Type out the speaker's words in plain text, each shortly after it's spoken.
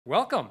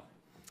Welcome.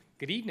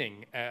 Good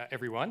evening,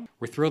 everyone.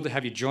 We're thrilled to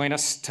have you join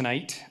us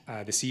tonight,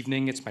 this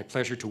evening. It's my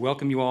pleasure to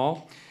welcome you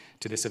all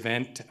to this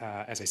event,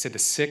 as I said, the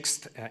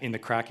sixth in the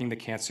Cracking the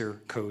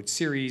Cancer Code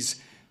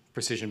series,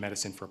 Precision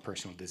Medicine for a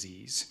Personal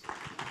Disease.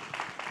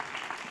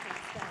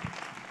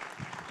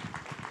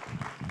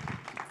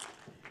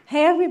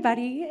 Hey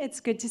everybody, it's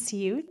good to see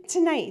you.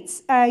 Tonight,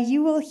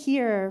 you will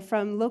hear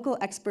from local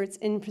experts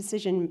in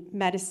precision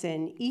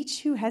medicine,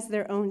 each who has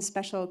their own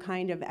special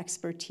kind of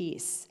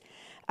expertise.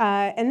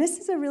 And this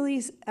is a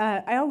really,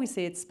 I always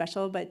say it's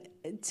special, but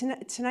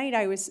tonight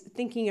I was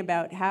thinking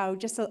about how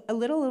just a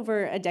little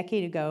over a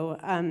decade ago,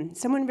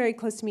 someone very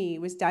close to me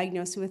was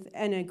diagnosed with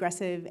an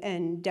aggressive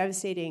and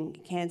devastating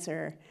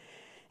cancer.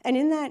 And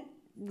in that,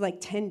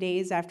 10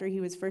 days after he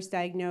was first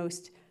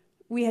diagnosed,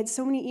 we had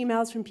so many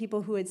emails from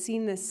people who had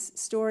seen this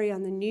story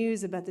on the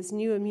news about this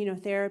new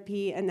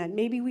immunotherapy and that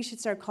maybe we should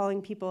start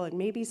calling people and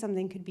maybe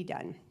something could be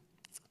done.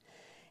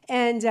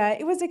 And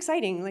it was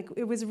exciting.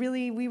 It was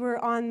really, we were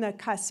on the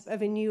cusp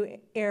of a new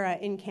era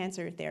in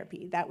cancer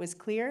therapy. That was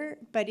clear,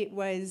 but it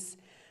was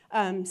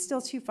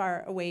still too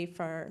far away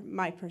for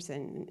my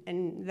person,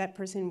 and that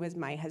person was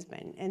my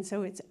husband. And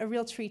so it's a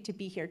real treat to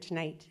be here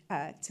tonight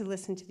to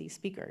listen to these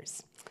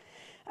speakers.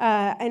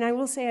 And I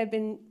will say I've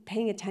been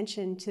paying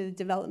attention to the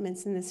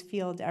developments in this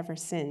field ever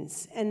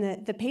since.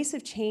 And the pace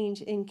of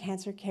change in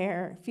cancer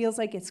care feels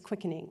like it's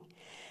quickening.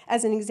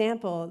 As an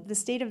example, the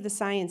state of the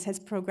science has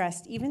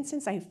progressed even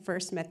since I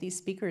first met these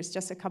speakers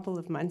just a couple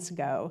of months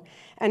ago.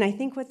 And I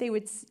think what they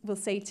will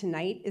say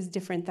tonight is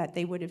different that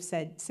they would have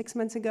said 6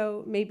 months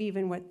ago, maybe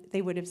even what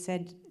they would have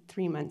said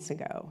 3 months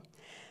ago.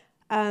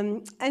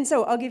 And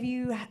so I'll give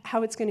you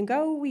how it's going to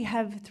go. We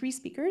have 3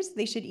 speakers.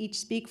 They should each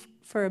speak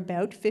for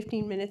about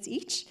 15 minutes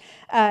each.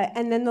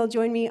 And then they'll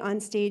join me on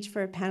stage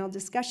for a panel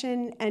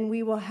discussion. And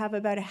we will have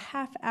about a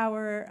half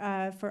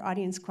hour for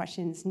audience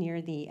questions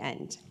near the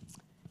end.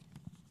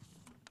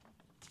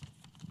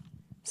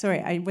 Sorry,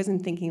 I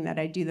wasn't thinking that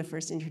I'd do the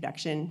first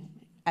introduction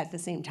at the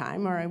same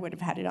time, or I would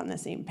have had it on the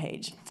same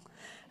page.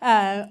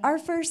 Our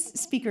first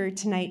speaker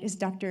tonight is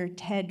Dr.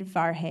 Ted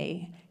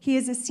Varhay. He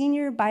is a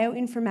senior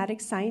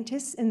bioinformatics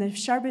scientist in the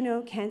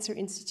Charbonneau Cancer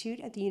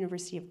Institute at the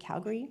University of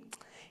Calgary.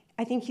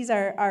 I think he's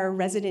our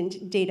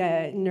resident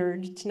data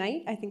nerd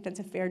tonight. I think that's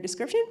a fair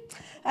description.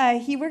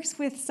 He works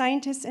with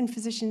scientists and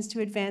physicians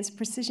to advance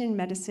precision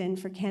medicine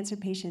for cancer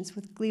patients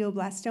with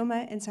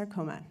glioblastoma and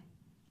sarcoma.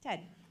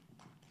 Ted.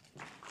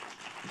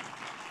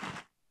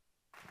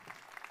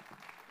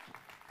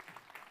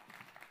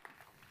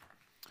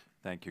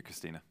 Thank you,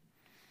 Christina.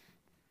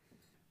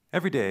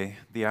 Every day,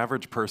 the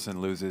average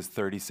person loses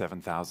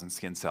 37,000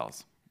 skin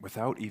cells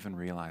without even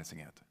realizing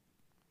it.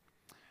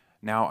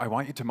 Now, I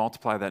want you to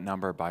multiply that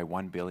number by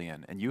 1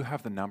 billion, and you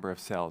have the number of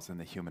cells in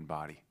the human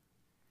body.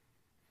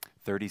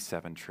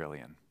 37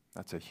 trillion.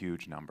 That's a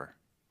huge number.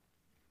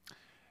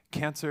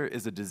 Cancer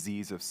is a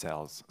disease of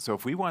cells, so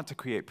if we want to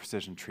create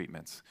precision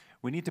treatments,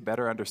 we need to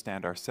better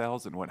understand our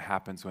cells and what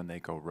happens when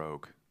they go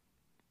rogue.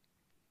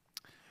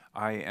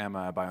 I am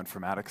a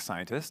bioinformatics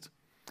scientist,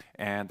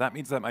 and that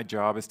means that my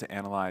job is to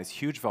analyze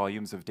huge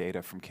volumes of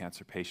data from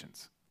cancer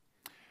patients.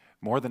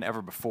 More than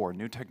ever before,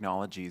 new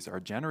technologies are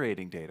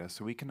generating data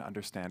so we can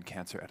understand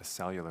cancer at a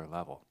cellular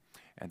level,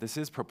 and this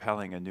is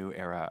propelling a new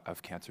era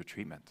of cancer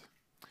treatment.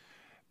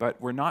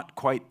 But we're not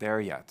quite there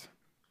yet.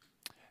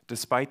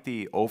 Despite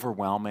the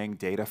overwhelming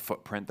data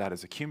footprint that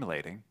is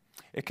accumulating,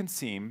 it can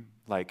seem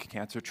like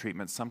cancer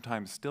treatments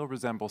sometimes still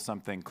resemble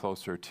something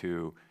closer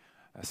to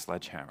a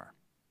sledgehammer.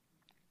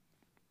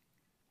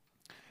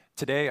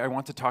 Today, I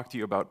want to talk to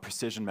you about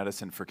precision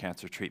medicine for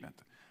cancer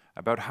treatment,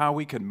 about how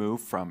we can move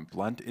from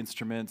blunt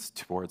instruments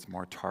towards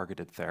more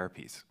targeted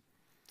therapies.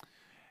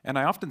 And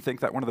I often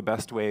think that one of the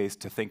best ways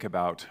to think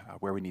about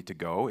where we need to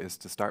go is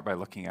to start by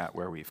looking at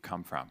where we've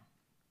come from.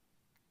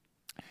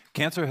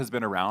 Cancer has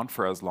been around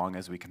for as long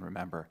as we can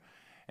remember,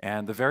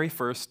 and the very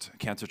first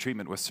cancer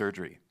treatment was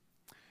surgery.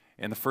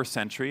 In the 1st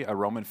century, a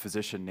Roman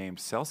physician named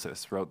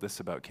Celsus wrote this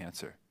about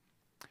cancer.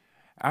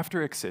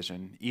 After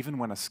excision, even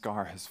when a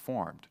scar has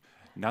formed,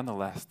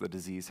 nonetheless, the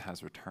disease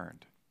has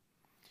returned.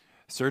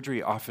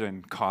 Surgery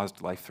often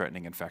caused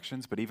life-threatening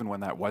infections, but even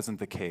when that wasn't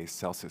the case,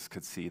 Celsus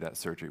could see that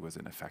surgery was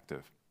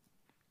ineffective.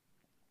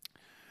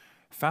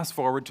 Fast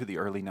forward to the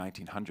early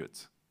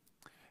 1900s.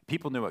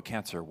 People knew what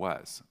cancer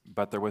was,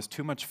 but there was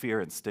too much fear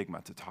and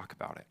stigma to talk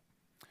about it.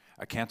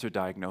 A cancer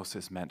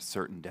diagnosis meant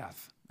certain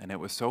death, and it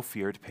was so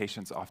feared,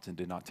 patients often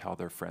did not tell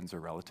their friends or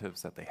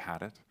relatives that they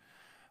had it.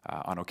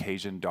 On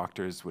occasion,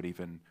 doctors would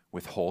even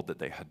withhold that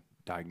they had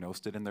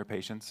diagnosed it in their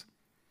patients.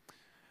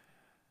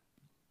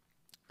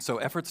 So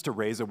efforts to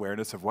raise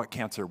awareness of what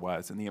cancer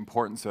was and the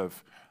importance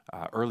of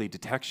early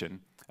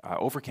detection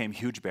overcame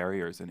huge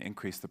barriers and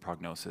increased the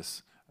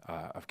prognosis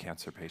of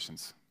cancer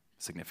patients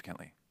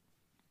significantly.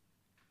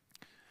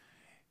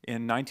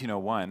 In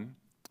 1901,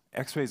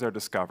 X-rays are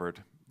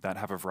discovered that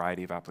have a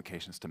variety of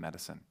applications to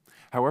medicine.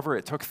 However,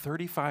 it took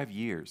 35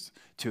 years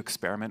to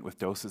experiment with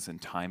doses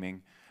and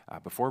timing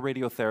before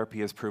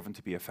radiotherapy is proven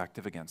to be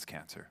effective against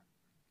cancer.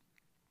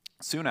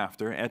 Soon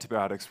after,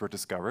 antibiotics were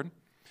discovered,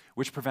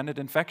 which prevented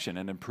infection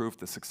and improved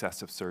the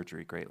success of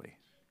surgery greatly.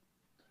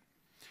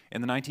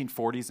 In the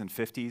 1940s and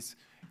 50s,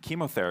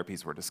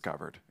 chemotherapies were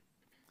discovered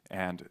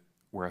and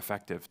were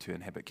effective to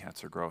inhibit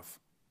cancer growth.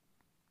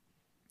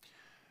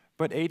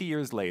 But 80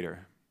 years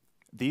later,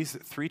 these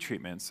three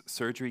treatments,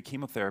 surgery,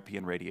 chemotherapy,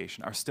 and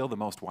radiation, are still the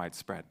most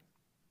widespread.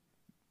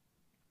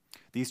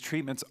 These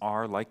treatments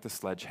are, like the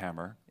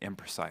sledgehammer,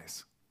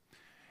 imprecise.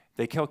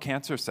 They kill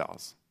cancer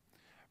cells,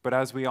 but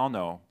as we all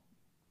know,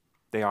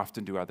 they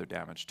often do other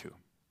damage too.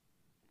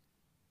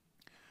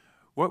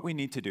 What we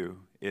need to do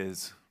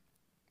is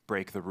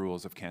break the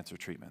rules of cancer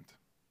treatment.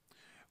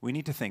 We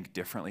need to think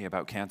differently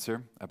about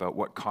cancer, about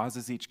what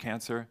causes each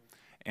cancer,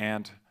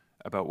 and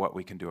about what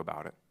we can do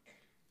about it.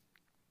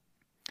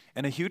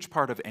 And a huge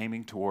part of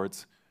aiming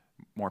towards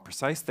more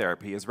precise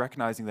therapy is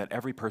recognizing that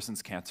every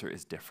person's cancer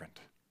is different.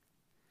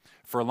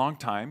 For a long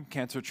time,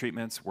 cancer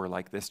treatments were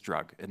like this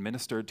drug,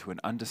 administered to an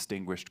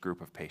undistinguished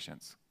group of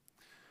patients.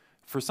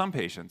 For some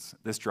patients,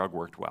 this drug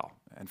worked well,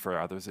 and for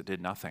others, it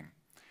did nothing.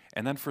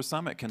 And then for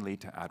some, it can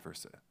lead to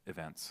adverse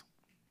events.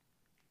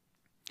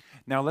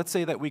 Now, let's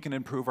say that we can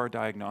improve our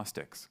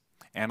diagnostics,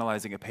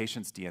 analyzing a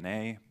patient's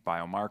DNA,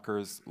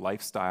 biomarkers,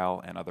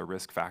 lifestyle, and other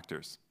risk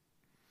factors.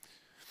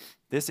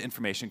 This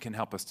information can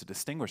help us to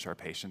distinguish our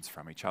patients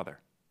from each other.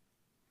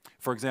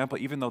 For example,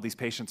 even though these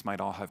patients might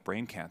all have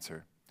brain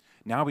cancer,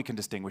 now we can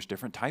distinguish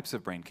different types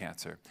of brain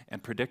cancer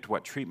and predict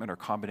what treatment or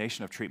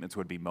combination of treatments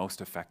would be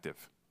most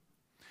effective.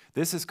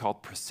 This is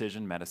called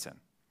precision medicine.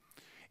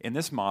 In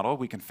this model,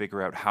 we can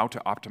figure out how to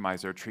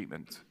optimize our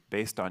treatment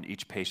based on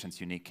each patient's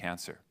unique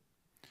cancer.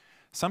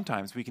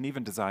 Sometimes we can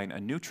even design a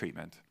new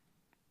treatment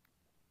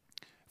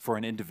for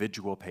an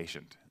individual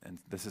patient, and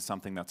this is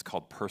something that's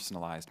called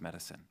personalized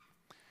medicine.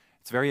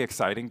 It's very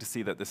exciting to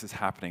see that this is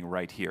happening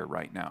right here,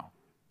 right now.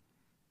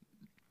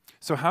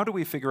 So how do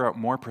we figure out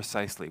more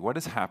precisely what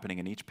is happening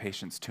in each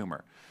patient's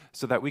tumor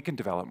so that we can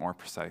develop more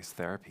precise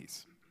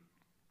therapies?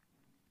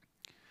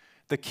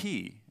 The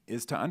key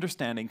is to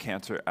understanding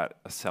cancer at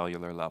a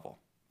cellular level.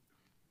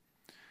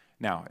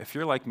 Now, if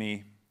you're like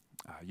me,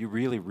 you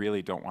really,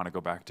 really don't want to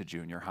go back to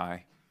junior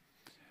high.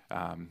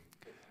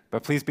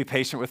 But please be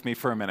patient with me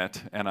for a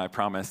minute, and I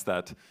promise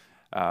that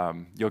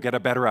you'll get a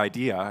better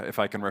idea if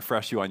I can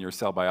refresh you on your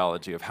cell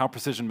biology of how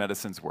precision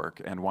medicines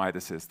work and why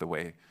this is the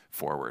way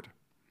forward.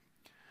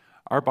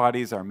 Our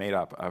bodies are made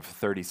up of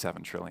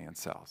 37 trillion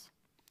cells.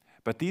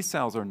 But these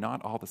cells are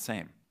not all the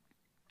same.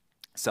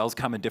 Cells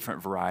come in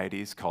different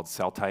varieties called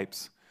cell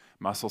types.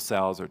 Muscle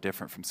cells are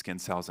different from skin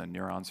cells and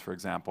neurons, for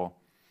example.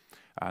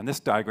 And this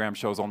diagram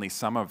shows only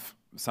some of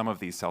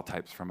these cell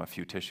types from a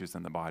few tissues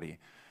in the body.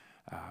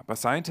 But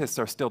scientists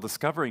are still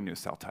discovering new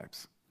cell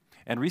types.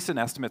 And recent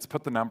estimates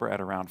put the number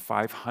at around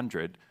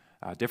 500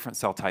 different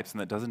cell types,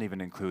 and that doesn't even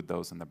include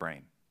those in the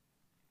brain.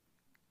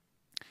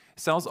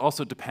 Cells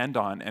also depend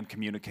on and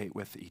communicate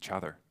with each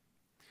other.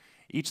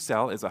 Each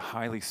cell is a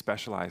highly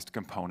specialized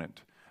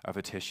component of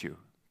a tissue,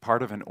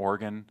 part of an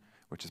organ,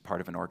 which is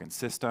part of an organ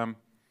system,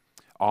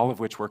 all of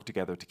which work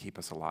together to keep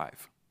us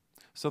alive.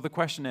 So the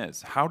question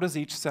is, how does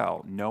each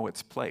cell know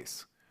its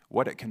place,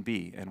 what it can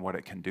be, and what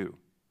it can do?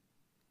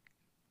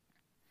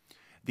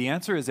 The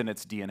answer is in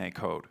its DNA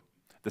code,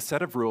 the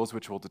set of rules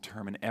which will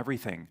determine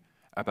everything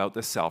about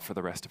the cell for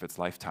the rest of its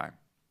lifetime.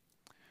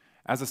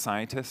 As a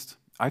scientist,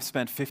 I've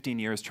spent 15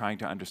 years trying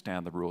to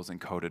understand the rules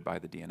encoded by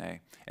the DNA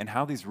and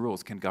how these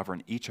rules can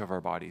govern each of our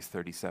body's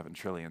 37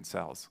 trillion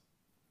cells.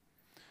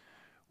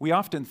 We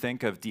often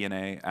think of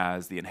DNA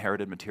as the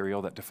inherited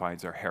material that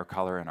defines our hair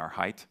color and our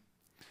height.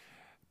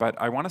 But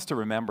I want us to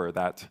remember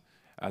that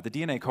the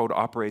DNA code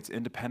operates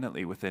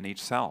independently within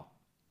each cell.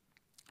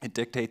 It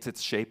dictates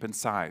its shape and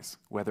size,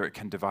 whether it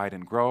can divide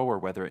and grow or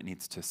whether it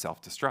needs to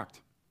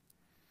self-destruct.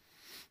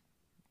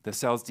 The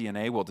cell's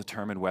DNA will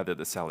determine whether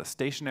the cell is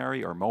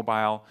stationary or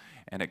mobile,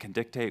 and it can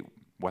dictate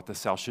what the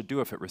cell should do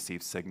if it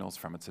receives signals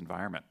from its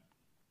environment.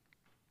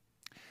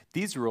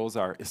 These rules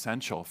are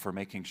essential for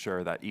making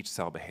sure that each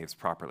cell behaves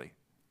properly.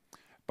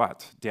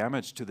 But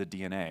damage to the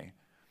DNA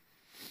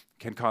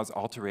can cause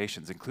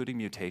alterations, including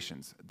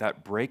mutations,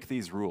 that break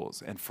these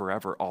rules and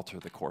forever alter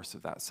the course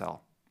of that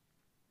cell.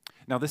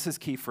 Now, this is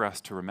key for us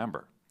to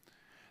remember.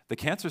 The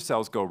cancer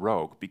cells go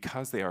rogue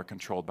because they are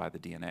controlled by the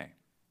DNA.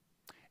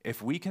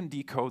 If we can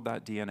decode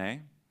that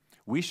DNA,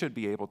 we should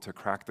be able to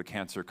crack the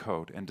cancer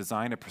code and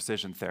design a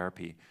precision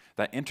therapy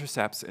that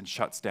intercepts and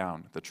shuts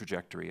down the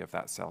trajectory of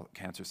that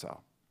cancer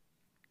cell.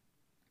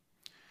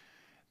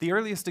 The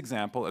earliest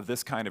example of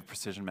this kind of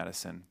precision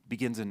medicine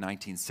begins in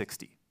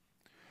 1960.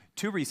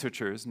 Two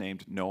researchers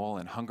named Noel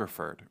and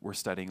Hungerford were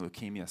studying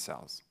leukemia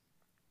cells.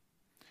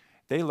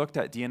 They looked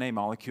at DNA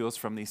molecules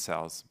from these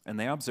cells, and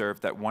they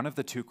observed that one of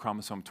the two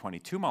chromosome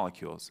 22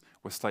 molecules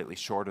was slightly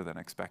shorter than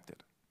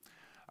expected.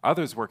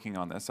 Others working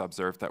on this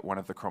observed that one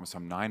of the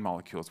chromosome 9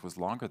 molecules was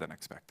longer than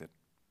expected.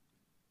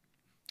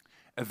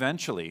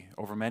 Eventually,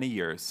 over many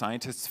years,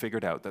 scientists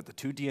figured out that the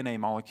two DNA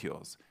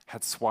molecules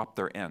had swapped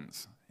their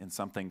ends in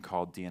something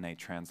called DNA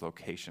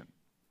translocation.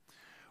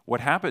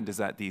 What happened is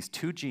that these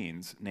two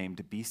genes,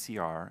 named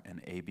BCR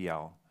and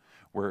ABL,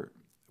 were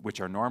which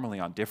are normally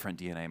on different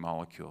DNA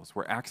molecules,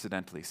 were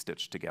accidentally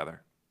stitched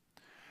together.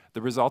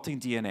 The resulting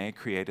DNA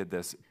created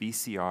this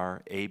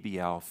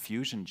BCR-ABL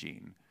fusion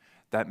gene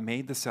that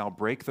made the cell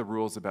break the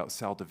rules about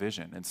cell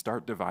division and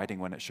start dividing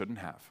when it shouldn't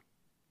have.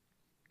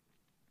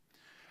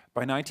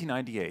 By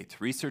 1998,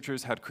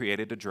 researchers had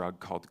created a drug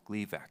called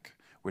Gleevec,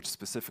 which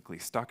specifically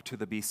stuck to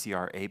the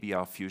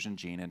BCR-ABL fusion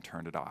gene and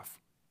turned it off.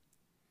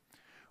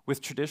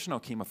 With traditional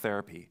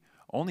chemotherapy,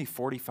 only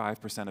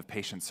 45% of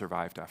patients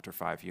survived after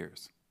 5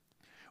 years.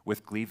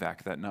 With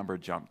Gleevec, that number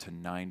jumped to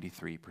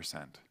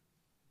 93%.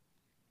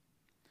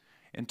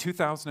 In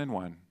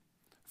 2001,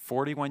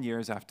 41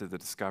 years after the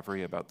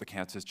discovery about the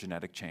cancer's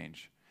genetic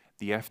change,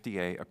 the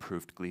FDA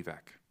approved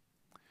Gleevec.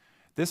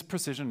 This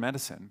precision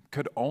medicine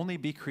could only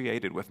be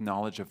created with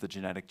knowledge of the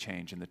genetic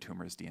change in the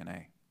tumor's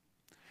DNA.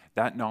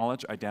 That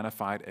knowledge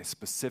identified a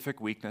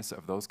specific weakness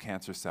of those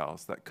cancer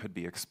cells that could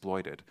be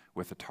exploited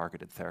with a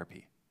targeted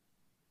therapy.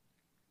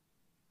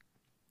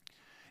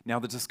 Now,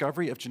 the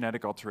discovery of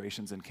genetic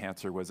alterations in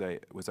cancer was a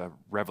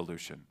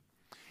revolution.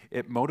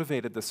 It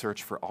motivated the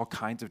search for all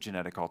kinds of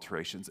genetic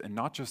alterations, and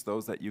not just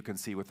those that you can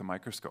see with a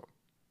microscope.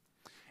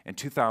 In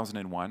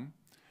 2001,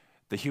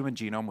 the human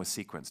genome was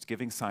sequenced,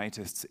 giving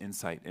scientists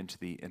insight into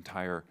the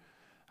entire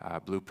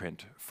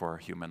blueprint for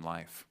human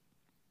life.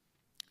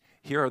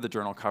 Here are the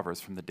journal covers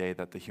from the day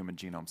that the human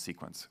genome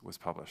sequence was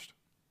published.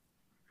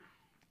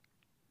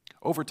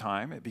 Over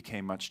time, it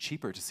became much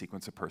cheaper to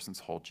sequence a person's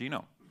whole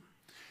genome.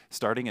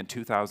 Starting in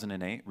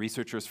 2008,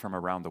 researchers from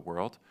around the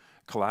world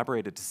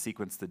collaborated to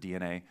sequence the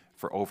DNA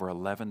for over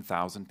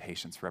 11,000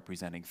 patients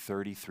representing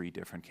 33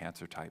 different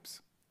cancer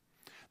types.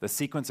 The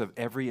sequence of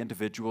every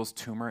individual's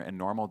tumor and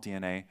normal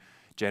DNA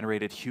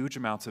generated huge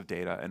amounts of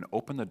data and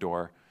opened the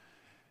door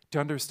to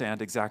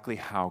understand exactly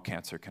how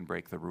cancer can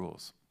break the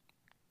rules.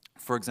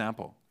 For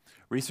example,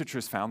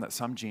 researchers found that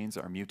some genes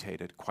are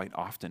mutated quite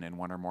often in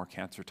one or more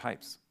cancer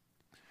types.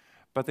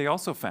 But they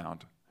also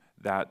found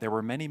that there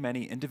were many,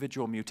 many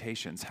individual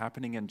mutations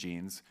happening in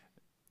genes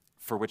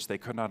for which they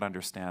could not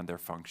understand their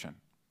function.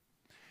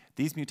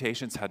 These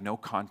mutations had no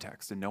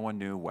context, and no one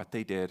knew what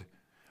they did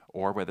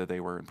or whether they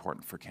were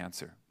important for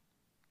cancer.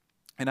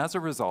 And as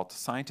a result,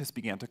 scientists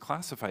began to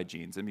classify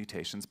genes and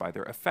mutations by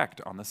their effect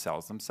on the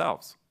cells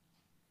themselves.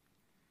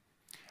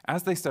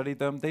 As they studied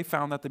them, they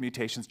found that the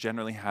mutations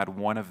generally had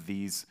one of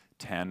these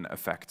 10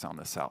 effects on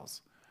the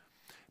cells: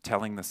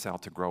 telling the cell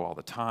to grow all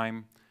the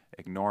time,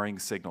 ignoring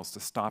signals to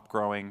stop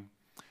growing,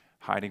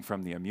 hiding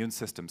from the immune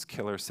system's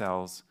killer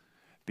cells,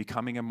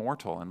 becoming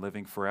immortal and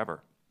living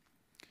forever,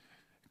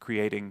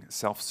 creating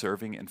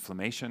self-serving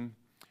inflammation,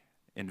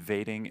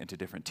 invading into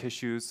different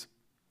tissues,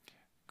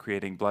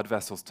 creating blood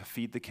vessels to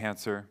feed the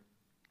cancer,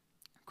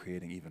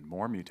 creating even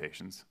more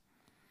mutations,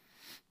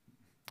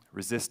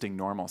 resisting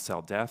normal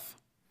cell death,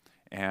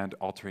 and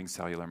altering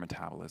cellular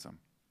metabolism.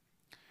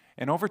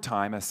 And over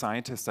time, as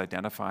scientists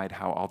identified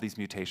how all these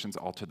mutations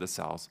alter the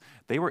cells,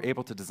 they were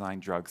able to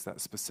design drugs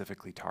that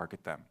specifically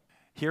target them.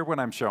 Here what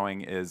I'm showing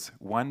is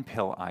one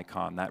pill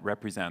icon that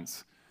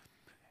represents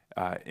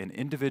an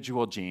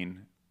individual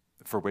gene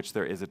for which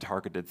there is a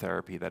targeted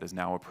therapy that is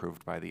now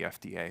approved by the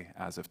FDA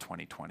as of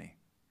 2020.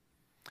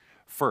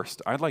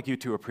 First, I'd like you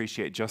to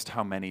appreciate just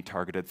how many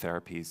targeted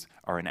therapies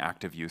are in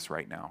active use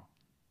right now.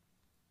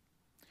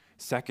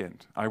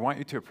 Second, I want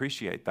you to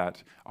appreciate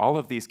that all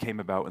of these came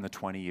about in the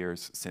 20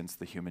 years since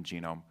the human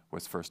genome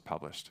was first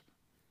published,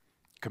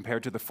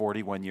 compared to the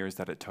 41 years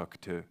that it took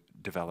to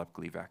develop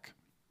Gleevec.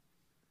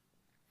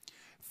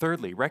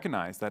 Thirdly,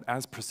 recognize that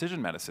as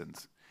precision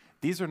medicines,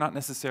 these are not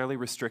necessarily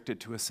restricted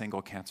to a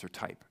single cancer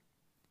type.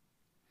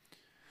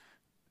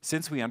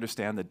 Since we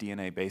understand the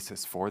DNA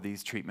basis for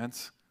these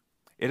treatments,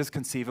 it is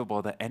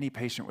conceivable that any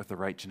patient with the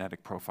right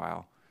genetic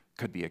profile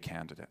could be a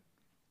candidate.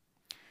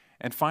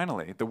 And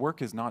finally, the work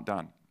is not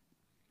done.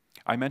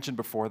 I mentioned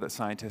before that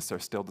scientists are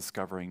still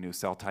discovering new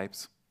cell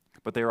types,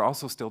 but they are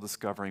also still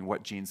discovering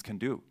what genes can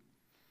do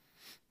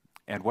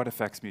and what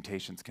effects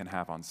mutations can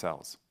have on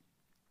cells.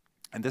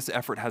 And this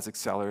effort has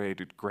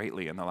accelerated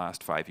greatly in the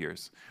last 5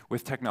 years,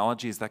 with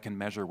technologies that can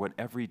measure what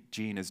every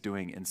gene is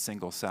doing in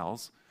single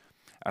cells,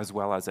 as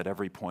well as at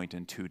every point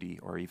in 2D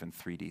or even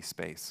 3D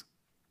space.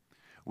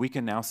 We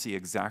can now see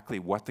exactly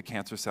what the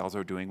cancer cells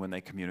are doing when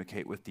they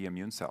communicate with the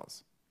immune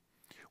cells.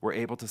 We're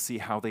able to see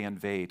how they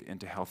invade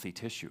into healthy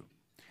tissue.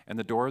 And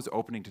the door is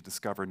opening to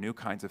discover new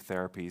kinds of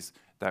therapies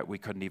that we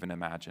couldn't even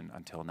imagine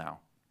until now.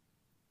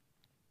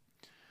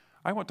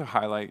 I want to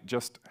highlight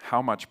just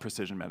how much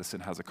precision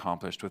medicine has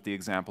accomplished with the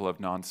example of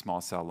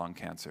non-small cell lung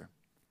cancer.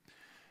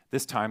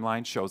 This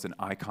timeline shows an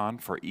icon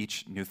for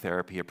each new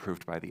therapy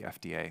approved by the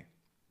FDA.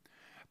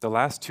 The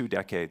last 2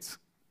 decades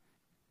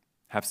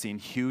have seen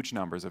huge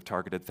numbers of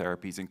targeted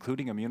therapies,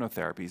 including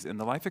immunotherapies, and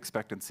the life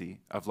expectancy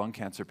of lung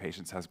cancer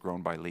patients has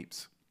grown by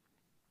leaps.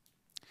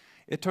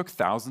 It took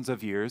thousands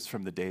of years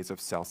from the days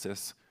of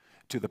Celsius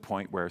to the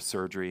point where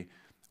surgery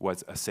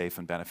was a safe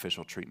and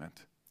beneficial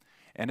treatment.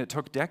 And it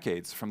took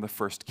decades from the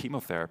first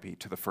chemotherapy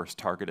to the first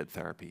targeted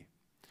therapy.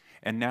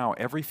 And now,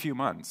 every few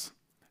months,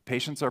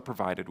 patients are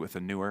provided with a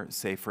newer,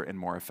 safer, and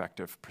more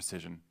effective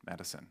precision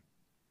medicine.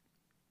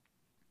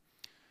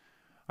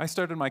 I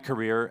started my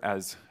career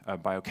as a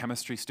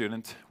biochemistry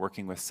student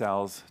working with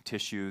cells,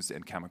 tissues,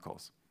 and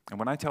chemicals. And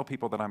when I tell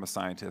people that I'm a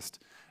scientist,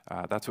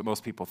 that's what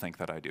most people think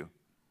that I do.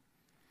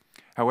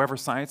 However,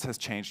 science has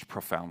changed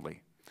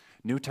profoundly.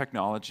 New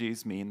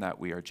technologies mean that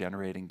we are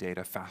generating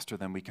data faster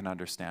than we can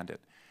understand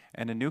it,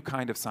 and a new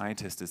kind of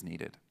scientist is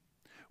needed.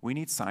 We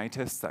need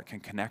scientists that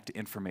can connect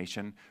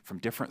information from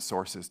different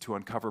sources to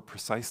uncover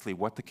precisely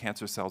what the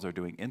cancer cells are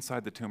doing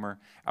inside the tumor,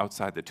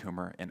 outside the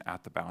tumor, and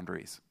at the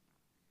boundaries.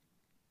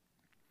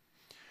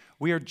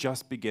 We are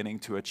just beginning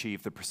to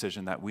achieve the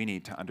precision that we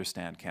need to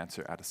understand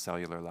cancer at a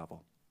cellular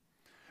level.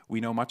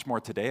 We know much more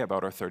today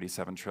about our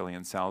 37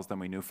 trillion cells than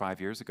we knew 5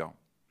 years ago.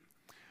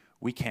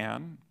 We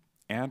can,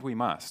 and we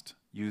must,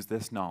 use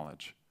this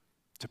knowledge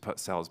to put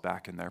cells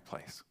back in their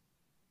place.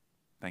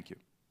 Thank you.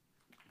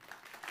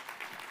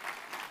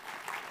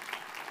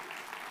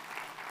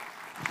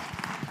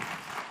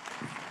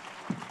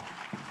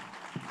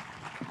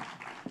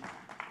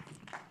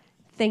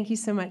 Thank you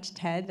so much,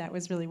 Ted. That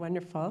was really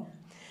wonderful.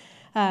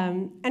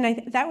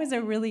 That was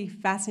a really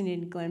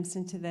fascinating glimpse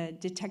into the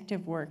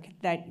detective work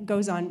that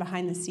goes on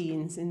behind the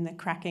scenes in the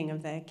cracking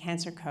of the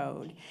cancer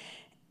code.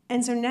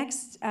 And so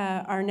next,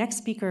 our next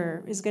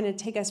speaker is going to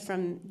take us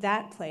from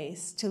that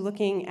place to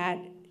looking at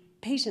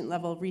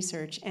patient-level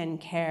research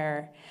and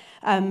care.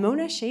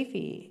 Mona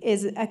Shafee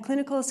is a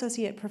clinical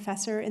associate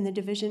professor in the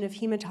Division of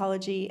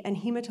Hematology and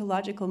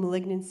Hematological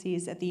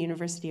Malignancies at the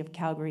University of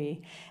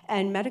Calgary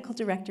and medical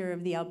director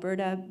of the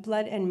Alberta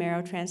Blood and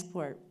Marrow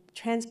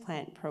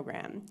Transplant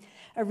Program.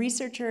 A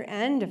researcher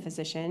and a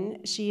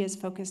physician, she is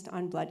focused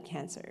on blood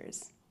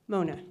cancers.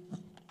 Mona.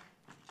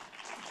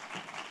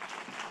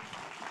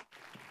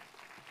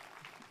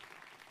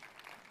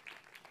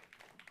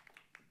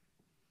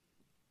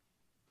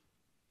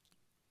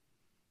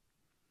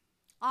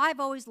 I've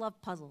always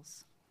loved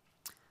puzzles.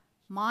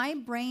 My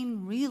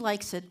brain really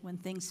likes it when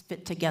things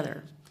fit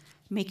together,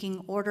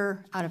 making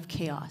order out of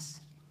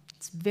chaos.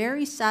 It's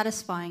very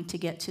satisfying to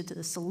get to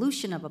the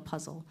solution of a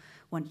puzzle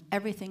when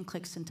everything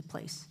clicks into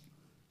place.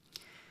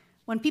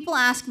 When people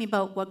ask me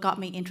about what got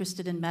me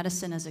interested in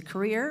medicine as a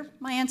career,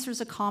 my answer is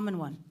a common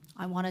one.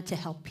 I wanted to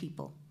help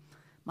people.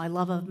 My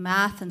love of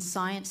math and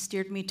science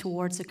steered me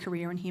towards a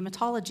career in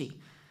hematology,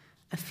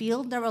 a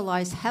field that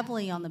relies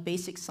heavily on the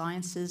basic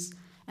sciences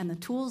and the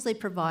tools they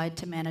provide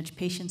to manage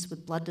patients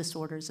with blood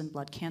disorders and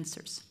blood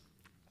cancers.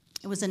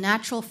 It was a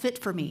natural fit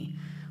for me,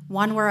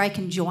 one where I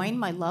can join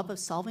my love of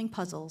solving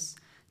puzzles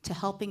to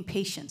helping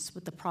patients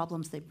with the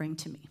problems they bring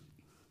to me.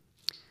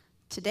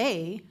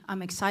 Today,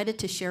 I'm excited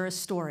to share a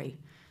story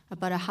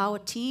about how a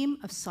team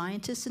of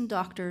scientists and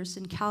doctors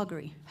in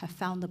Calgary have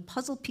found the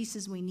puzzle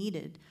pieces we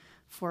needed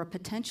for a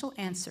potential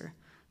answer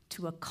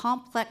to a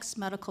complex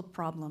medical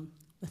problem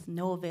with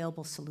no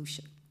available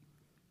solution.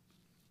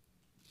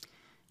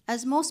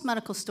 As most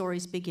medical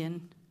stories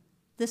begin,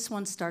 this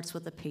one starts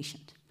with a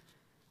patient,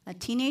 a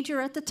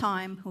teenager at the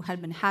time who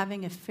had been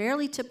having a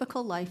fairly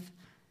typical life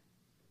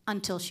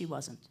until she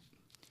wasn't.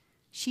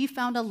 She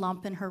found a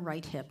lump in her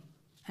right hip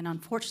and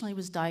unfortunately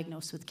was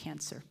diagnosed with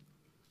cancer.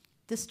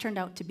 This turned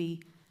out to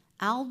be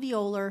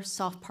alveolar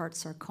soft part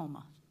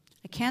sarcoma,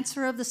 a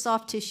cancer of the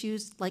soft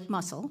tissues like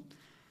muscle,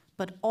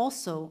 but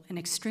also an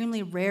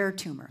extremely rare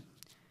tumor,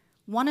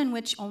 one in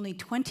which only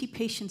 20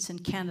 patients in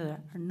Canada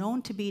are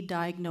known to be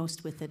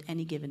diagnosed with at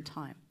any given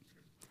time.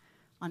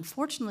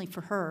 Unfortunately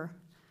for her,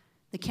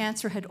 the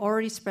cancer had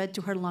already spread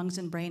to her lungs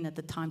and brain at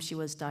the time she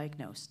was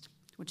diagnosed,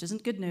 which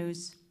isn't good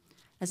news,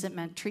 as it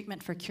meant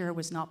treatment for cure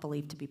was not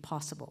believed to be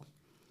possible.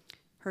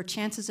 Her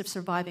chances of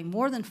surviving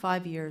more than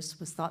 5 years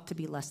was thought to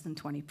be less than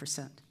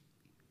 20%.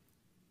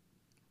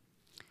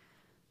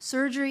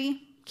 Surgery,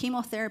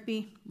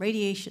 chemotherapy,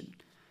 radiation,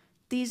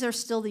 these are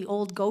still the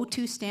old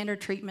go-to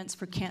standard treatments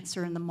for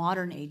cancer in the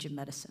modern age of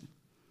medicine.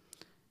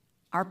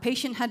 Our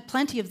patient had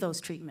plenty of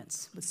those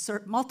treatments,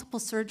 with multiple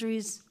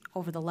surgeries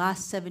over the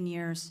last 7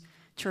 years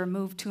to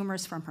remove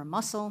tumors from her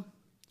muscle,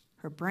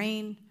 her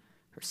brain,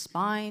 her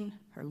spine,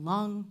 her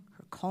lung,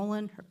 her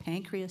colon, her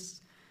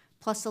pancreas,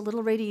 plus a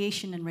little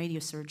radiation and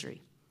radiosurgery.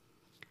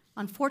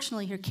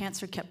 Unfortunately, her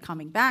cancer kept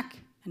coming back,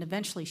 and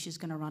eventually she's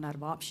going to run out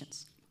of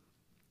options.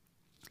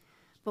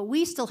 But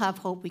we still have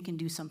hope we can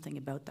do something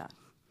about that.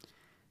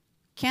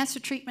 Cancer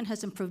treatment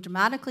has improved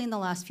dramatically in the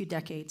last few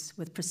decades,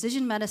 with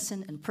precision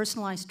medicine and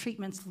personalized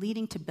treatments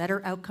leading to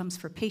better outcomes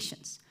for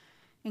patients,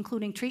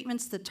 including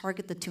treatments that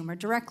target the tumor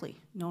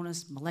directly, known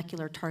as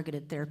molecular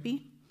targeted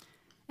therapy,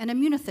 and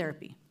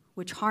immunotherapy,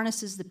 which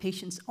harnesses the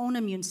patient's own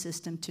immune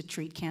system to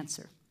treat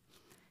cancer.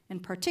 In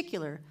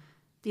particular,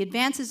 the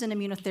advances in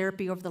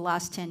immunotherapy over the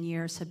last 10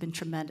 years have been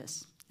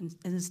tremendous and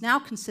is now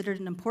considered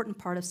an important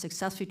part of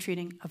successfully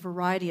treating a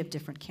variety of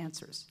different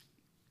cancers.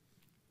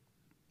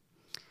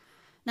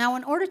 Now,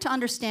 in order to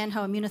understand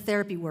how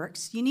immunotherapy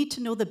works, you need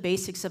to know the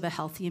basics of a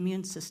healthy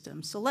immune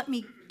system. So let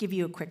me give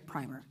you a quick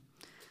primer.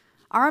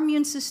 Our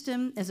immune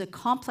system is a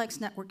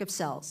complex network of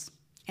cells,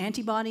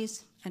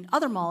 antibodies, and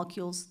other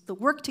molecules that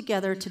work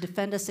together to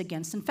defend us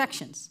against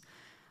infections,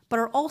 but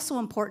are also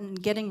important in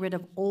getting rid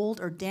of old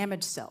or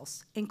damaged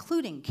cells,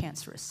 including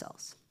cancerous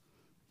cells.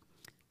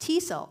 T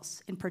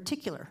cells, in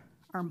particular,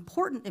 are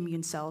important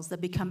immune cells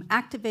that become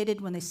activated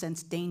when they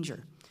sense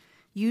danger,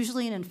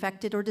 usually an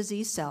infected or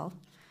diseased cell.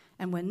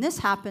 And when this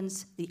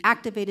happens, the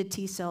activated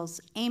T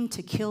cells aim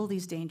to kill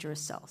these dangerous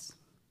cells.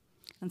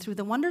 And through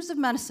the wonders of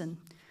medicine,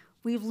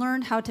 we've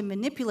learned how to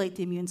manipulate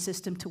the immune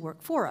system to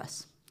work for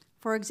us.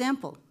 For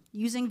example,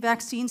 using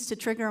vaccines to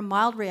trigger a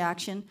mild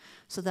reaction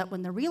so that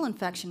when the real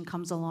infection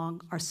comes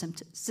along, our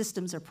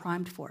systems are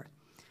primed for it.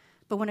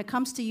 But when it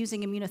comes to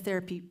using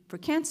immunotherapy for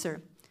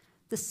cancer,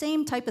 the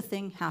same type of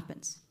thing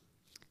happens.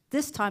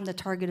 This time, the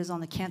target is on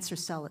the cancer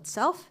cell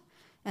itself,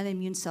 and the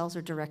immune cells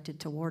are directed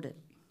toward it.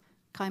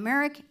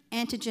 Chimeric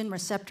antigen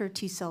receptor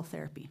T cell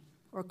therapy,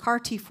 or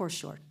CAR-T for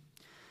short,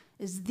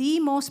 is the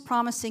most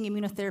promising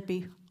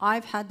immunotherapy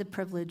I've had the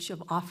privilege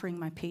of offering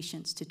my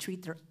patients to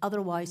treat their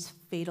otherwise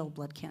fatal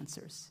blood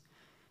cancers.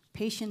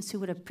 Patients who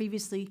would have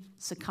previously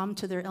succumbed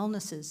to their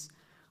illnesses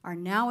are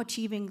now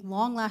achieving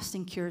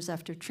long-lasting cures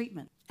after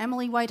treatment.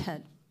 Emily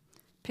Whitehead,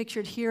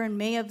 pictured here in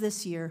May of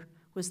this year,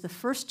 was the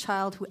first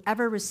child who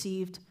ever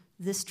received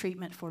this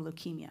treatment for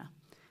leukemia.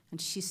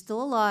 And she's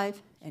still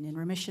alive and in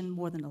remission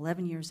more than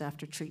 11 years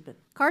after treatment.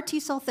 CAR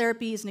T-cell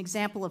therapy is an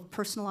example of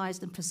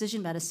personalized and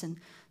precision medicine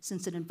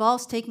since it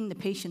involves taking the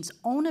patient's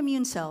own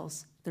immune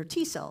cells, their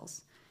T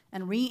cells,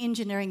 and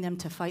re-engineering them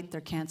to fight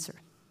their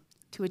cancer.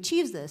 To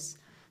achieve this,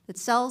 the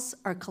cells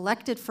are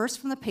collected first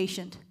from the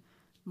patient,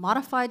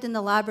 modified in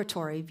the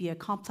laboratory via a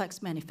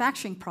complex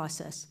manufacturing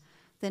process,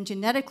 then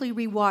genetically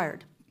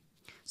rewired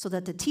so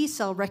that the T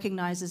cell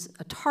recognizes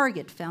a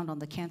target found on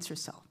the cancer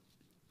cell.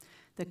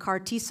 The CAR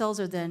T cells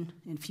are then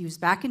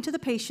infused back into the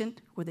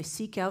patient where they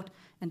seek out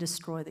and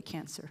destroy the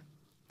cancer.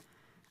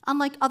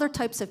 Unlike other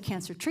types of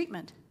cancer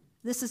treatment,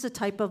 this is a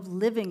type of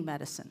living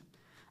medicine,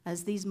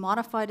 as these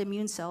modified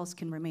immune cells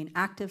can remain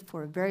active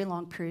for a very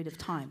long period of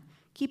time,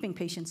 keeping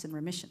patients in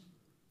remission.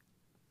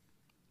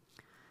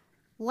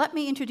 Let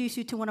me introduce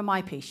you to one of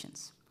my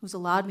patients, who's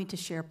allowed me to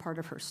share part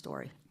of her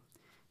story.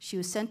 She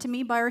was sent to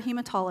me by her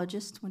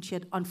hematologist when she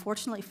had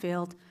unfortunately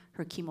failed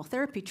her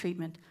chemotherapy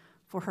treatment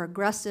for her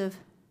aggressive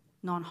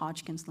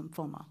non-Hodgkin's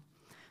lymphoma,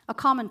 a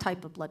common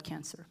type of blood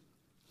cancer.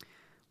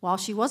 While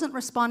she wasn't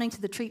responding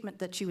to the treatment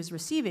that she was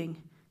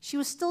receiving, she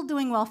was still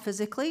doing well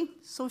physically,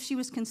 so she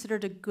was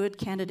considered a good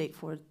candidate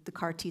for the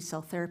CAR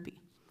T-cell therapy.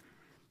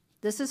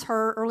 This is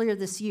her earlier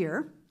this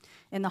year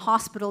in the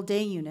hospital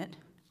day unit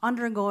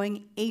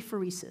undergoing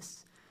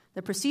apheresis,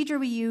 the procedure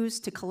we use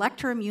to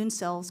collect her immune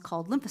cells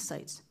called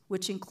lymphocytes,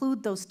 which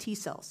include those T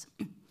cells.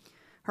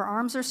 Her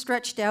arms are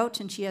stretched out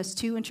and she has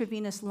 2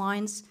 intravenous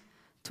lines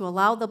to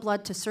allow the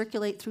blood to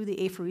circulate through the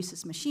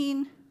apheresis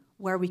machine,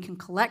 where we can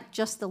collect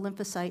just the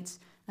lymphocytes,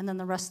 and then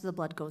the rest of the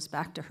blood goes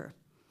back to her.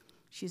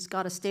 She's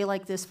got to stay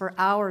like this for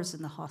hours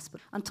in the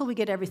hospital until we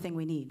get everything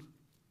we need.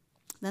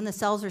 Then the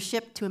cells are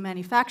shipped to a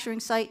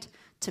manufacturing site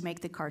to make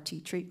the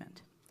CAR-T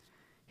treatment.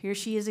 Here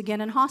she is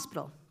again in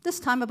hospital, this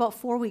time about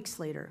 4 weeks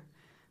later,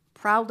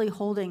 proudly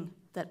holding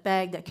that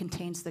bag that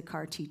contains the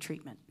CAR-T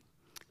treatment.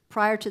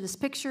 Prior to this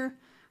picture,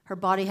 her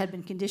body had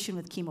been conditioned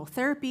with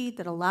chemotherapy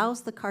that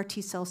allows the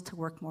CAR-T cells to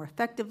work more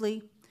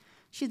effectively.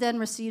 She then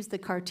receives the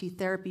CAR-T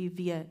therapy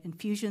via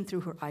infusion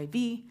through her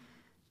IV,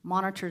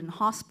 monitored in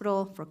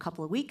hospital for a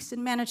couple of weeks,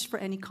 and managed for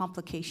any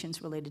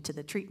complications related to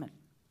the treatment.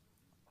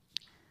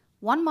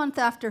 1 month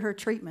after her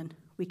treatment,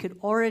 we could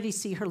already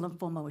see her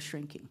lymphoma was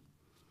shrinking.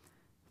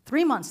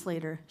 3 months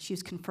later, she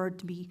was confirmed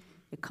to be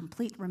a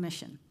complete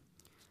remission,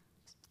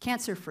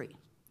 cancer-free,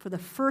 for the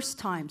first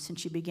time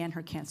since she began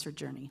her cancer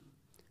journey.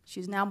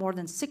 She's now more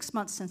than 6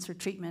 months since her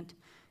treatment,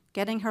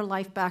 getting her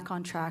life back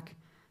on track,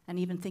 and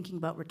even thinking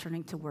about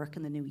returning to work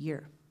in the new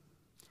year.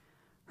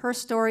 Her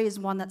story is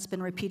one that's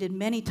been repeated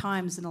many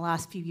times in the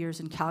last few years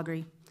in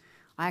Calgary.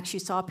 I actually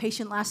saw a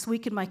patient last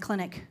week in my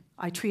clinic.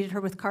 I treated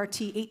her with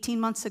CAR-T 18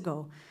 months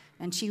ago,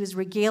 and she was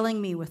regaling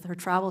me with her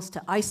travels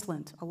to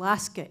Iceland,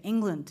 Alaska,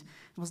 England,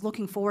 and was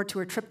looking forward to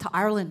her trip to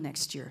Ireland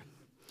next year.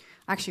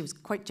 Actually, I was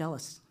quite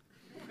jealous.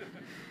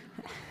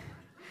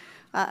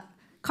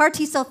 CAR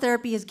T-cell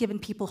therapy has given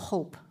people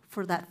hope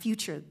for that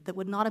future that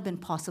would not have been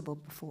possible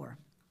before.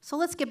 So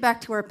let's get back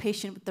to our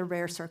patient with the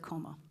rare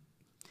sarcoma.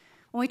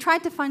 When we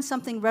tried to find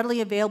something readily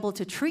available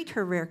to treat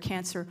her rare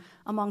cancer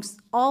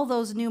amongst all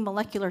those new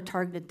molecular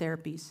targeted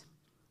therapies,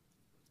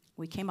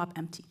 we came up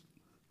empty.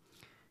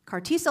 CAR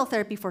T-cell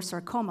therapy for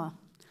sarcoma,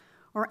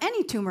 or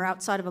any tumor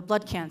outside of a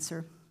blood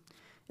cancer,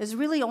 is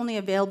really only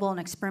available in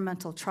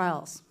experimental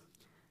trials,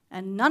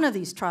 and none of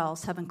these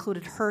trials have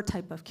included her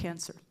type of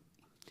cancer.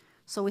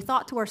 So we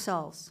thought to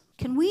ourselves,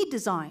 can we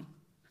design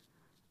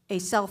a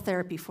cell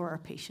therapy for our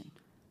patient?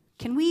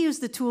 Can we use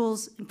the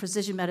tools in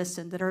precision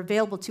medicine that are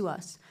available to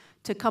us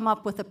to come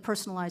up with a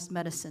personalized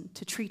medicine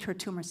to treat her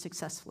tumor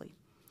successfully?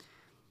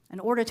 In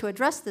order to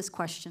address this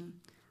question,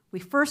 we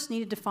first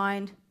needed to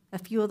find a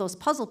few of those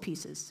puzzle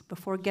pieces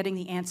before getting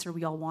the answer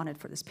we all wanted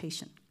for this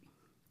patient.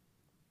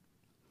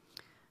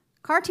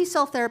 CAR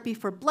T-cell therapy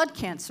for blood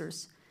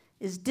cancers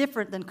is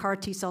different than CAR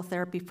T-cell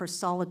therapy for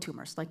solid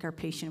tumors, like our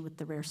patient with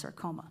the rare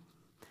sarcoma.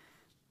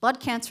 Blood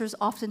cancers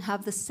often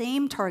have the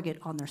same target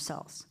on their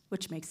cells,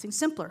 which makes things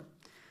simpler.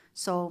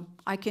 So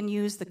I can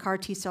use the CAR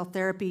T-cell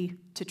therapy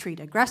to treat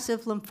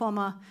aggressive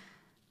lymphoma,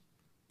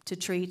 to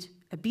treat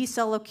a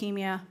B-cell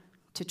leukemia,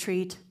 to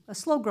treat a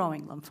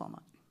slow-growing lymphoma.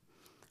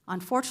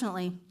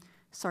 Unfortunately,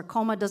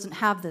 sarcoma doesn't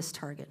have this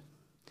target.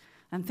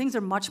 And things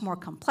are much more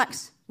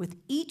complex, with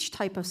each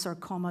type of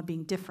sarcoma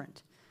being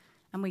different.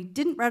 And we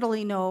didn't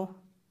readily know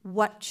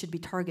what should be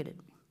targeted.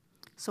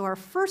 So our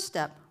first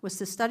step was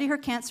to study her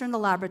cancer in the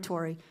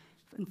laboratory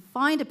and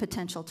find a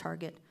potential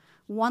target,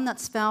 one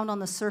that's found on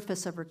the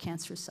surface of her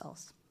cancer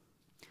cells.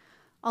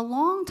 A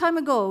long time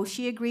ago,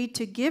 she agreed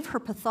to give her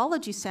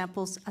pathology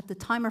samples at the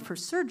time of her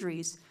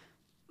surgeries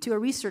to a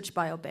research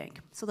biobank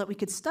so that we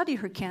could study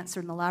her cancer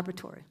in the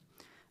laboratory.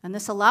 And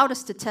this allowed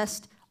us to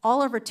test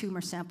all of her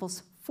tumor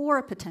samples for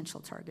a potential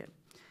target.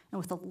 And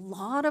with a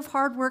lot of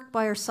hard work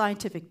by our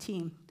scientific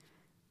team,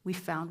 we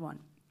found one.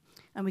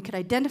 And we could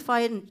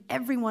identify it in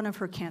every one of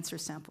her cancer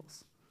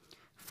samples.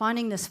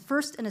 Finding this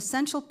first and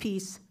essential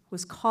piece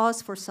was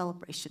cause for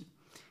celebration,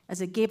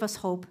 as it gave us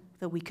hope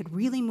that we could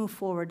really move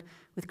forward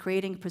with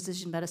creating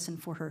precision medicine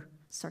for her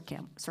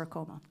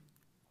sarcoma.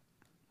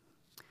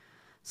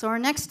 So our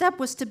next step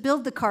was to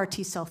build the CAR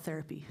T-cell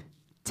therapy,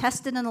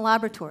 test it in the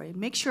laboratory,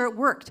 make sure it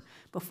worked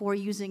before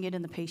using it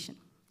in the patient.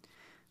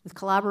 With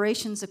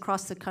collaborations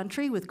across the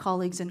country with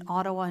colleagues in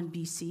Ottawa and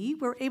BC, we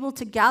were able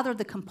to gather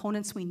the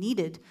components we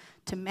needed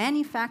to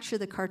manufacture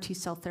the CAR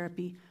T-cell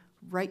therapy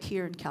right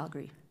here in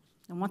Calgary.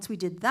 And once we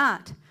did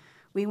that,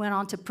 we went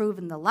on to prove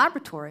in the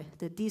laboratory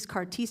that these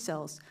CAR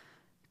T-cells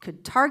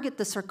could target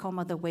the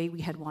sarcoma the way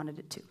we had wanted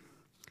it to.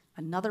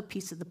 Another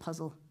piece of the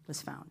puzzle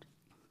was found.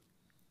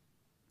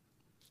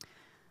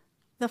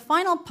 The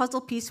final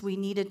puzzle piece we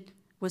needed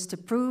was to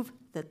prove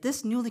that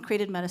this newly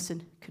created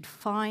medicine could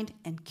find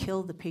and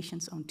kill the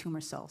patient's own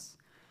tumor cells.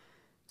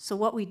 So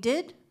what we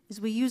did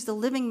is we used a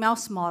living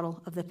mouse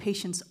model of the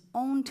patient's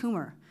own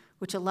tumor,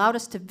 which allowed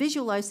us to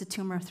visualize the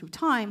tumor through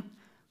time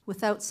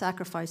without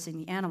sacrificing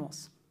the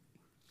animals.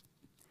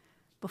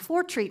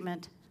 Before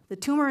treatment, the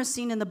tumor is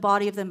seen in the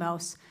body of the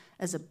mouse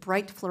as a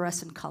bright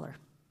fluorescent color.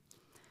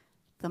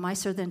 The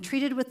mice are then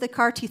treated with the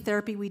CAR T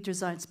therapy we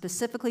designed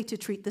specifically to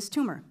treat this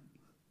tumor.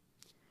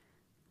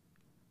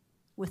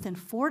 Within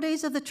 4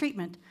 days of the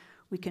treatment,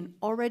 we can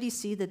already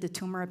see that the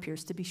tumor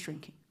appears to be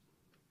shrinking.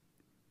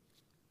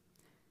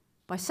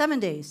 By 7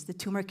 days, the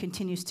tumor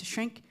continues to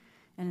shrink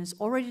and has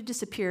already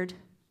disappeared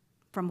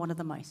from one of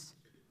the mice.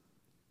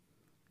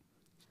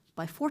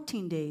 By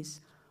 14 days,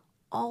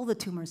 all the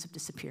tumors have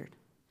disappeared.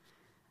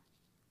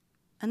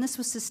 And this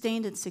was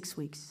sustained in 6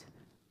 weeks.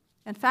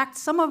 In fact,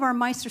 some of our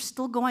mice are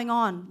still going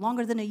on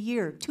longer than a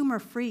year,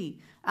 tumor-free,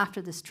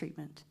 after this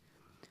treatment.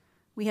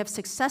 We have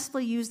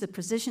successfully used the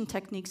precision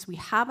techniques we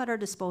have at our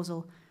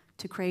disposal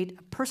to create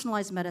a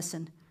personalized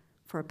medicine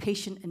for a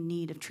patient in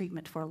need of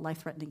treatment for a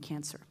life-threatening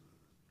cancer.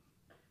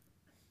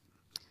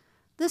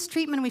 This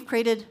treatment we've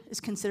created is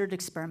considered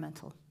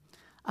experimental,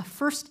 a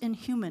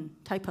first-in-human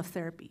type of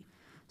therapy.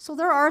 So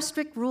there are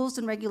strict rules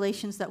and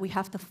regulations that we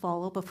have to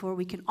follow before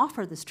we can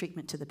offer this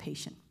treatment to the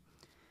patient.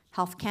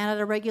 Health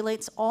Canada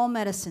regulates all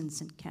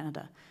medicines in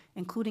Canada,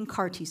 including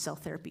CAR T-cell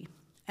therapy,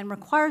 and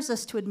requires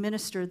us to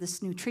administer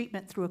this new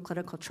treatment through a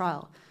clinical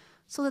trial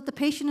so that the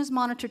patient is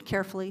monitored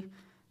carefully,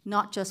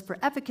 not just for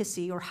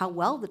efficacy or how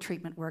well the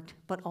treatment worked,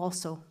 but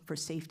also for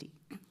safety.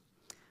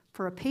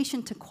 For a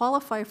patient to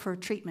qualify for a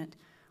treatment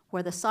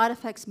where the side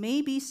effects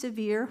may be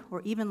severe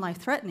or even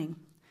life-threatening,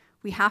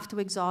 we have to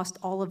exhaust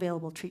all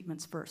available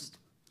treatments first.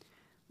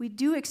 We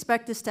do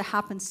expect this to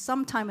happen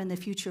sometime in the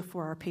future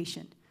for our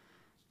patient,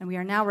 and we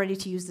are now ready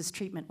to use this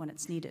treatment when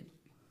it's needed.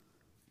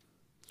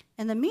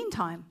 In the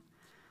meantime,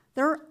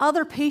 there are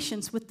other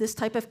patients with this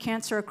type of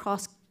cancer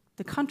across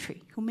the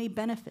country who may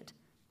benefit.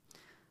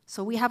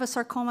 So we have a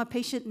sarcoma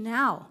patient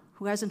now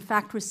who has in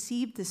fact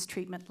received this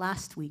treatment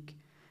last week,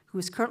 who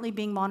is currently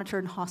being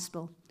monitored in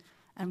hospital,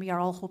 and we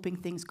are all hoping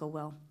things go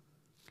well.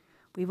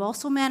 We've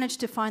also managed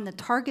to find the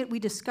target we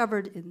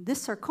discovered in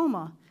this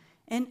sarcoma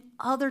and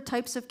other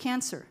types of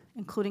cancer,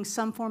 including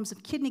some forms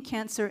of kidney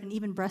cancer and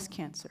even breast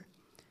cancer.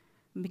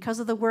 And because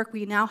of the work,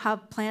 we now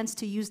have plans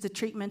to use the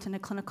treatment in a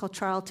clinical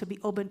trial to be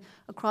open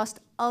across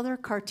other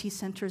CAR T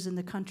centers in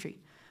the country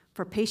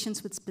for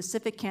patients with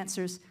specific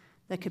cancers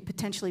that could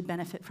potentially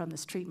benefit from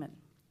this treatment.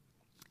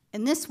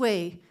 In this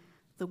way,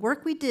 the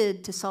work we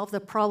did to solve the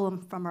problem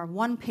from our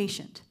one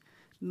patient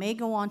may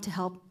go on to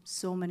help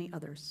so many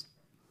others.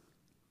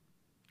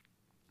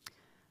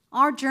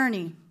 Our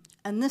journey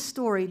and this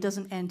story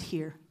doesn't end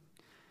here.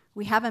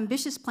 We have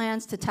ambitious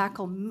plans to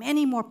tackle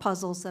many more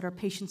puzzles that our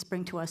patients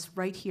bring to us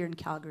right here in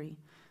Calgary.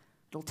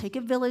 It'll take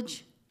a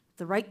village,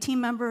 the right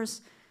team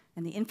members,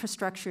 and the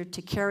infrastructure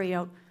to carry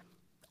out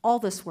all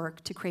this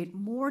work to create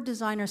more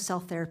designer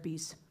cell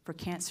therapies for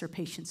cancer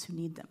patients who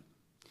need them.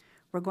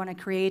 We're going to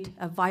create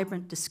a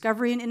vibrant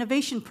discovery and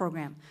innovation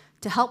program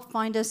to help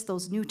find us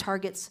those new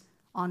targets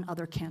on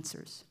other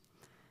cancers.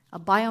 A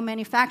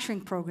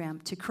biomanufacturing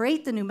program to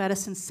create the new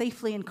medicines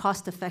safely and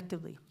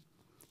cost-effectively,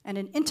 and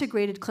an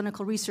integrated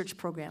clinical research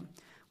program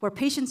where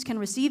patients can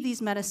receive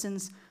these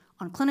medicines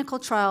on clinical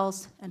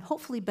trials and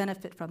hopefully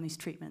benefit from these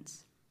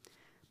treatments.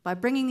 By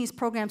bringing these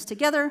programs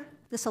together,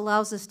 this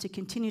allows us to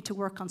continue to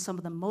work on some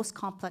of the most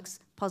complex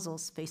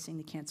puzzles facing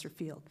the cancer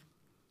field.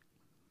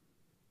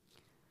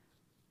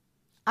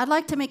 I'd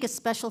like to make a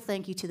special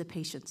thank you to the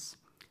patients,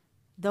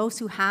 those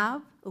who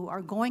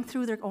are going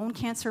through their own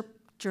cancer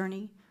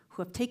journey,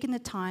 who have taken the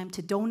time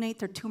to donate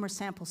their tumor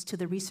samples to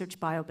the research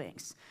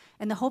biobanks,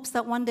 in the hopes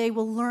that one day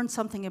we'll learn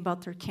something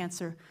about their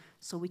cancer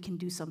so we can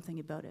do something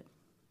about it.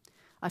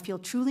 I feel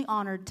truly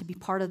honored to be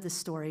part of this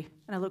story,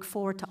 and I look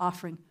forward to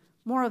offering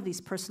more of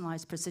these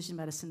personalized precision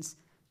medicines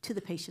to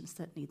the patients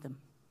that need them.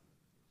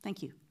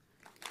 Thank you.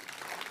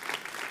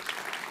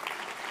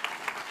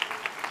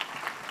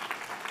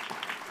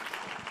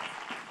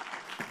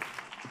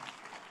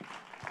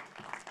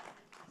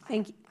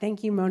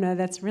 Thank you, Mona.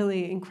 That's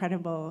really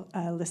incredible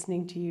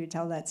listening to you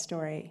tell that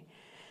story.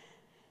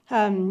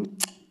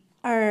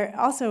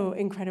 Also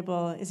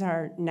incredible is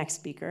our next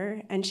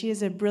speaker, and she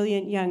is a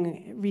brilliant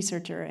young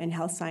researcher in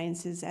health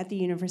sciences at the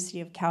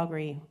University of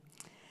Calgary.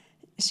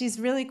 She's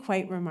really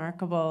quite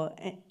remarkable,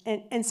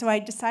 and so I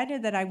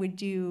decided that I would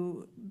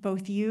do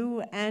both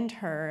you and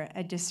her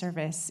a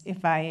disservice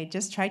if I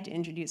just tried to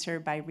introduce her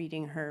by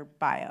reading her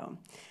bio.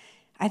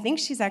 I think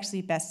she's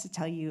actually best to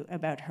tell you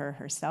about her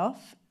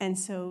herself, and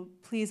so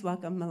please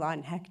welcome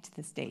Milan Heck to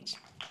the stage.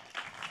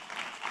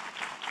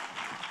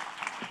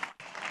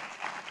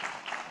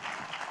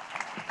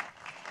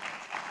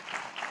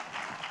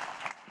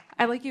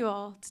 I'd like you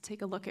all to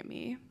take a look at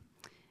me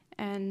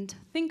and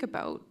think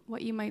about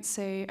what you might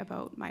say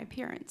about my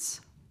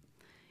appearance.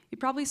 You'd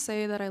probably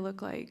say that I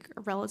look like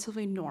a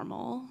relatively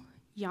normal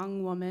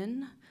young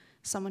woman,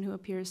 someone who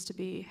appears to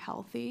be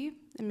healthy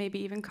and maybe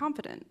even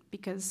confident,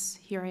 because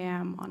here I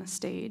am on a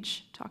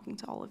stage talking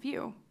to all of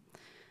you.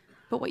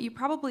 But what you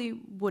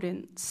probably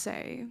wouldn't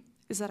say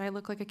is that I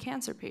look like a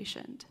cancer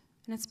patient,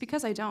 and it's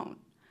because I don't.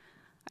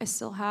 I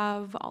still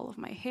have all of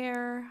my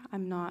hair,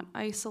 I'm not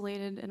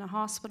isolated in a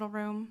hospital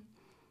room,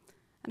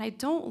 and I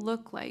don't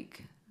look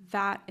like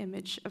that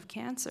image of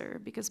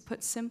cancer because,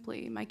 put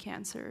simply, my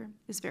cancer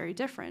is very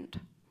different.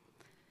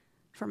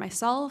 For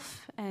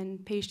myself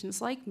and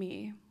patients like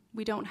me,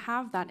 we don't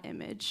have that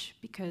image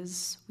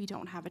because we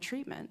don't have a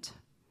treatment.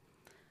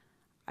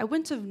 I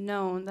wouldn't have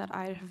known that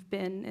I'd have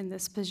been in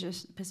this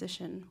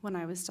position when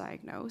I was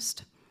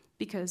diagnosed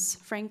because,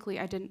 frankly,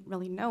 I didn't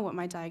really know what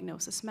my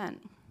diagnosis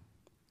meant.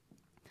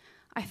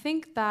 I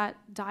think that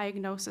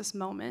diagnosis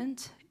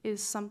moment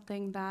is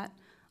something that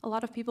a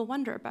lot of people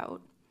wonder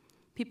about.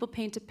 People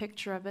paint a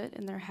picture of it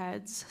in their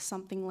heads,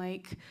 something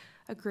like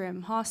a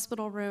grim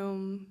hospital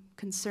room,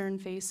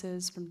 concerned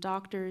faces from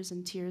doctors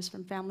and tears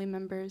from family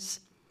members.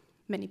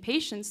 Many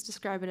patients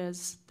describe it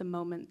as the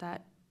moment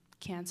that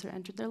cancer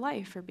entered their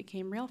life or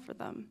became real for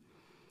them.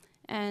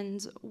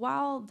 And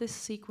while this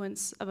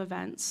sequence of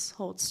events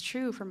holds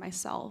true for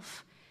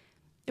myself,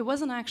 it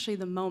wasn't actually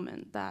the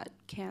moment that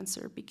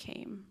cancer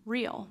became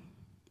real.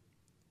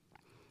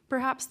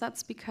 Perhaps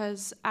that's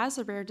because as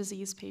a rare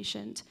disease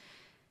patient,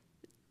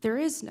 there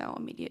is no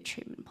immediate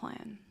treatment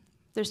plan.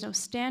 There's no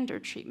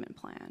standard treatment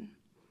plan.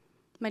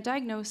 My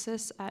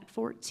diagnosis at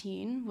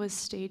 14 was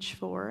stage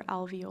 4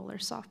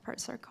 alveolar soft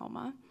part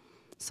sarcoma.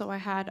 So I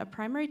had a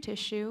primary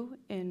tissue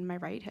in my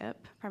right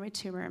hip, primary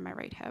tumor in my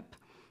right hip,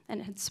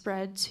 and it had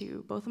spread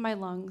to both of my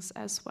lungs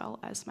as well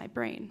as my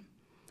brain.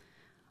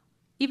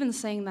 Even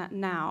saying that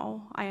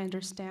now, I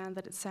understand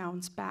that it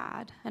sounds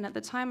bad, and at the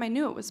time I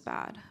knew it was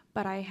bad,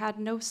 but I had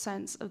no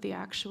sense of the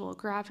actual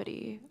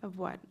gravity of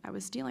what I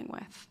was dealing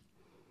with.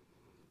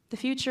 The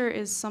future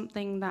is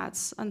something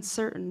that's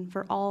uncertain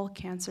for all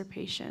cancer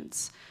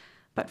patients,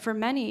 but for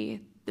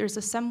many, there's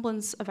a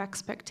semblance of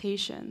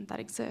expectation that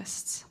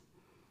exists.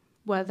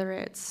 Whether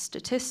it's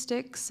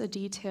statistics, a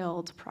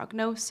detailed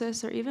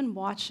prognosis, or even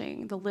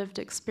watching the lived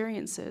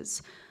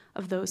experiences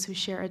of those who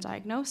share a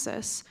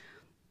diagnosis,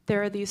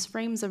 there are these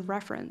frames of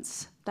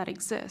reference that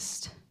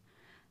exist,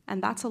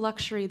 and that's a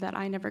luxury that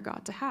I never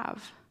got to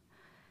have.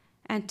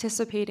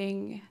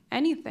 Anticipating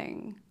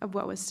anything of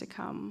what was to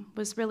come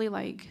was really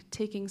like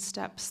taking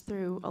steps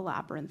through a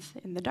labyrinth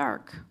in the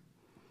dark.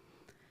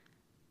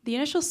 The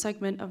initial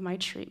segment of my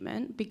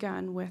treatment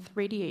began with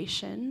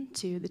radiation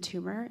to the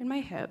tumor in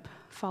my hip,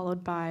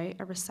 followed by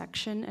a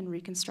resection and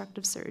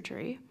reconstructive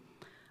surgery.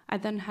 I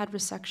then had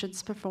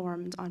resections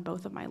performed on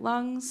both of my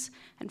lungs,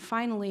 and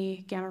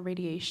finally, gamma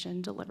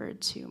radiation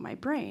delivered to my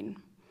brain.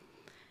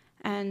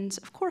 And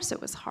of course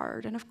it was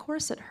hard, and of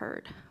course it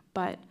hurt,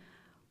 but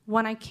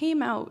when I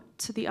came out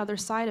to the other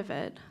side of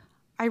it,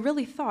 I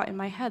really thought in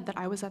my head that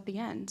I was at the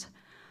end.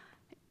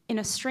 In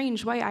a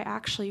strange way, I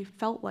actually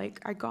felt like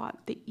I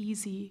got the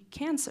easy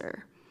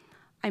cancer.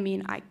 I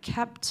mean, I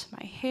kept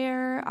my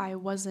hair, I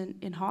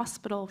wasn't in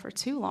hospital for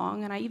too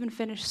long, and I even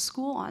finished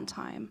school on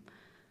time.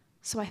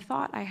 So I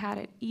thought I had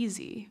it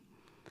easy.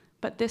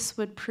 But this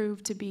would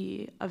prove to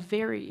be a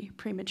very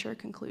premature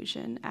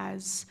conclusion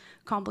as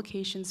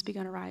complications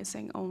began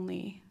arising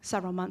only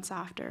several months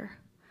after.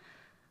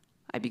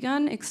 I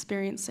began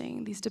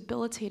experiencing these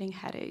debilitating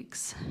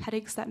headaches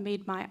that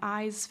made my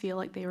eyes feel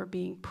like they were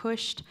being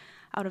pushed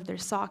out of their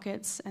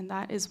sockets, and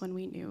that is when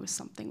we knew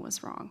something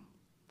was wrong.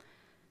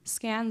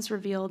 Scans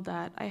revealed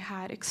that I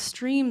had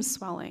extreme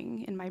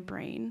swelling in my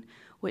brain,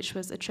 which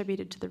was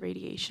attributed to the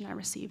radiation I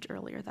received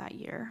earlier that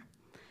year.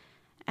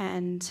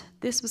 And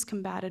this was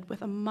combated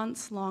with a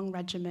months-long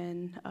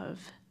regimen of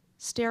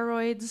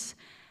steroids,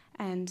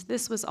 and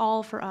this was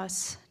all for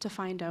us to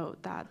find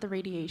out that the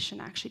radiation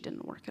actually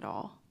didn't work at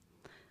all,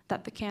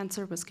 that the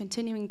cancer was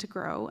continuing to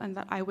grow, and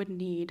that I would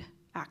need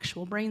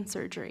actual brain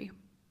surgery.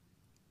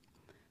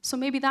 So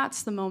maybe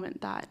that's the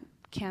moment that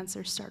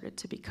cancer started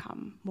to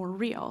become more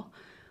real,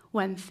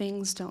 when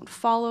things don't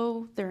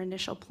follow their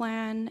initial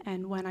plan,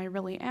 and when I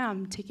really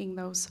am taking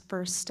those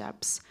first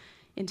steps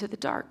into the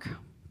dark.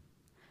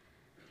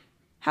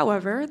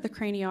 However, the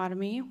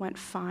craniotomy went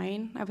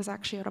fine. I was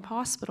actually out of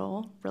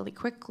hospital really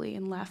quickly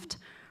and left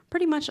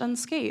pretty much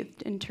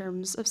unscathed in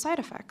terms of side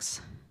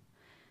effects.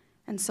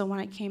 And so when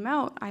I came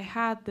out, I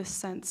had this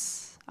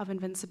sense of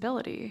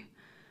invincibility.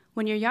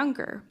 When you're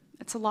younger,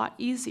 it's a lot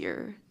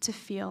easier to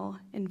feel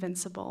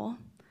invincible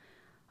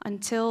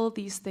until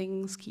these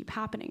things keep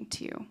happening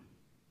to you.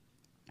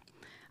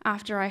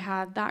 After I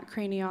had that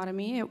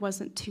craniotomy, it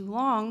wasn't too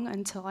long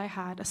until I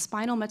had a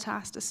spinal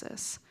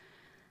metastasis.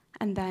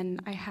 And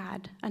then I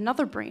had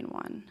another brain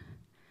one.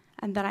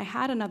 And then I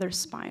had another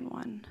spine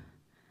one.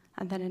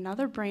 And then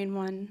another brain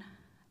one.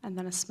 And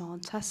then a small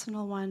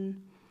intestinal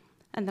one.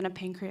 And then a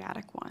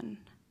pancreatic one.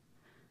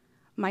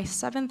 My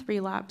 7th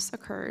relapse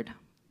occurred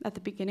at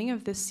the beginning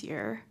of this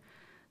year.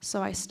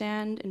 So I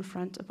stand in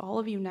front of all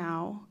of you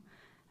now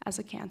as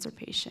a cancer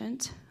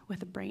patient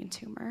with a brain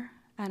tumor,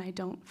 and I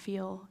don't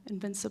feel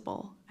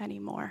invincible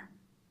anymore.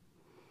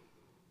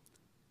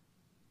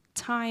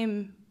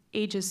 Time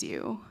ages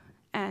you,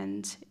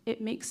 and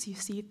it makes you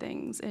see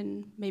things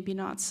in maybe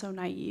not so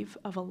naive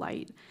of a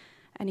light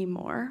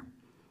anymore.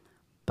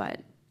 But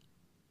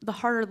the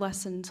harder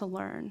lesson to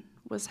learn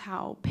was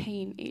how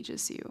pain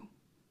ages you,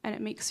 and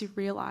it makes you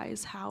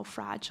realize how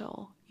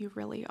fragile you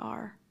really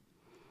are.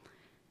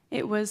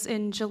 It was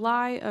in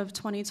July of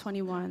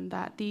 2021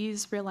 that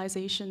these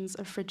realizations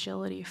of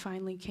fragility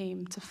finally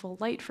came to full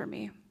light for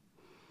me.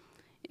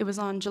 It was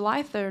on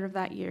July 3rd of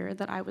that year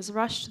that I was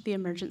rushed to the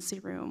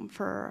emergency room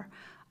for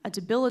a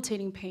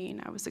debilitating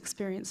pain I was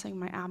experiencing in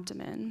my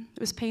abdomen. It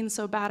was pain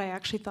so bad I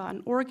actually thought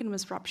an organ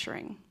was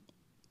rupturing.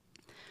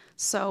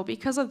 So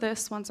because of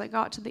this, once I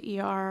got to the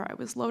ER, I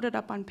was loaded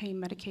up on pain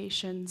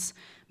medications,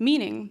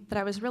 meaning that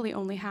I was really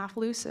only half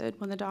lucid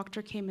when the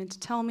doctor came in to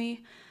tell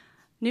me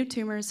new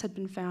tumors had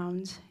been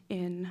found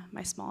in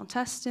my small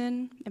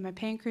intestine, in my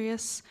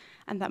pancreas,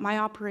 and that my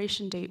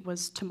operation date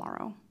was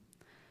tomorrow.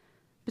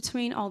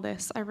 Between all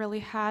this, I really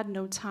had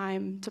no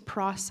time to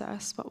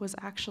process what was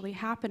actually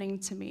happening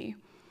to me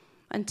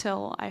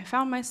until I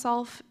found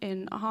myself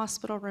in a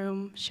hospital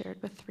room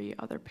shared with 3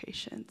 other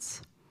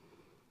patients.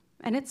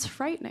 And it's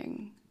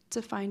frightening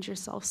to find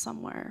yourself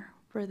somewhere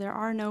where there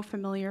are no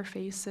familiar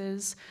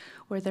faces,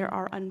 where there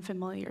are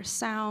unfamiliar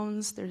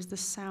sounds. There's the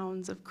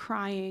sounds of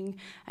crying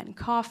and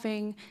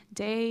coughing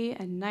day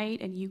and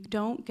night, and you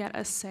don't get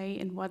a say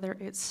in whether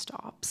it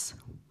stops.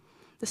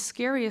 The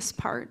scariest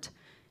part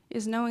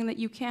is knowing that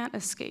you can't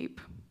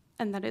escape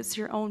and that it's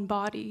your own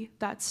body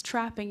that's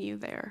trapping you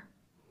there.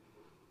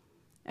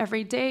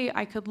 Every day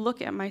I could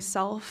look at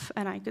myself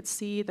and I could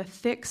see the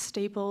thick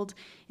stapled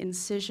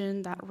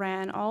incision that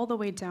ran all the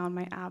way down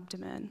my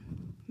abdomen.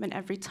 And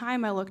every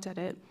time I looked at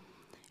it,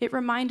 it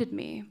reminded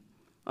me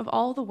of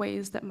all the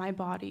ways that my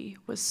body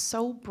was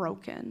so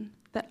broken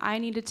that I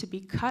needed to be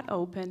cut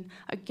open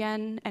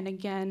again and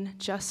again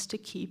just to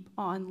keep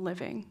on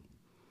living.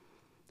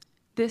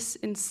 This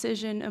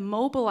incision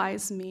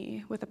immobilized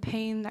me with a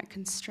pain that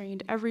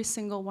constrained every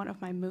single one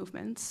of my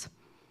movements.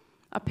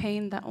 A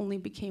pain that only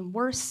became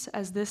worse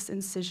as this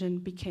incision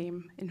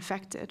became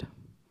infected.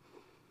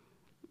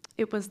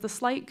 It was the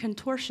slight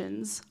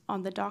contortions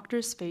on the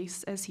doctor's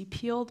face as he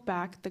peeled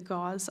back the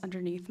gauze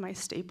underneath my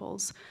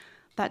staples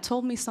that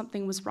told me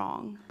something was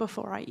wrong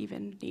before I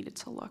even needed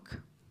to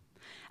look.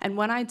 And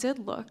when I did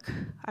look,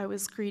 I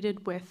was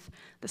greeted with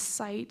the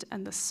sight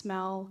and the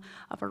smell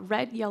of a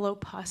red-yellow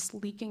pus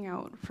leaking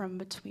out from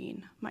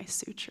between my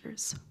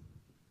sutures.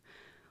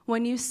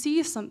 When you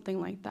see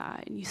something like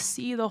that, and you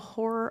see the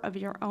horror of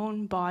your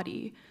own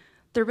body,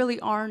 there really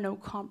are no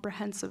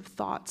comprehensive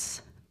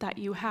thoughts that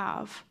you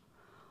have.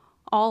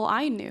 All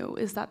I knew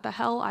is that the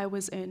hell I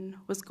was in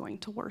was going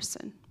to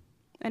worsen,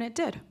 and it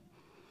did.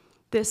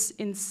 This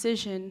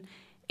incision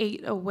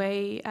ate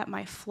away at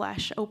my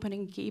flesh,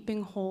 opening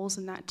gaping holes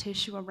in that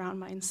tissue around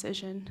my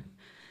incision.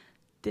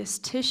 This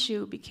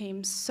tissue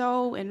became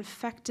so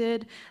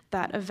infected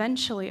that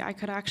eventually I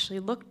could actually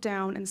look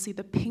down and see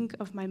the pink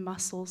of my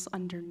muscles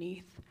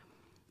underneath,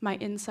 my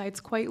insides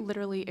quite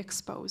literally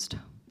exposed.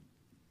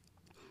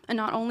 And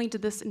not only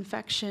did this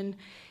infection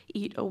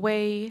eat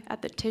away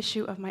at the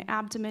tissue of my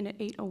abdomen, it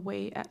ate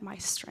away at my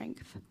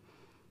strength.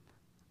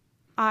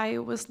 I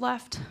was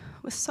left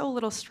with so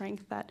little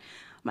strength that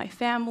my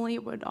family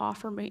would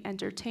offer me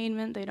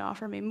entertainment, they'd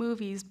offer me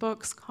movies,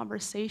 books,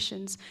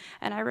 conversations,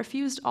 and I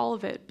refused all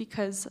of it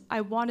because I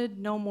wanted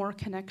no more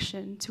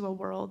connection to a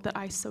world that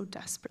I so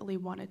desperately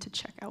wanted to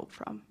check out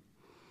from.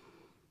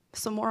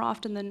 So more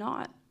often than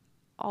not,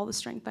 all the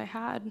strength I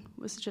had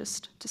was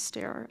just to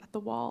stare at the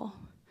wall,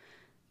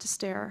 to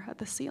stare at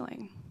the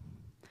ceiling.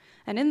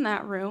 And in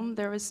that room,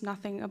 there was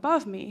nothing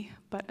above me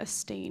but a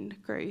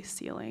stained gray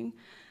ceiling.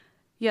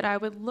 Yet I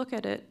would look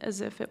at it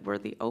as if it were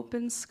the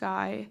open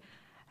sky,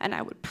 and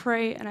I would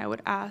pray and I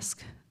would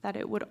ask that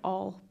it would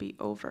all be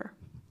over.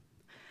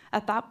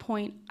 At that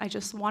point, I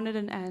just wanted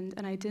an end,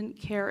 and I didn't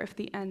care if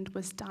the end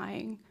was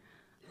dying.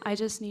 I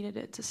just needed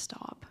it to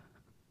stop.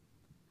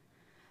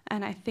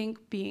 And I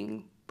think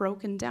being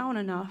broken down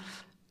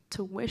enough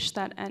to wish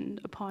that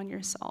end upon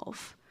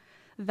yourself,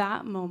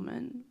 that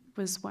moment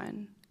was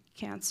when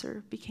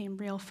cancer became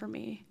real for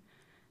me,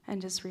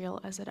 and as real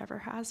as it ever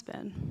has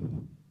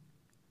been.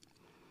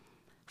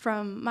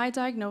 From my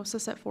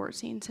diagnosis at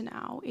 14 to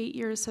now, 8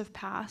 years have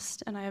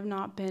passed, and I have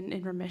not been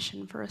in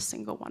remission for a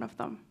single one of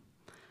them.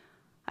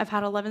 I've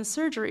had 11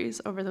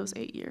 surgeries over those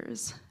 8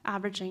 years,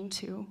 averaging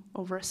to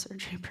over a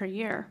surgery per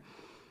year.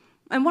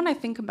 And when I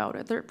think about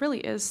it, there really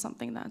is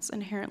something that's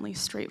inherently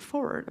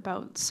straightforward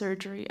about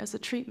surgery as a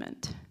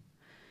treatment.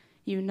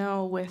 You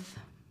know with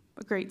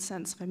a great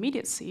sense of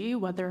immediacy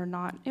whether or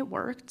not it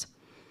worked.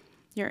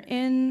 You're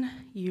in,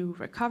 you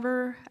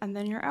recover, and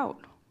then you're out.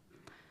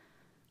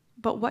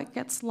 But what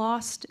gets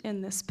lost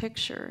in this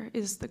picture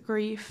is the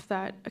grief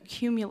that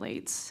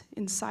accumulates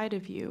inside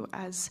of you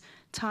as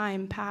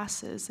time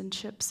passes and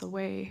chips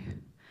away.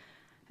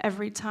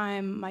 Every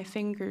time my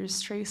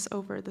fingers trace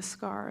over the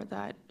scar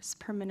that is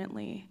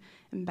permanently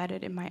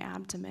embedded in my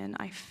abdomen,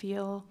 I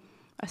feel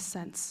a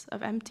sense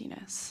of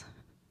emptiness.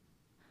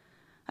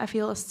 I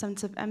feel a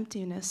sense of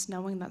emptiness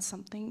knowing that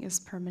something is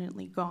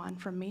permanently gone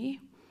from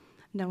me,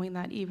 knowing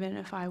that even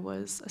if I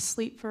was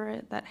asleep for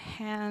it, that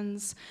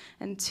hands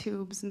and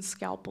tubes and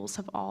scalpels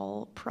have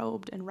all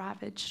probed and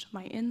ravaged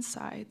my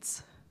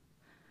insides.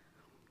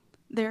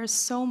 There's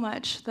so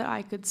much that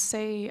I could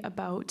say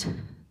about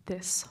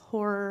this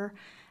horror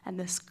and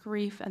this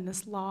grief and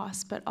this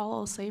loss, but all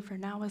I'll say for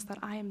now is that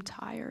I am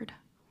tired.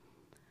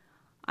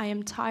 I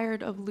am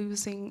tired of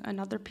losing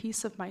another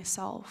piece of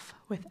myself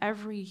with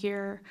every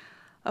year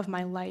of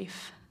my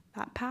life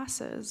that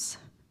passes.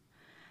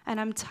 And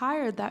I'm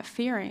tired that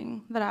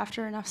fearing that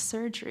after enough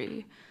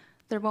surgery,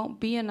 there won't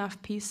be enough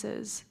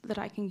pieces that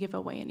I can give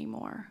away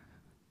anymore,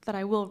 that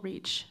I will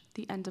reach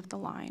the end of the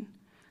line.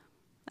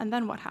 And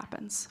then what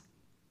happens?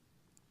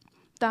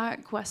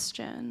 That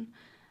question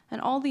and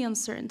all the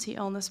uncertainty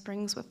illness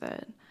brings with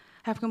it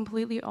have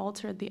completely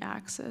altered the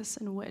axis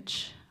in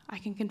which I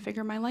can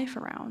configure my life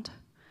around.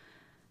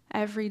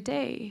 Every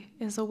day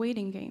is a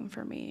waiting game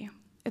for me.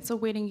 It's a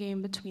waiting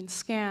game between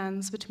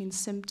scans, between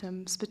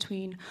symptoms,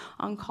 between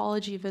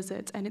oncology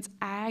visits, and it's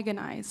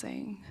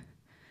agonizing.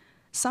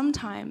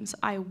 Sometimes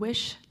I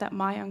wish that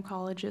my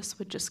oncologist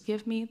would just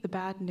give me the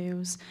bad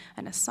news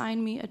and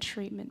assign me a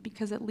treatment,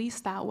 because at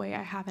least that way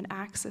I have an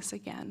axis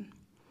again.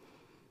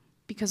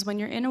 Because when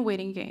you're in a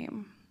waiting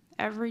game,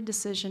 every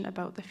decision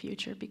about the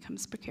future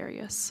becomes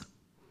precarious.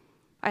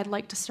 I'd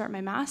like to start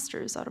my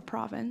master's out of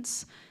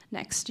province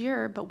next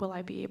year, but will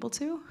I be able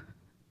to?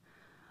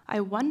 I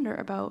wonder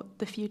about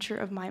the future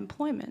of my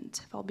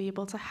employment, if I'll be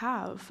able to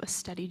have a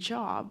steady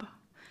job.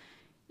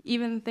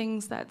 Even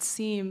things that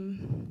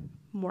seem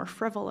more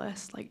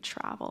frivolous, like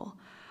travel,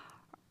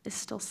 is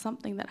still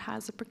something that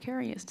has a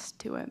precariousness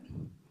to it.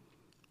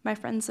 My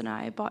friends and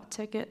I bought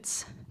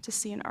tickets to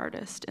see an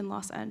artist in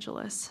Los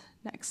Angeles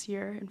next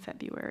year in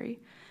February.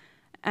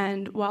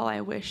 And while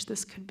I wish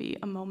this could be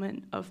a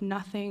moment of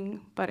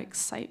nothing but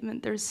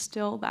excitement, there's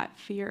still that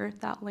fear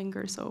that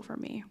lingers over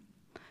me.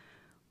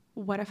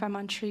 What if I'm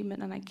on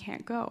treatment and I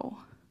can't go?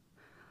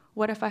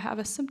 What if I have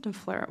a symptom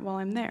flare while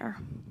I'm there?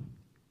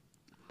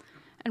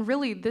 And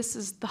really, this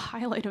is the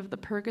highlight of the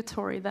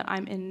purgatory that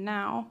I'm in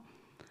now.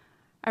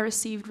 I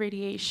received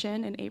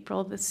radiation in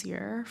April of this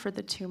year for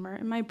the tumor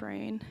in my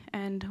brain,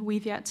 and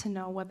we've yet to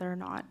know whether or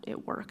not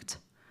it worked.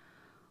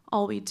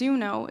 All we do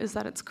know is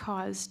that it's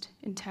caused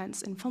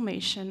intense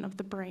inflammation of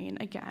the brain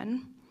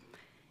again,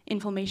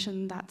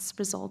 inflammation that's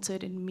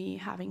resulted in me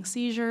having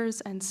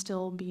seizures and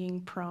still being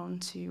prone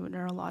to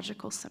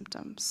neurological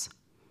symptoms.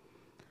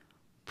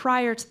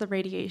 Prior to the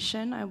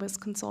radiation, I was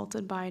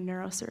consulted by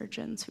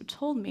neurosurgeons who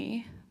told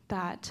me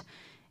that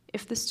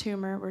if this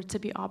tumor were to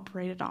be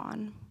operated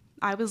on,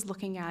 I was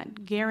looking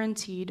at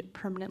guaranteed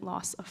permanent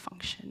loss of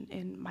function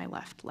in my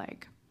left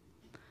leg.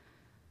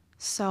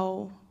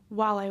 So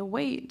while I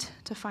wait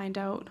to find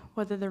out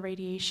whether the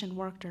radiation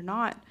worked or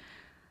not,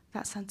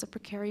 that sense of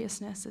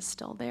precariousness is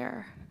still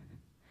there.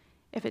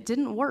 If it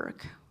didn't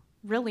work,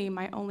 really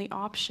my only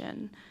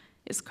option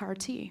is CAR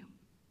T.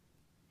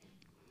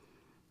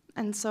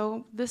 And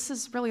so this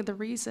is really the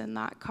reason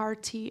that CAR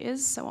T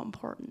is so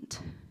important.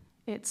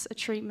 It's a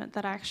treatment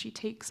that actually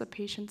takes a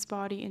patient's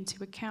body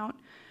into account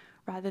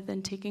rather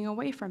than taking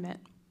away from it.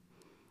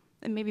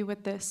 And maybe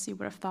with this, you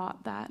would have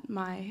thought that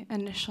my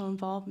initial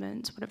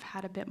involvement would have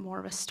had a bit more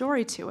of a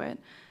story to it,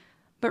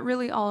 but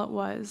really all it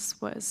was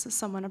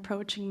someone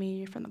approaching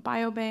me from the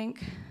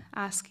biobank,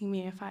 asking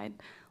me if I'd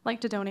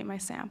like to donate my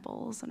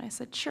samples? And I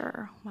said,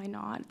 sure, why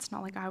not? It's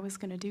not like I was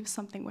going to do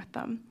something with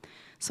them.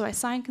 So I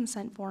signed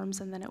consent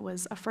forms, and then it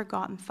was a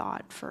forgotten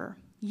thought for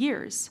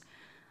years,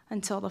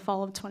 until the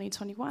fall of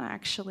 2021,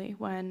 actually,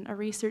 when a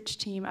research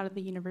team out of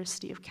the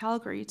University of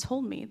Calgary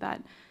told me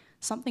that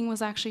something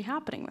was actually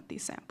happening with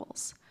these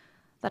samples,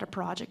 that a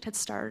project had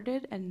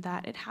started and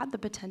that it had the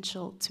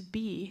potential to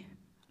be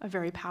a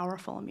very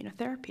powerful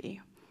immunotherapy.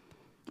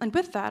 And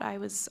with that, I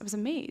was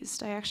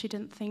amazed. I actually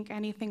didn't think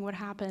anything would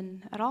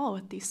happen at all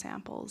with these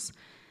samples.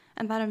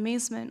 And that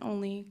amazement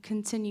only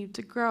continued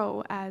to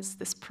grow as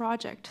this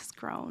project has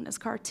grown, as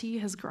CAR-T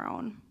has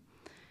grown.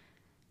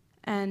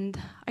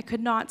 And I could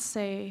not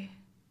say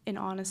in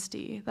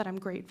honesty that I'm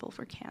grateful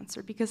for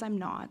cancer, because I'm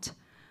not.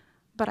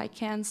 But I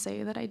can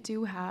say that I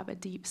do have a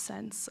deep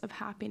sense of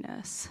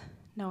happiness,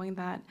 knowing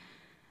that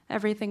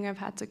everything I've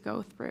had to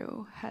go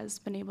through has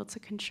been able to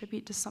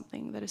contribute to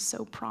something that is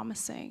so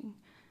promising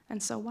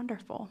and so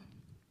wonderful.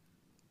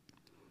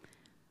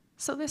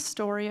 So this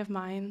story of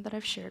mine that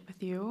I've shared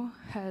with you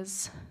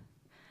has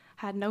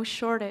had no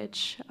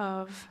shortage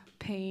of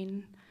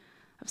pain,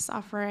 of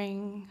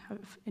suffering,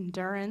 of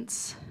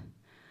endurance,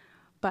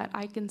 but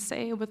I can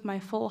say with my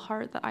full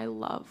heart that I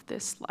love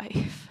this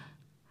life.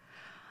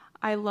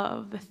 I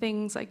love the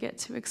things I get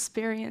to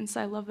experience.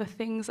 I love the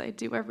things I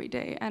do every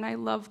day, and I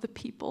love the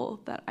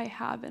people that I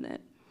have in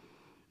it.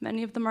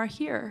 Many of them are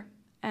here,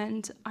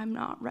 and I'm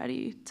not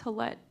ready to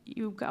let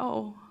you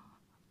go.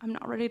 I'm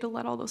not ready to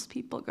let all those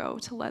people go,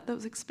 to let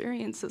those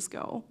experiences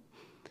go.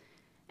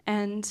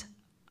 And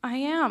I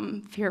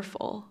am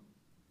fearful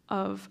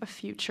of a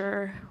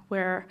future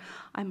where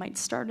I might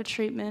start a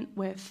treatment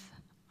with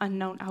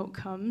unknown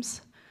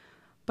outcomes,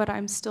 but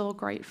I'm still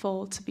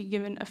grateful to be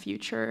given a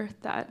future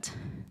that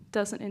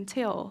doesn't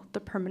entail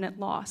the permanent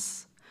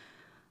loss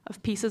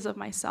of pieces of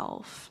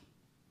myself,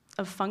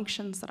 of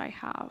functions that I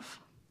have.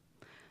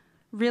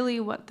 Really,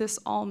 what this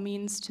all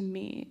means to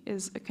me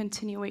is a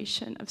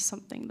continuation of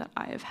something that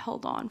I have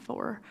held on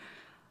for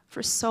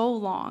so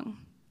long,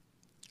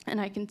 and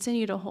I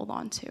continue to hold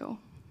on to.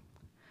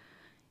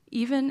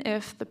 Even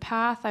if the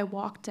path I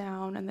walk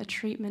down and the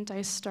treatment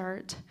I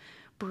start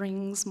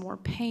brings more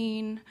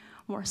pain,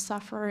 more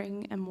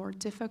suffering, and more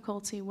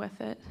difficulty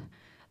with it,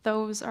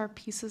 those are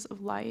pieces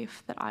of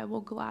life that I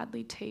will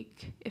gladly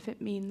take if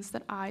it means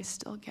that I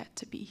still get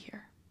to be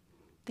here.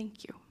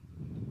 Thank you.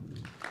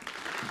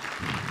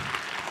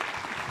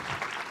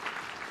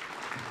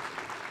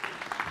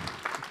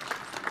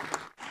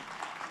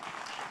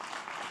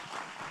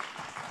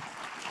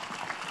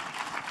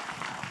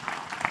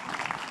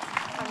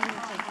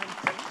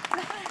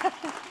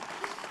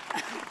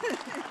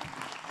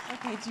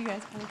 Okay, do you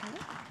guys want to come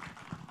up?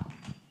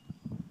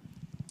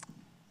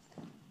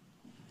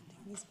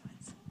 These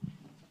ones.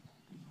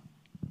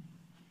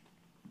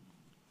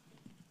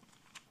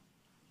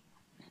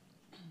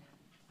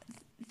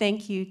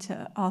 Thank you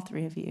to all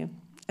three of you,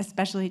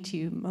 especially to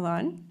you,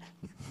 Milan.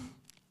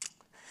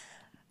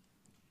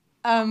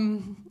 I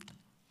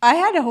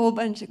had a whole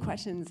bunch of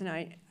questions,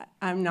 and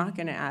I'm not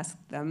going to ask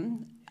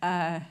them.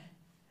 That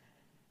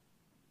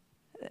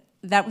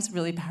was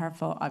really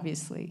powerful,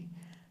 obviously.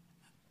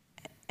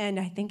 And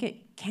I think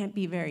it can't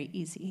be very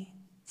easy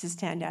to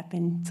stand up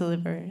and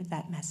deliver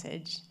that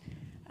message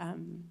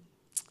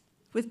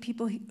with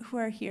people who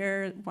are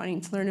here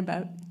wanting to learn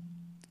about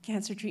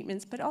cancer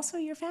treatments, but also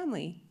your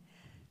family.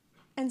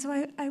 And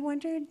so I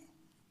wondered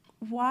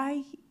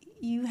why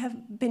you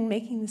have been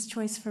making this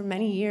choice for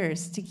many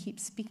years to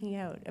keep speaking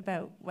out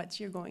about what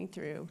you're going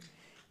through,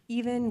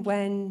 even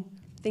when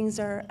things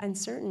are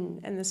uncertain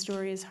and the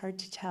story is hard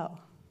to tell.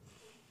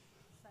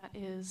 That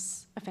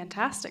is a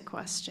fantastic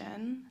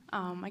question.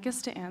 I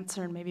guess to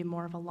answer in maybe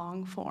more of a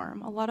long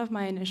form, a lot of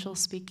my initial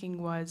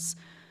speaking was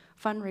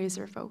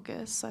fundraiser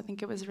focused, so I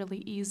think it was really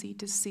easy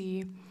to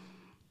see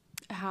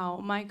how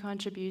my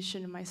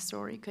contribution and my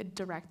story could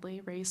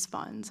directly raise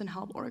funds and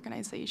help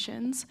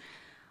organizations.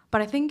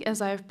 But I think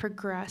as I've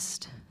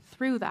progressed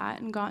through that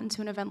and gotten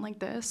to an event like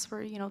this,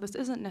 where this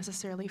isn't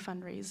necessarily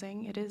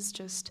fundraising, it is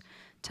just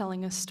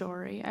telling a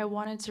story, I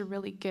wanted to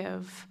really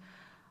give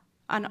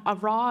a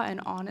raw and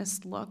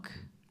honest look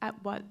at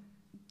what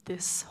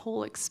this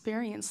whole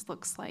experience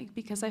looks like,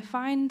 because I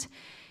find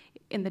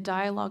in the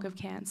dialogue of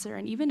cancer,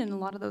 and even in a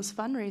lot of those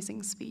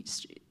fundraising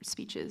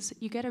speeches,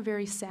 you get a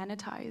very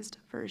sanitized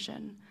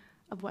version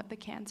of what the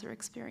cancer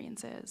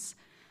experience is.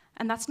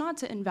 And that's not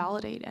to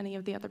invalidate any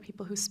of the other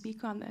people who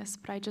speak on this,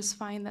 but I just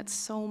find that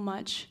so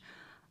much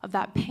of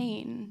that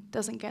pain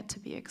doesn't get to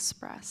be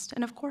expressed.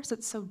 And of course,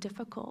 it's so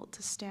difficult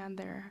to stand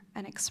there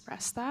and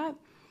express that,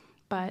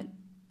 but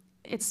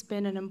it's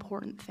been an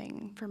important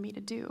thing for me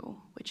to do,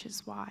 which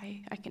is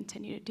why I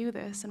continue to do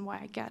this and why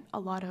I get a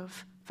lot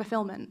of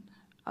fulfillment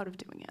out of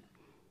doing it.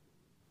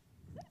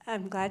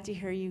 I'm glad to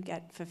hear you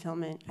get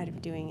fulfillment out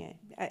of doing it.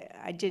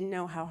 I didn't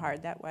know how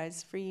hard that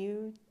was for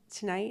you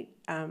tonight.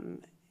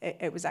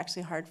 It was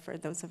actually hard for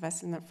those of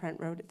us in the front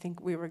row to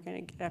think we were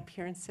going to get up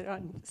here and sit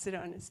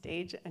on a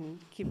stage and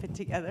keep it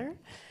together.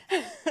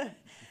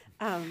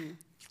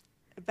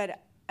 But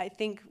I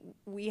think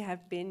we have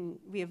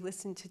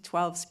listened to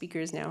 12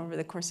 speakers now over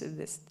the course of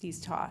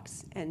these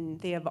talks, and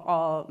they have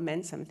all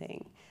meant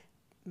something.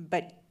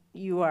 But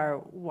you are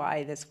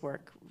why this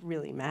work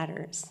really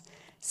matters.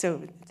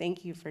 So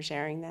thank you for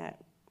sharing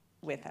that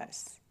with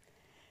us.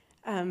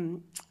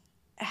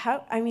 How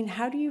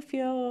do you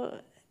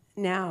feel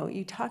now?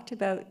 You talked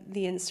about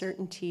the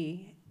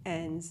uncertainty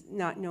and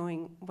not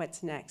knowing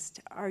what's next.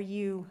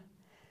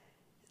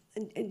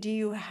 Do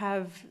you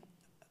have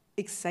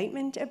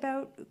excitement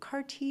about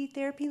CAR T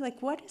therapy?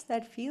 Like, what does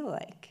that feel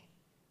like?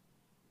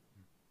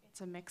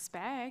 It's a mixed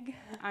bag.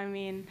 I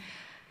mean,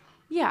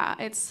 yeah,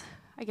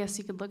 I guess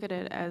you could look at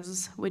it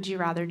as, would you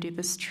rather do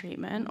this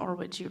treatment or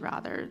would you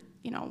rather,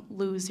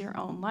 lose your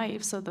own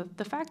life? So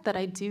the fact that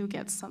I do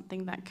get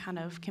something that kind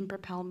of can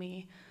propel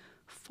me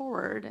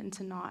forward and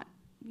to not,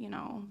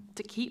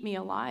 to keep me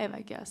alive,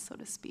 I guess, so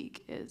to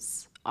speak,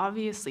 is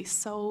obviously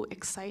so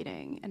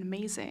exciting and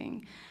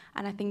amazing.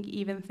 And I think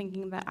even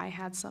thinking that I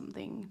had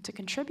something to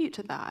contribute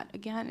to that,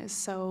 again, is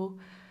so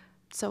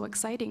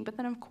exciting. But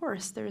then, of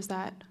course, there's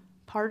that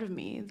part of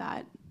me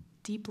that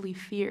deeply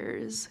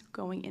fears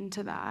going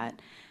into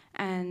that,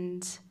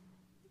 and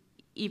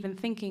even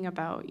thinking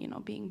about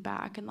being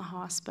back in the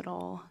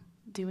hospital,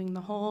 doing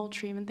the whole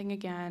treatment thing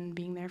again,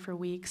 being there for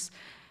weeks.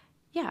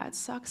 Yeah, it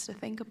sucks to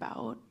think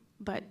about,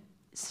 but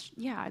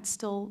yeah, I'd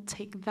still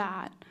take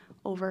that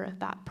over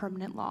that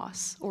permanent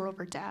loss or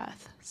over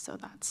death. So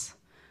that's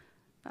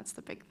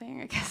the big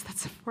thing, I guess,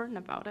 that's important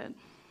about it.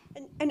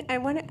 And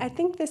I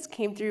think this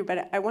came through,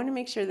 but I want to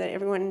make sure that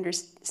everyone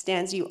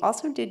understands you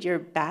also did your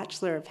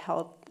Bachelor of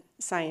Health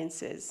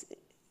Sciences,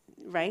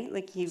 right?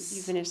 Like you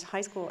finished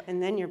high school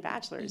and then your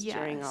bachelor's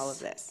during all of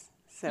this.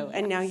 So,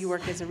 and now you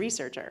work as a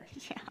researcher.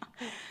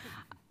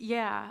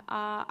 Yeah.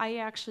 I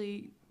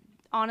actually,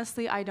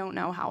 honestly, I don't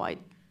know how I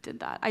did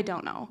that. I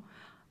don't know.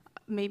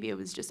 Maybe it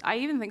was just, I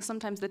even think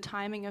sometimes the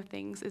timing of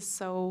things is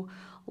so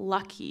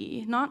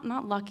lucky.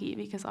 Not lucky,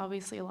 because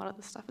obviously a lot of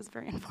the stuff is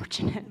very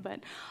unfortunate,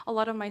 but a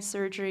lot of my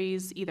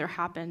surgeries either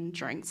happened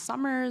during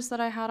summers that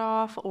I had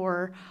off,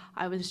 or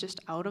I was just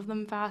out of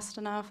them fast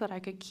enough that I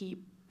could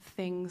keep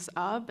things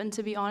up. And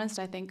to be honest,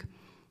 I think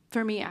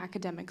for me,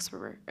 academics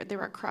they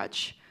were a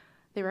crutch.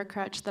 They were a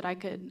crutch that I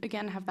could,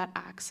 again, have that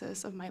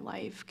axis of my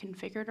life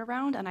configured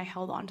around, and I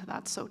held on to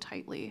that so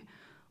tightly,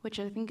 which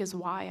I think is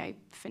why I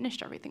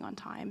finished everything on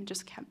time,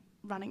 just kept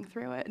running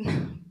through it.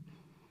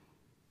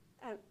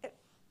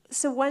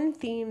 So one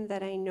theme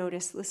that I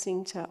noticed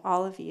listening to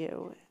all of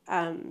you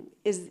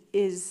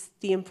is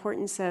the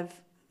importance of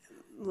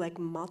like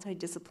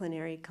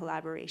multidisciplinary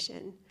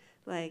collaboration,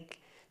 like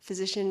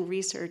physician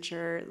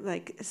researcher,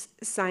 like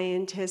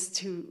scientist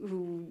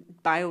who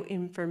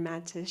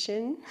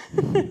bioinformatician,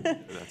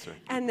 That's right.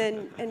 and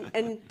then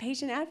and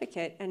patient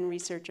advocate and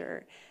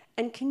researcher.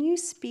 And can you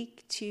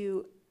speak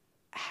to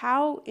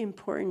how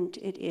important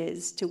it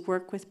is to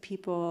work with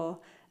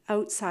people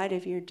outside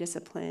of your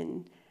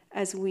discipline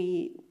as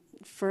we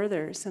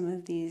further some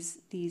of these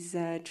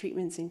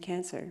treatments in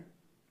cancer?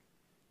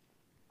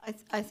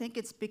 I think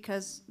it's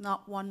because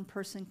not one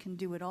person can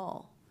do it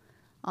all.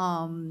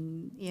 I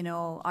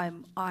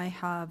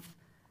have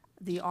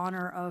the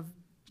honor of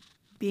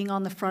being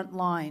on the front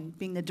line,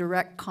 being the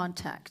direct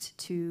contact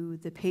to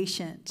the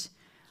patient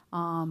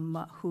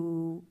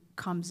who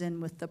comes in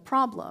with the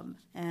problem.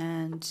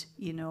 And,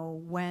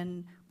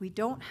 when we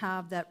don't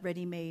have that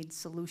ready-made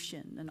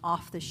solution, an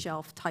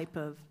off-the-shelf type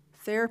of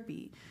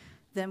therapy,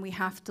 then we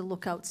have to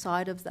look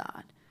outside of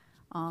that.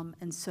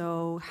 And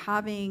so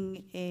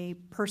having a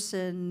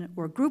person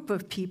or group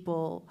of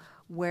people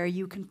where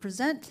you can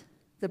present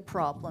the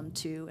problem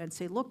to and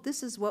say, look,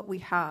 this is what we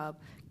have.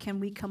 Can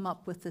we come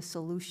up with a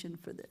solution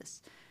for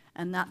this?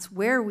 And that's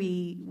where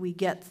we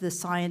get the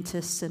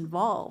scientists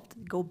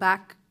involved. Go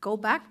back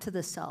to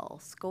the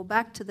cells, go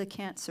back to the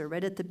cancer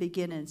right at the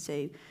beginning and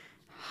say,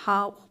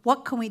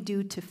 what can we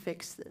do to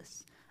fix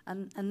this?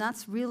 And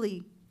that's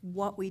really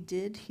what we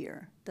did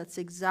here. That's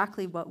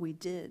exactly what we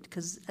did.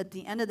 Because at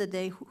the end of the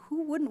day,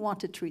 who wouldn't want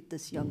to treat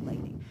this young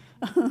lady,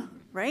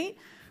 right?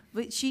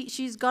 But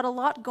she's got a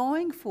lot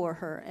going for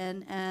her,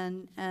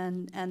 and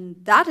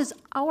that is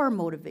our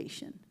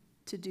motivation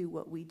to do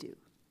what we do.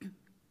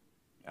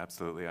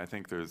 Absolutely. I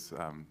think there's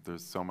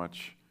so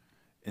much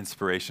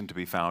inspiration to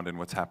be found in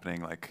what's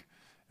happening, like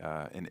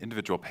in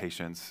individual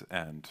patients,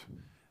 and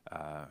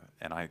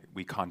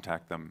we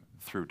contact them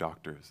through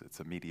doctors. It's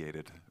a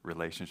mediated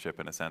relationship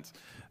in a sense,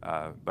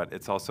 but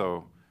it's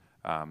also,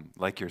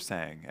 like you're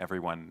saying,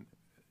 everyone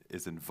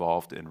is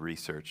involved in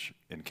research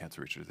in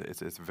cancer research.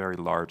 It's a very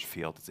large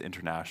field. It's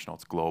international.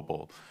 It's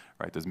global,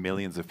 right? There's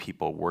millions of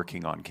people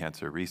working on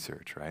cancer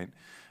research, right?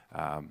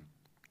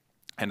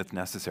 And it's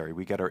necessary.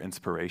 We get our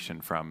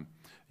inspiration from,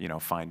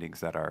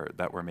 findings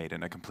that were made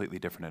in a completely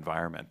different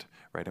environment,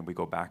 right? And we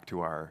go back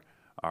to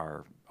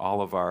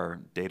all of our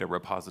data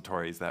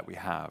repositories that we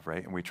have,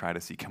 right? And we try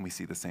to see, can we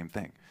see the same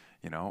thing,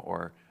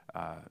 or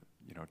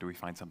do we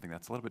find something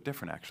that's a little bit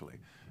different actually?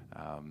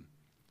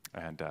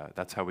 And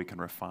that's how we can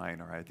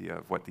refine our idea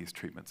of what these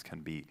treatments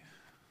can be.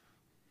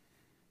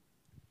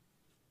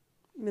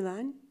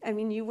 Milan, I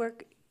mean, you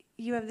work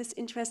you have this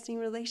interesting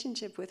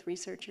relationship with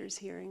researchers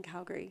here in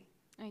Calgary.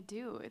 I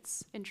do.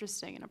 It's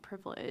interesting and a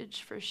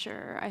privilege for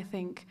sure. I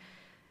think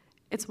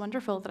it's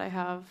wonderful that I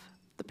have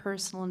the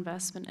personal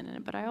investment in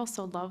it, but I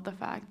also love the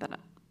fact that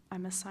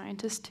I'm a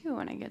scientist too,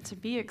 and I get to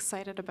be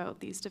excited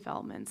about these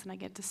developments, and I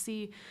get to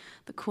see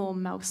the cool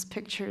mouse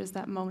pictures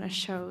that Mona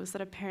shows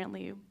that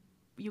apparently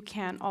you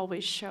can't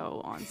always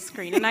show on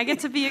screen, and I get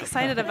to be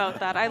excited about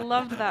that. I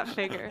loved that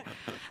figure.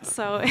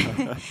 So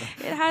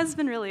it has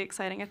been really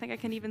exciting. I think I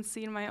can even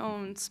see in my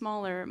own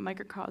smaller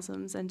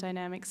microcosms and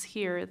dynamics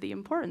here the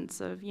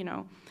importance of,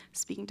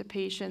 speaking to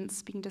patients,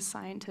 speaking to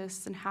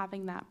scientists, and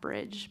having that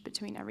bridge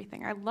between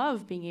everything. I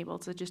love being able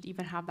to just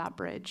even have that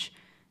bridge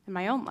in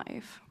my own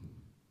life.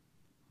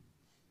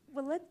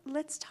 Well,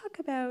 let's talk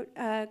about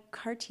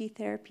CAR T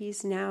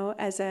therapies now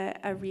as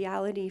a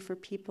reality for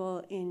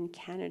people in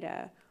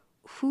Canada.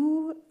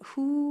 Who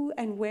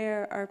and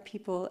where are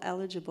people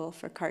eligible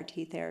for CAR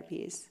T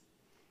therapies?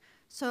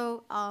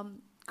 So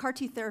CAR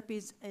T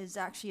therapies is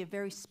actually a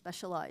very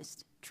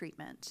specialized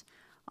treatment.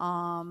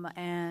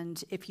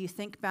 And if you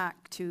think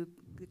back to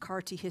the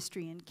CAR T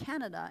history in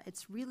Canada,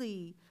 it's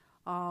really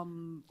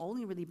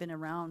only really been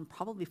around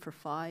probably for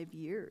 5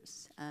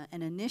 years.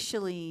 And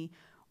initially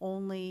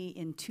only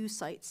in 2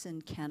 sites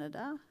in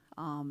Canada,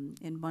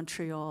 in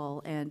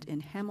Montreal and in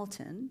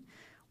Hamilton,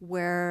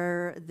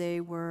 where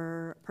they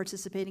were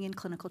participating in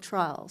clinical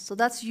trials. So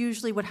that's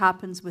usually what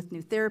happens with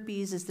new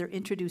therapies, is they're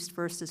introduced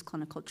first as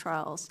clinical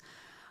trials.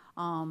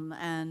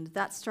 And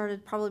that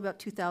started probably about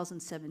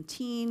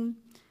 2017.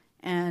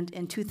 And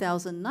in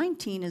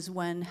 2019 is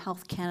when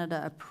Health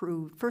Canada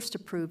first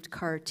approved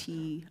CAR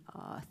T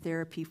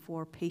therapy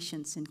for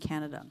patients in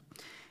Canada.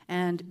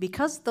 And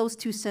because those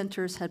 2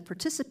 centers had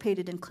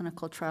participated in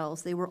clinical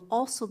trials, they were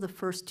also the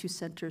first 2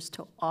 centers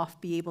to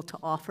be able to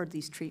offer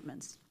these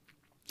treatments.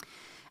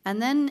 And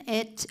then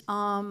it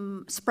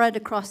spread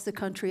across the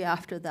country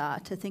after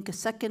that. I think a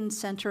second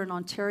center in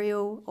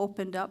Ontario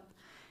opened up,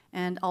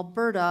 and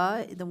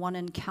Alberta, the one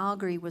in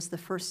Calgary, was the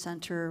first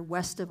center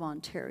west of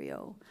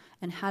Ontario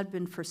and had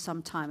been for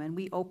some time. And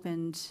we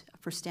opened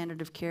for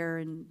standard of care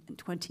in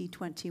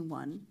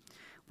 2021.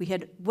 We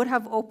would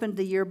have opened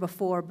the year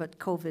before, but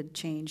COVID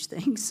changed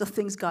things, so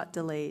things got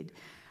delayed.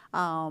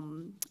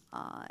 And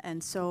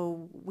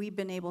so we've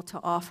been able to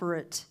offer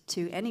it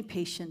to any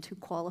patient who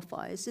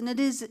qualifies. And it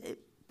is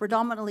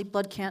predominantly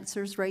blood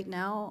cancers right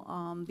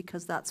now,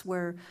 because that's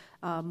where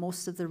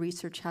most of the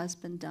research has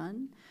been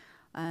done.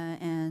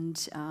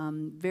 And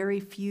very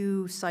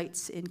few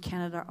sites in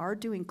Canada are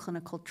doing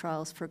clinical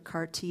trials for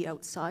CAR T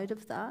outside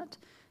of that.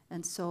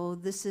 And so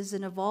this is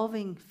an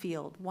evolving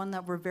field, one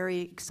that we're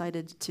very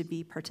excited to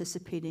be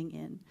participating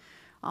in.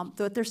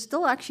 Though there's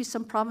still actually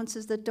some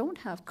provinces that don't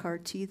have CAR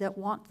T that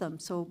want them.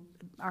 So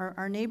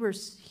our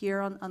neighbors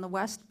here on the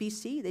West,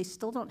 BC, they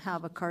still don't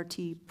have a CAR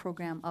T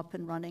program up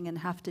and running and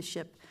have to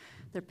ship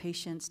their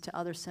patients to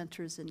other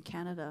centers in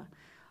Canada.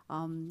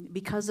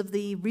 Because of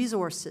the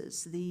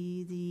resources,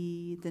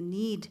 the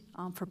need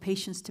for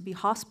patients to be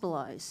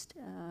hospitalized.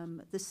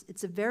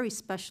 It's a very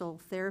special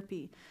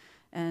therapy,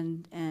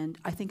 and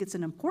I think it's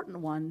an important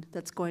one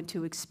that's going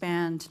to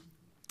expand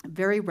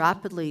very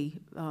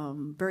rapidly,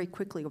 very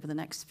quickly over the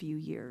next few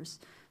years.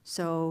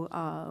 So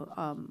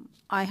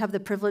I have the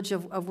privilege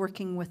of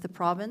working with the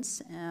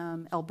province,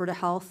 Alberta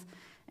Health,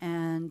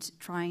 and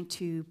trying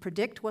to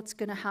predict what's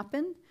going to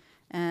happen.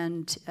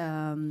 And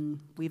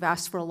we've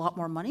asked for a lot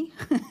more money.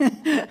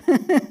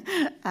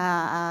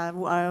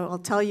 I'll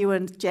tell you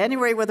in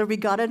January whether we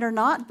got it or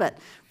not, but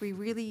we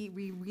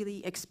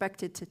really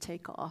expect it to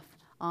take off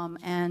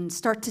and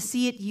start to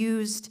see it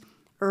used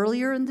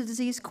earlier in the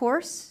disease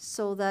course,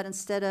 so that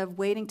instead of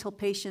waiting till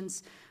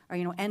patients are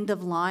end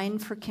of line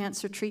for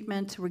cancer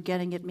treatment, we're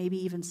getting it maybe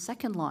even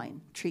second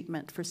line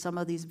treatment for some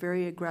of these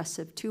very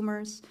aggressive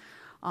tumors.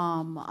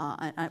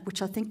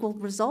 Which I think will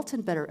result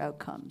in better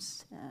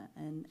outcomes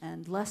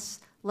and less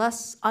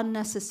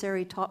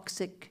unnecessary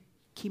toxic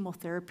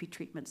chemotherapy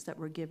treatments that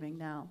we're giving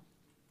now.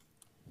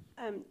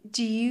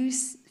 Do you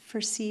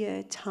foresee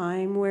a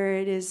time where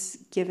it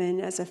is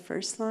given as a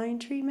first-line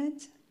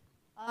treatment?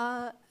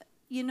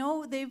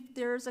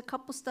 There's a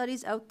couple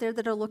studies out there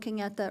that are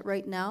looking at that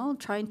right now,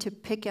 trying to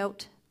pick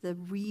out the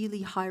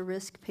really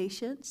high-risk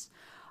patients.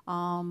 We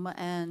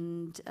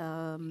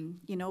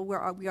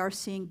are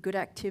seeing good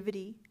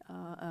activity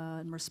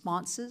and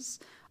responses.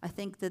 I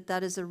think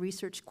that is a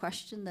research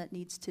question that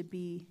needs to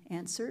be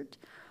answered.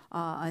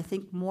 I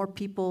think more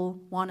people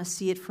want to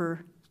see it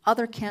for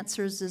other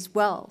cancers as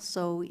well.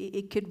 So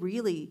it could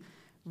really,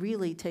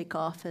 really take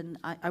off, and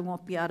I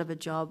won't be out of a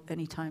job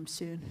anytime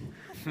soon.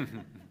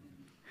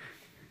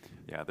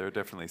 Yeah, there are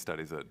definitely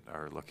studies that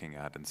are looking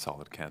at in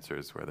solid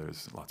cancers where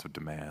there's lots of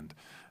demand,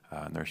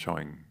 and they're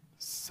showing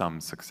some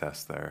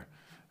success there.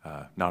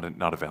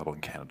 Not available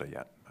in Canada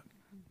yet. But,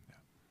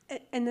 yeah.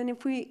 And then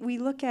if we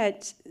look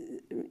at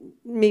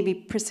maybe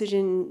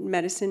precision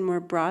medicine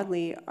more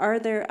broadly, are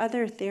there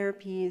other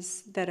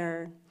therapies that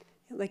are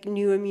like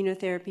new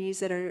immunotherapies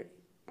that are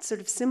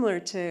sort of similar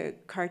to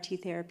CAR T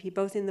therapy,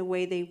 both in the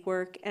way they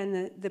work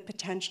and the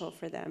potential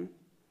for them?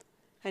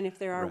 And if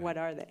there are, Right. what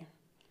are they?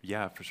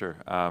 Yeah, for sure.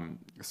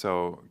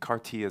 So CAR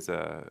T is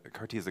a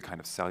kind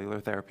of cellular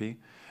therapy.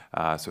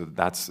 So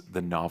that's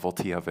the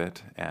novelty of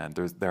it. And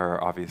there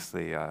are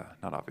obviously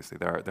not obviously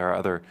there are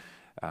other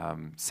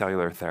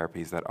cellular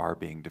therapies that are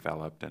being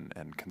developed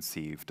and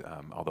conceived,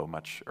 although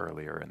much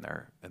earlier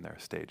in their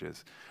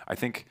stages. I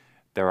think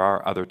there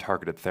are other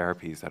targeted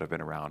therapies that have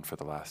been around for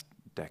the last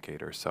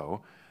decade or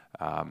so,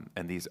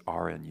 and these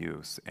are in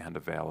use and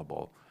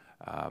available.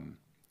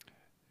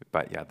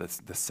 But yeah,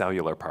 the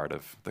cellular part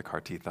of the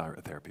CAR T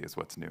therapy is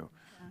what's new.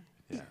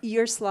 Yeah.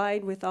 Your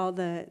slide with all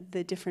the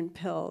different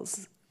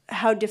pills,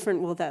 how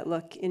different will that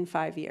look in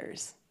 5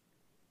 years?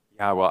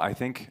 Yeah, well, I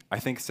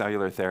think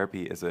cellular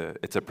therapy it's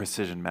a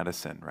precision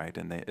medicine, right?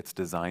 And it's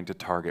designed to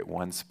target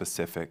one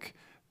specific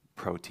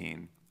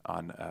protein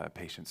on a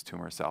patient's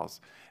tumor cells,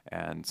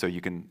 and so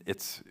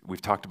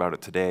we've talked about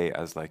it today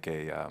as like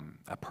a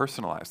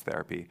personalized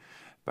therapy,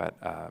 but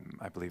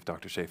I believe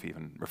Dr. Schaaf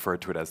even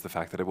referred to it as the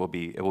fact that it will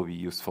be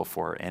useful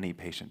for any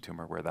patient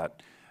tumor where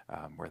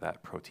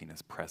that protein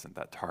is present,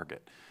 that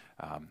target.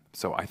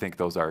 So I think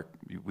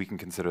we can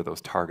consider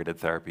those targeted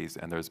therapies,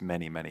 and there's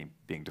many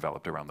being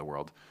developed around the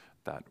world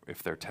that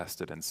if they're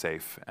tested and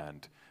safe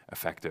and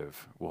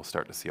effective, we'll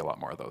start to see a lot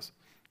more of those,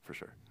 for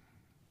sure.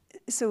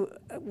 So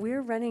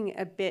we're running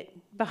a bit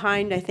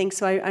behind, I think,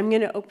 so I'm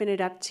going to open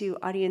it up to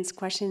audience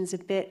questions a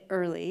bit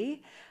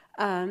early.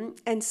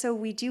 And so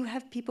we do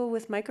have people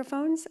with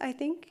microphones, I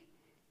think.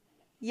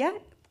 Yeah,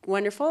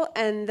 wonderful.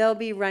 And they'll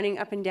be running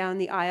up and down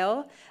the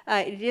aisle.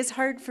 It is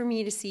hard for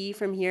me to see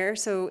from here,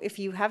 so if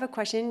you have a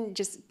question,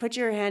 just put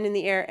your hand in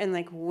the air and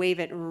like wave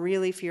it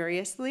really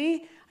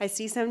furiously. I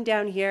see some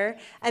down here.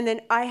 And then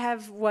I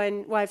have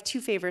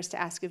two favors to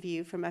ask of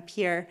you from up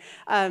here.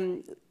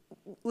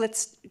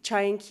 Let's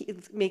try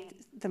and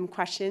make them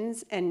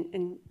questions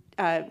and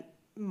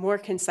more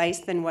concise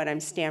than what I'm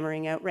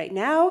stammering out right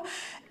now.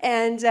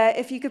 And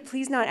if you could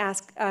please not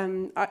ask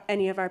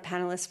any of our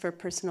panelists for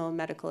personal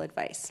medical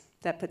advice.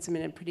 That puts them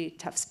in a pretty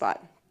tough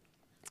spot.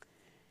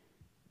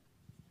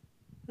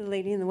 The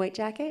lady in the white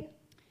jacket.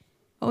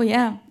 Oh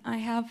yeah, I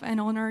have an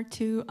honor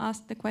to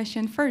ask the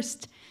question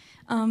first.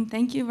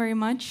 Thank you very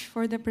much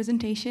for the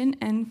presentation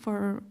and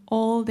for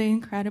all the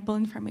incredible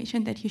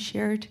information that you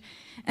shared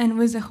and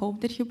with the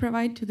hope that you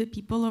provide to the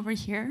people over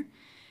here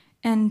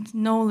and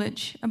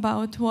knowledge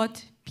about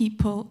what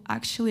people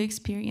actually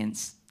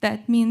experience.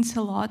 That means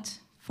a lot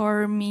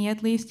for me,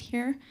 at least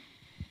here.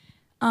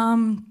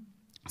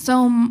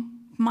 So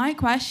my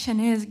question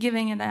is,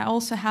 given that I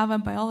also have a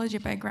biology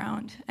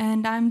background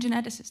and I'm a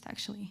geneticist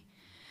actually.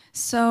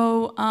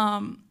 So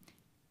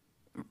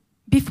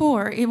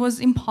before, it was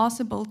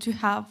impossible to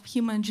have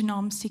human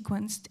genome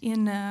sequenced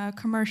in a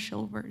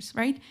commercial verse,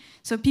 right?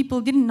 So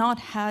people did not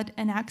had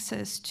an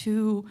access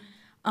to,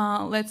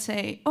 let's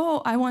say,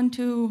 oh, I want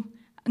to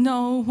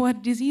know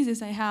what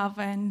diseases I have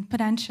and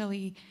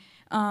potentially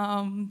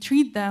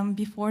treat them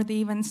before they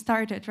even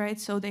started, right?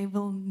 So they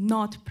will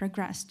not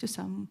progress to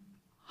some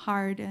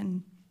hard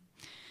and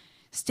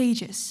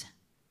stages.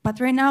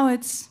 But right now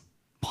it's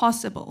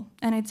possible,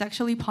 and it's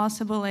actually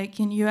possible like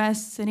in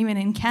US and even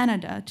in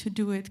Canada to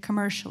do it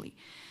commercially.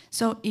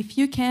 So if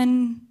you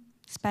can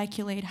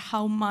speculate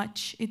how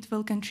much it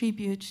will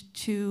contribute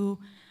to,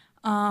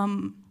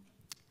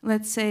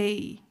 let's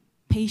say,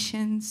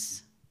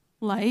 patients'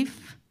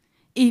 life,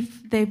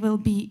 if they will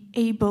be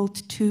able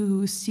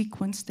to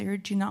sequence their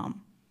genome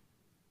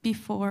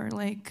before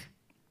like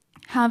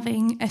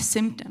having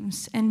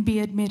symptoms and be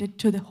admitted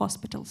to the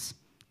hospitals.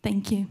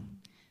 Thank you.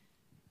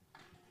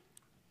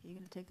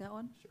 Take that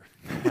one?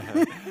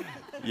 Sure.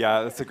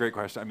 Yeah, that's a great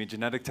question. I mean,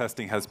 genetic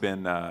testing has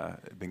been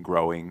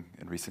growing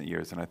in recent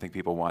years, and I think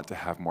people want to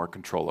have more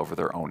control over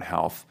their own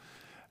health,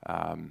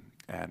 and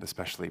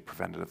especially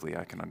preventatively,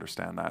 I can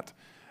understand that.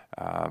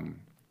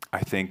 I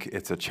think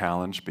it's a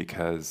challenge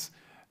because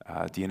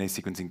DNA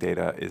sequencing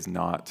data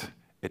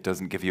it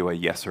doesn't give you a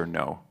yes or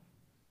no,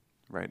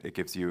 right? It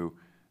gives you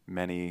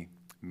many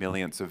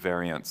millions of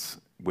variants,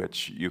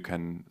 which you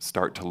can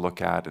start to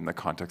look at in the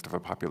context of a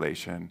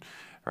population,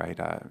 right?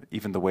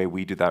 Even the way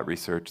we do that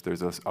research,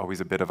 there's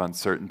always a bit of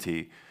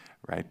uncertainty,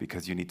 right?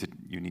 Because you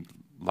need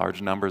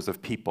large numbers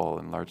of people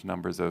and large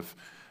numbers of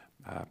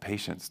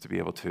patients to be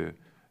able to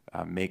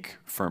make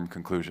firm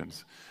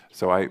conclusions.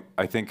 So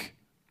I think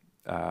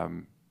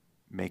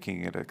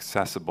making it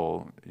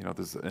accessible,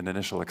 there's an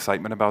initial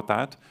excitement about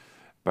that,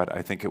 but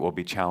I think it will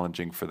be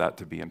challenging for that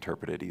to be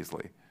interpreted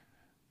easily.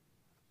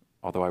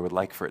 Although I would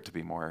like for it to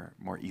be more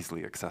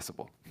easily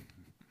accessible.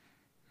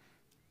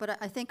 But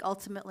I think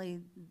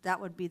ultimately that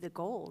would be the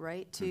goal,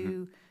 right?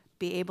 To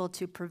be able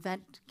to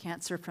prevent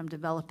cancer from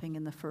developing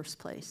in the first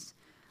place.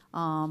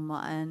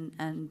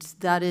 And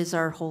that is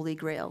our holy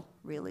grail,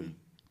 really.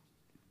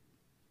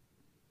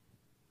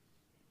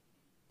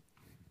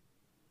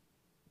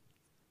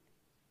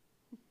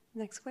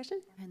 Next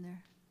question. In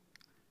there.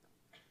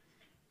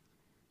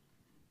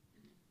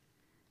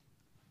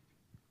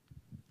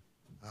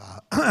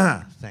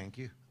 Thank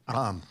you.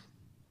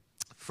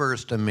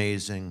 First,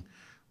 amazing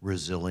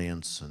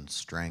resilience and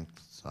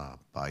strength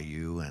by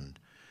you and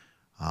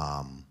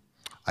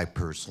I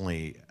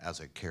personally, as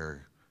a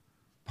care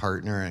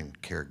partner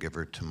and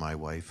caregiver to my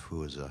wife,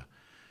 who is a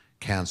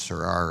cancer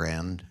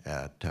RN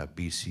at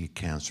BC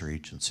Cancer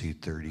Agency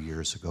 30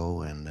 years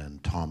ago, and then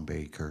Tom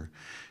Baker.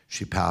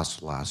 She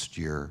passed last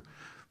year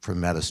from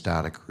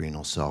metastatic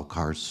renal cell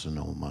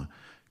carcinoma,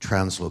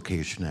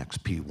 translocation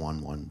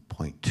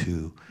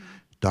XP11.2.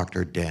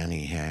 Dr.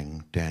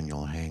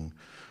 Daniel Hang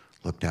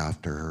looked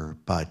after her.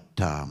 But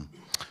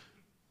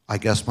I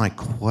guess my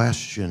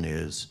question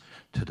is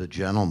to the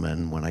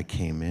gentleman when I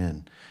came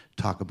in,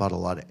 talk about a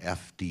lot of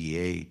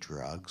FDA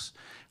drugs.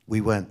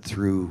 We went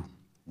through,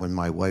 when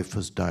my wife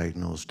was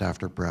diagnosed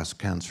after breast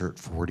cancer at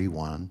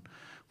 41,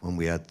 when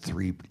we had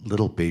 3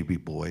 little baby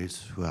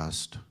boys who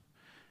asked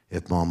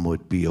if mom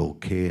would be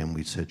okay, and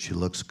we said, she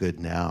looks good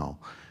now.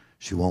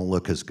 She won't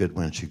look as good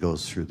when she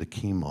goes through the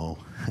chemo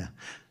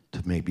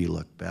to maybe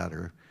look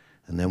better.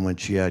 And then when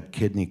she had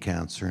kidney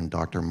cancer and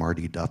Dr.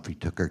 Marty Duffy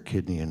took her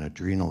kidney and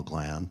adrenal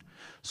gland,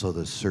 so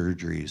the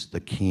surgeries,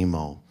 the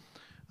chemo.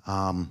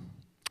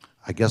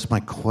 I guess my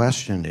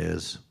question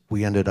is,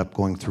 we ended up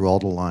going through all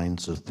the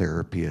lines of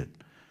therapy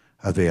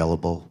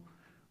available,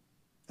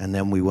 and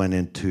then we went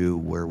into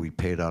where we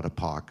paid out of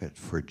pocket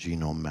for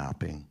genome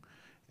mapping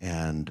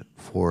and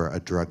for a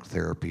drug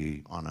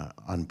therapy on an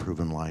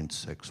unproven line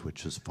 6,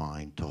 which is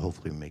fine, to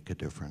hopefully make a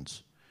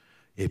difference.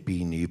 It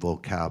being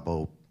Nivo,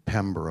 Cabo,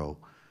 Pembro,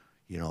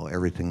 you know,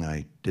 everything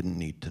I didn't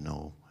need to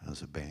know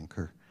as a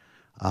banker.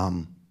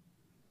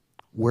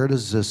 Where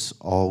does this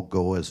all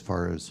go as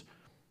far as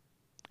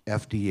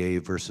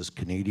FDA versus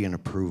Canadian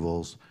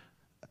approvals?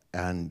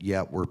 And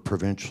yet we're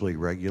provincially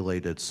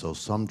regulated, so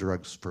some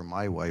drugs for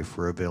my wife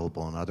were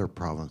available in other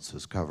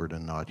provinces covered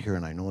and not here.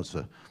 And I know it's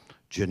a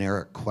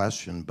generic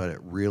question, but it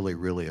really,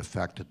 really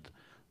affected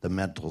the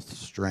mental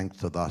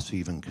strength of us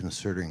even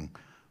considering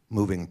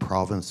moving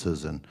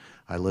provinces. And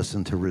I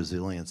listened to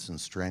resilience and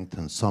strength,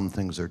 and some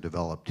things are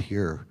developed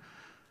here.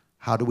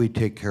 How do we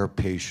take care of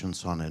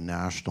patients on a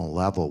national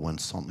level when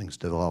something's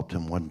developed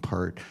in one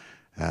part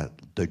at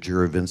the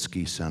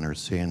Juravinsky Center,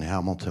 say in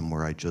Hamilton,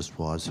 where I just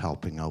was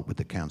helping out with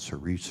the Cancer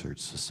Research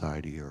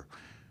Society, or,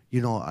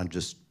 you know, I'm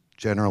just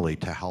generally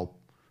to help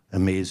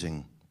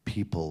amazing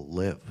people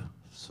live.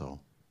 So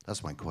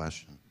that's my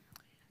question.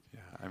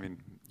 Yeah, I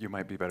mean, you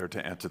might be better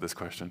to answer this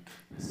question.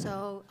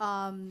 So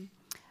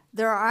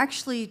there are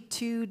actually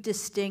 2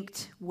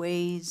 distinct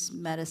ways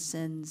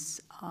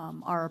medicines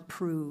are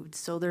approved.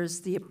 So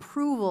there's the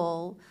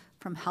approval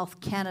from Health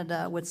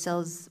Canada, which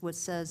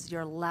says you're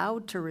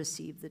allowed to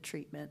receive the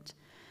treatment.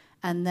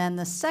 And then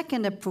the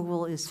second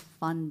approval is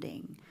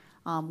funding,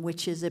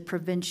 which is a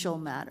provincial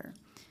matter.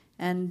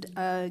 And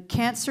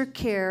cancer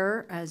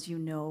care, as you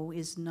know,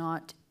 is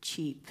not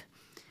cheap.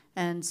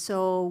 And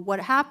so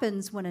what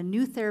happens when a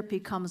new therapy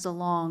comes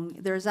along,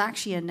 there's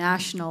actually a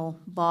national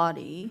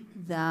body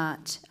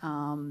that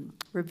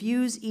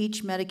reviews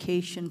each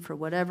medication for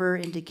whatever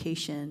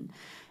indication,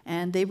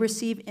 and they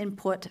receive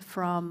input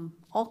from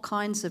all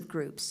kinds of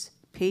groups,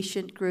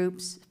 patient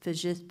groups,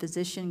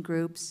 physician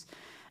groups,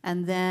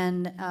 and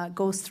then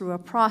goes through a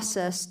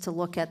process to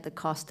look at the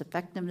cost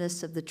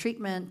effectiveness of the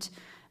treatment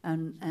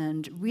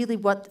and really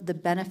what the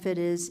benefit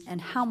is and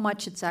how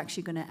much it's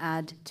actually going to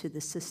add to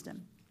the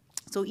system.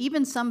 So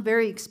even some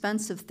very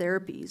expensive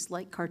therapies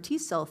like CAR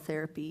T-cell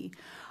therapy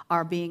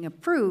are being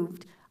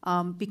approved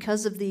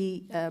because of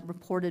the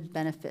reported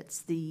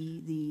benefits.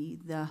 The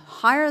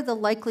higher the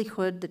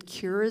likelihood that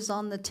cure is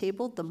on the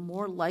table, the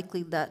more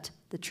likely that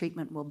the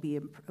treatment will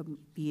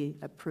be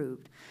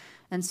approved.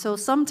 And so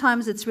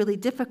sometimes it's really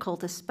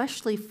difficult,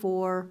 especially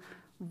for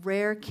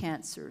rare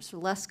cancers or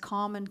less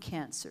common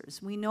cancers.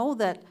 We know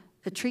that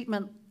the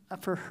treatment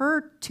for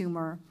her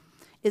tumor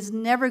is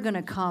never going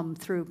to come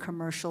through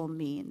commercial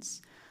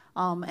means.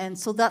 And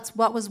so that's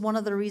what was one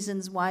of the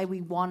reasons why we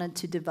wanted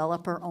to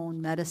develop our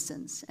own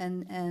medicines.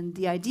 And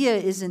the idea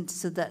isn't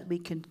so that we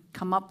can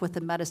come up with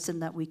a medicine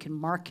that we can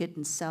market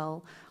and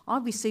sell.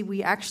 Obviously,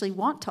 we actually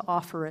want to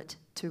offer it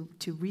to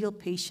real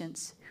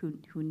patients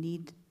who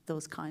need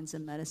those kinds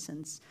of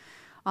medicines.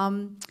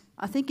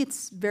 I think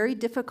it's very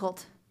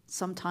difficult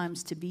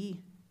sometimes to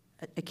be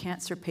a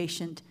cancer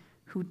patient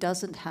who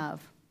doesn't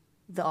have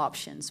the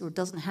options or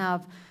doesn't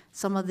have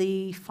some of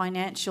the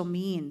financial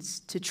means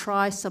to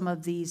try some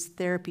of these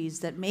therapies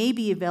that may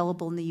be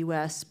available in the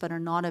US but are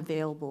not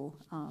available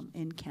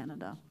in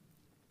Canada.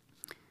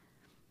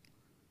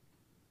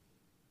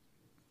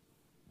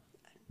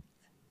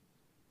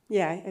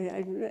 Yeah,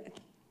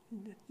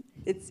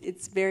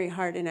 it's very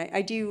hard, and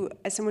I do,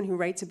 as someone who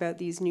writes about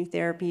these new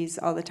therapies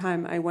all the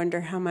time, I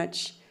wonder how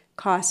much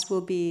cost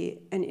will be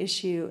an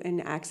issue in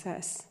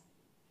access.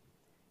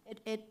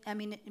 I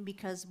mean,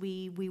 because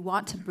we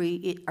want to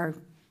bring our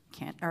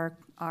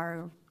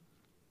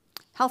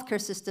healthcare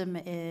system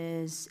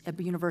is a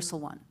universal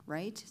one,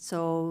 right?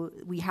 So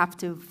we have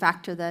to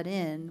factor that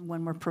in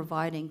when we're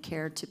providing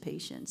care to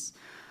patients.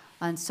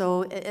 And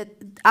so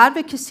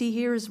advocacy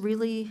here is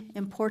really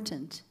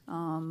important,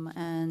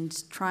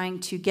 and trying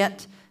to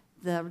get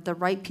the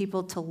right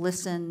people to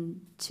listen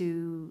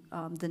to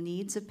the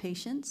needs of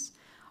patients.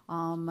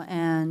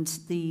 And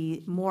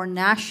the more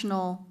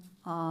national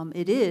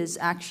it is,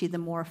 actually the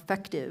more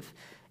effective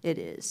it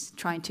is,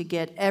 trying to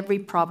get every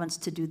province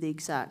to do the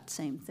exact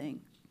same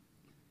thing.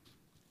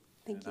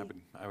 Thank you.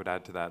 I would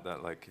add to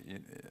that like,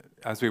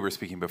 as we were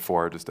speaking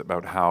before, just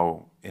about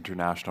how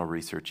international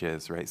research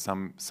is, right?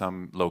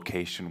 Some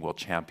location will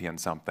champion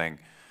something,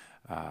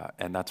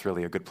 and that's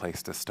really a good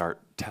place to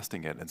start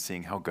testing it and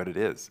seeing how good it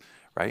is,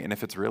 right? And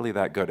if it's really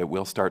that good, it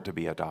will start to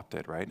be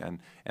adopted, right?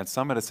 And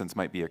some medicines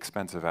might be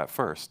expensive at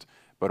first,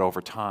 but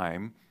over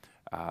time,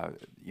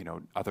 you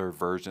know, other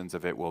versions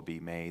of it will be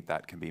made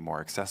that can be more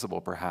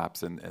accessible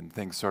perhaps, and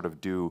things sort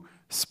of do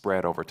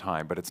spread over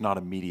time, but it's not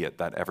immediate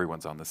that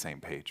everyone's on the same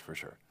page for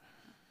sure.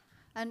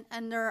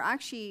 And there are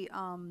actually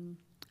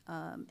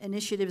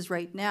initiatives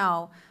right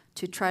now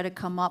to try to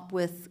come up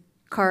with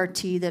CAR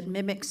T that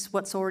mimics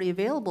what's already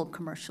available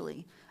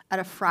commercially at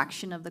a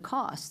fraction of the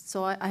cost.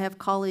 So I have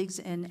colleagues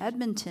in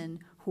Edmonton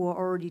who are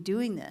already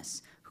doing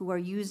this, who are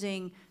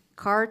using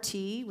CAR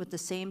T with the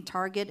same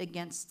target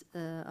against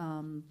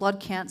blood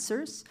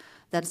cancers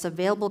that's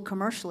available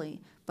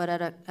commercially, but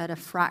at a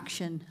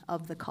fraction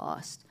of the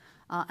cost.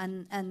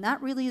 And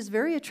that really is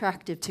very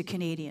attractive to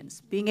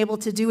Canadians, being able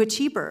to do it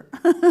cheaper,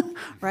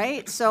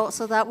 right? So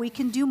that we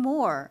can do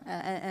more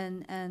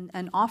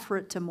and offer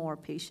it to more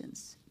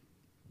patients.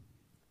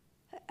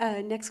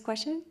 Next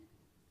question.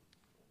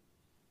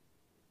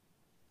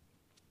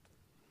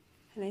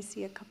 And I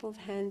see a couple of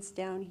hands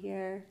down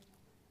here.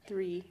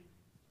 3.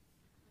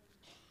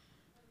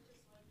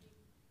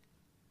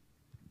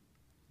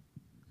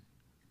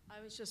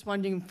 I was just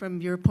wondering,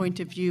 from your point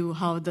of view,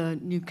 how the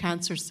new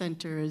cancer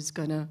center is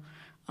going to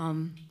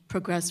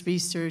progress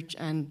research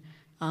and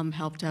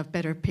help to have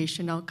better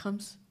patient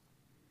outcomes?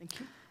 Thank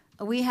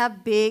you. We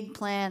have big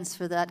plans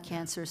for that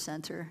cancer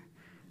center.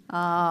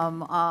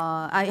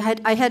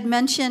 I had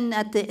mentioned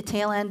at the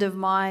tail end of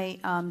my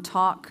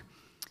talk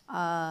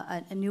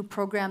a new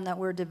program that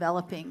we're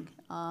developing.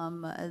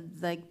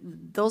 Like,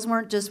 those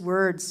weren't just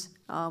words.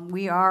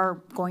 We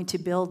are going to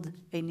build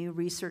a new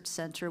research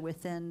center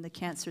within the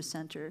cancer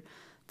center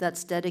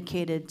that's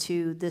dedicated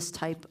to this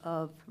type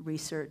of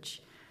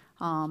research.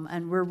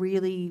 And we're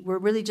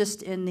really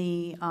just in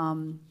the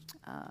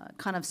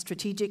kind of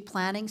strategic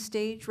planning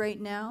stage right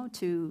now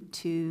to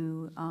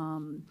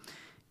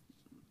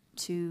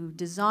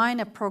design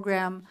a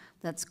program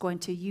that's going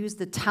to use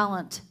the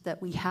talent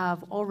that we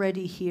have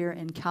already here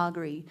in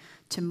Calgary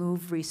to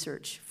move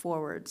research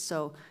forward.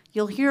 So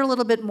you'll hear a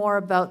little bit more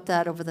about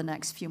that over the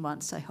next few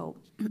months, I hope.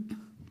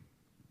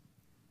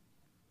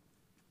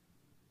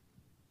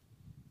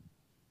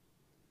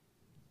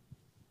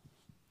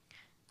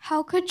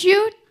 How could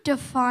you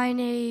define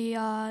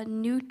a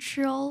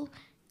neutral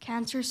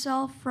cancer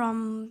cell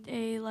from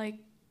a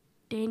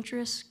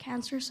dangerous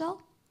cancer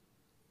cell?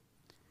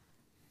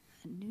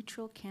 A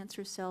neutral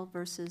cancer cell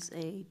versus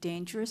a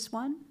dangerous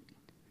one?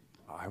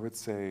 I would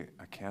say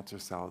a cancer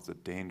cell is a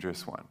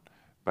dangerous one,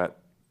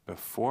 but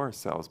before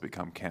cells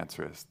become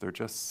cancerous, they're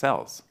just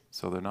cells,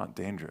 so they're not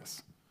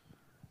dangerous,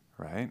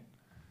 right?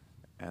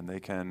 And they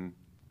can,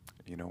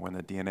 you know, when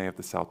the DNA of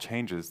the cell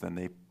changes, then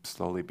they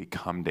slowly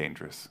become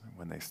dangerous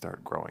when they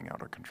start growing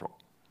out of control.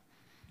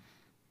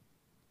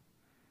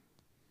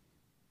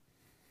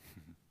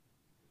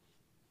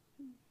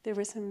 There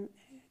were some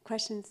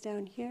questions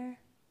down here.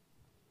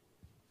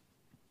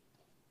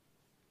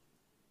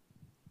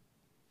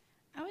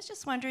 I was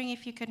just wondering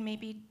if you could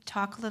maybe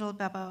talk a little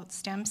bit about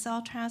stem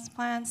cell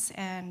transplants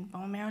and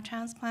bone marrow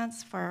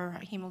transplants for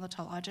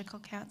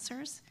hematological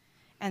cancers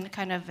and the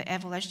kind of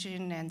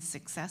evolution and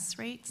success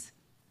rates.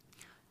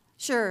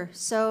 Sure.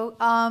 So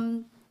CAR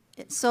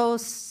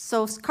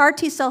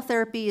T cell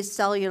therapy is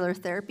cellular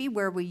therapy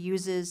where we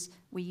use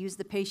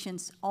the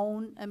patient's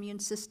own immune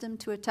system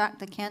to attack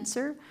the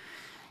cancer.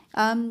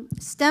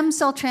 Stem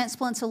cell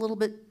transplant's a little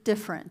bit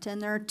different,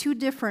 and there are 2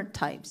 different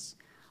types.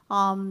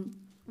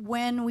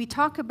 When we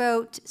talk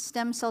about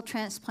stem cell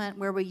transplant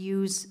where we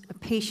use a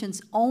patient's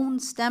own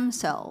stem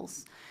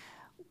cells,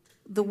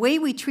 the way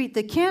we treat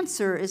the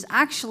cancer is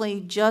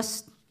actually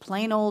just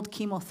plain old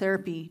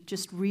chemotherapy,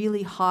 just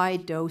really high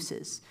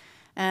doses.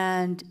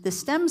 And the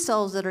stem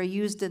cells that are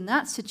used in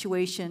that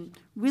situation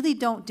really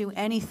don't do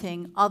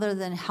anything other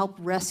than help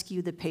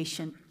rescue the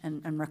patient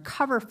and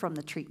recover from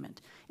the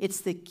treatment.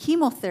 It's the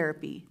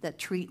chemotherapy that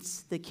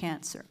treats the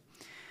cancer.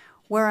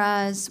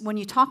 Whereas when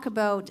you talk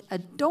about a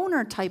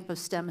donor type of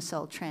stem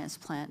cell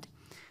transplant,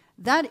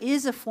 that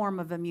is a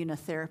form of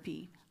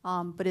immunotherapy.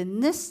 But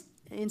in this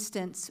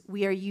instance,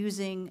 we are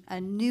using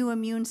a new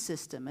immune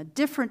system, a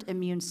different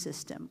immune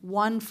system,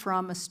 one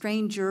from a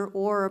stranger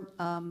or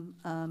a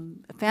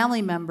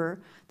family member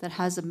that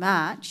has a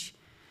match.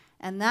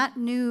 And that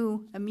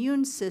new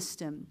immune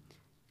system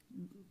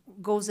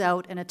goes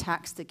out and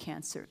attacks the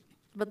cancer.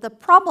 But the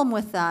problem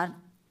with that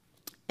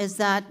is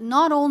that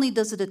not only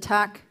does it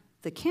attack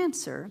the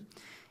cancer,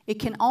 it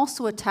can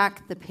also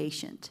attack the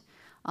patient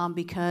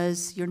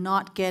because you're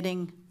not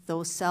getting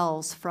those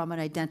cells from an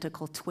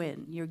identical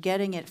twin. You're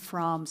getting it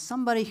from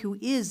somebody who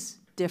is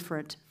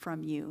different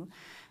from you.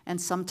 And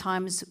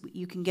sometimes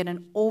you can get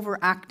an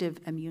overactive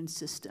immune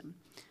system,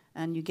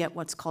 and you get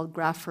what's called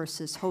graft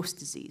versus host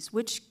disease,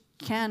 which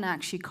can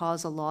actually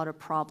cause a lot of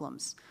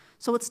problems.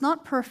 So it's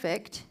not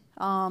perfect.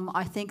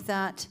 I think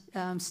that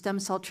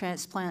stem cell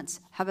transplants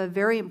have a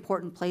very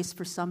important place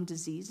for some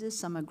diseases,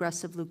 some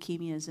aggressive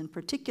leukemias in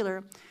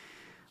particular.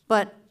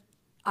 But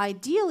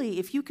ideally,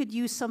 if you could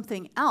use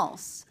something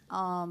else,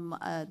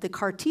 the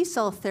CAR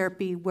T-cell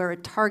therapy where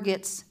it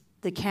targets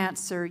the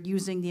cancer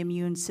using the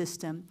immune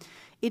system,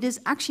 it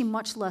is actually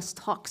much less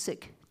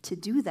toxic to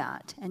do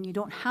that, and you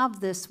don't have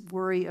this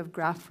worry of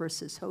graft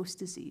versus host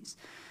disease.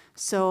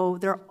 So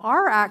there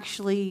are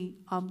actually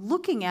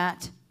looking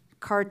at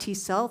CAR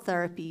T-cell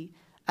therapy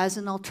as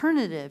an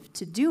alternative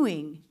to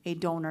doing a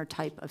donor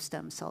type of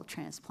stem cell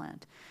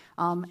transplant.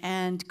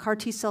 And CAR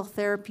T-cell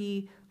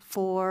therapy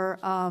for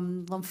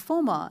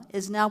lymphoma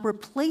is now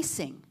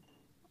replacing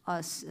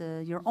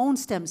your own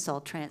stem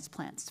cell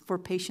transplants for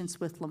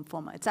patients with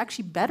lymphoma. It's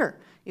actually better.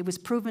 It was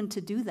proven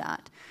to do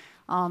that.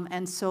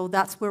 And so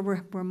that's where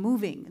we're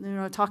moving. You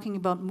know, talking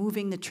about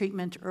moving the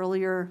treatment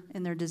earlier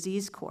in their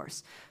disease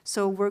course.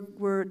 So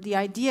the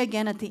idea,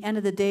 again, at the end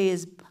of the day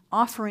is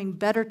offering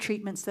better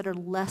treatments that are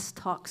less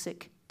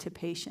toxic to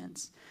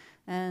patients.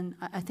 And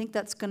I think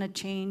that's going to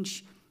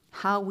change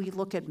how we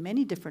look at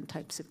many different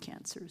types of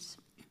cancers.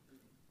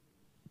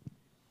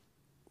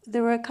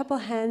 There were a couple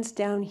hands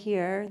down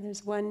here.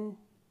 There's one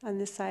on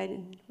this side,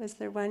 and was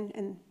there one?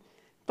 And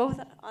both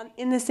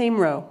in the same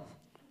row,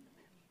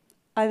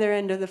 either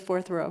end of the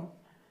fourth row.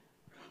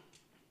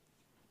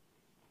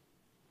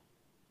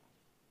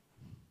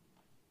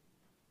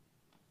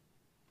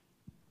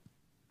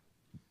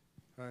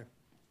 Hi.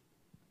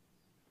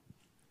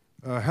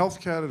 Health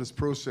Canada's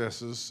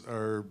processes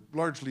are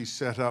largely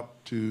set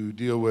up to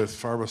deal with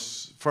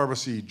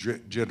pharmaceutical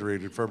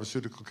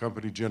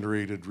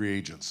company-generated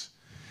reagents.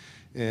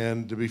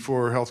 And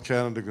before Health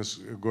Canada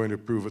is going to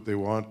prove what they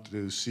want,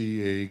 to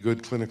see a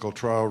good clinical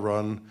trial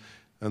run,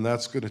 and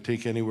that's going to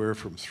take anywhere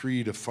from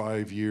 3 to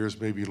 5 years,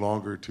 maybe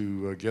longer,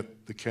 to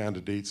get the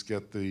candidates,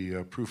 get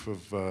the proof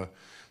of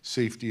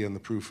safety and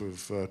the proof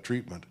of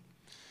treatment.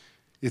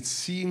 It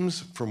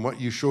seems from what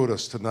you showed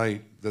us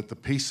tonight that the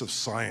pace of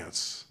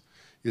science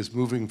is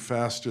moving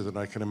faster than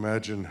I can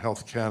imagine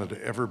Health Canada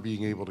ever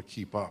being able to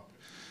keep up.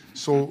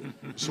 So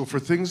for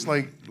things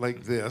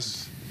like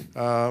this,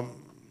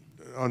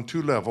 on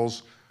two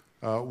levels,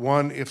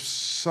 one, if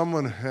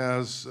someone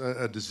has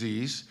a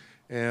disease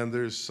and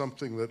there's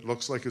something that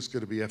looks like it's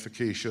going to be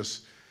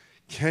efficacious,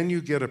 can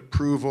you get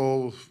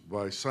approval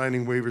by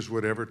signing waivers,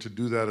 whatever, to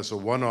do that as a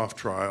one-off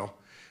trial?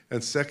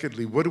 And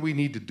secondly, what do we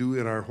need to do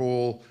in our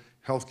whole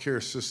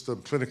healthcare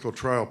system clinical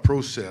trial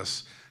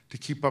process to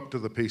keep up to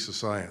the pace of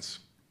science?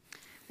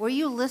 Were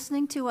you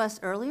listening to us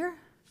earlier?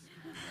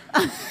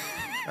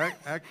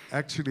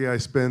 Actually, I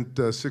spent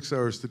 6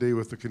 hours today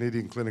with the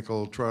Canadian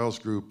Clinical Trials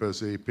Group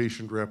as a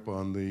patient rep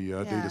on the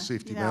Data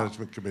Safety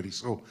Management Committee.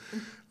 So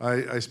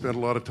I spent a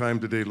lot of time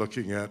today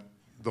looking at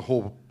the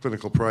whole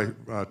clinical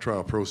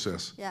trial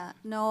process. Yeah,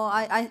 no,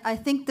 I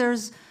think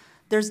there's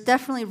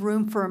definitely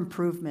room for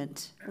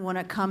improvement when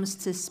it comes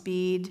to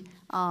speed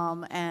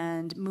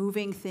and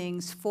moving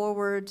things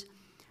forward.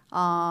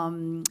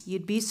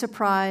 You'd be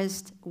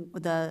surprised,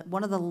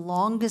 one of the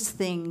longest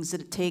things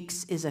that it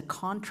takes is a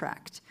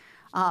contract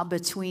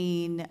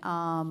between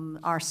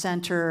our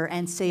center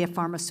and, say, a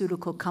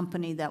pharmaceutical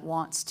company that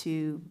wants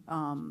to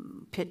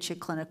pitch a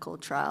clinical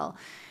trial.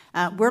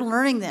 We're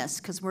learning this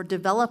because we're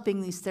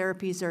developing these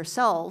therapies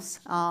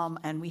ourselves,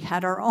 and we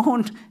had our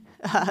own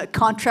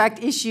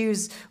contract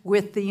issues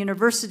with the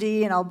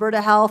university and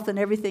Alberta Health and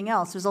everything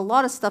else. There's a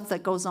lot of stuff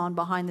that goes on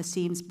behind the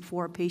scenes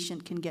before a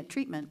patient can get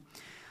treatment.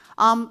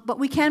 But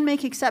we can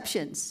make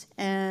exceptions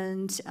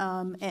and,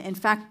 in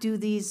fact, do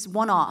these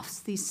one-offs,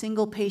 these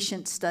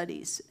single-patient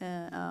studies.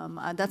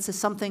 That's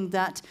something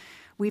that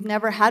we've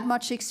never had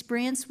much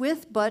experience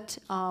with, but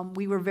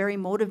we were very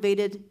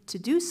motivated to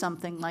do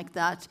something like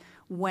that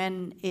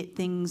when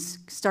things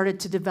started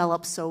to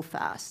develop so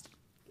fast.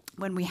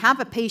 When we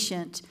have a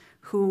patient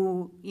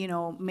who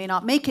may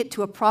not make it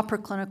to a proper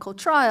clinical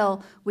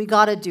trial, we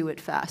got to do it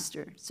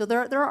faster. So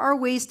there are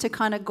ways to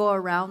kind of go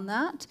around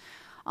that.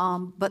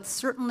 But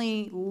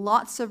certainly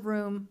lots of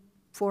room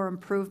for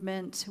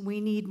improvement.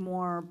 We need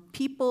more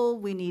people,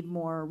 we need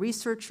more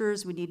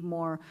researchers, we need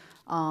more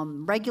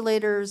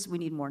regulators, we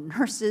need more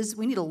nurses,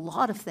 we need a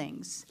lot of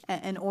things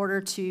in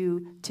order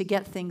to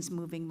get things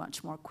moving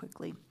much more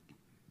quickly.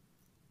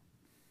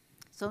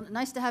 So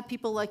nice to have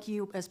people like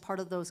you as part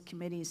of those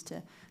committees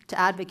to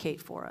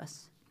advocate for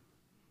us.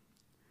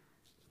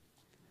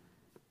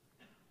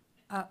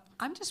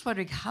 I'm just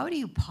wondering, how do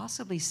you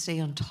possibly stay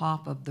on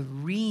top of the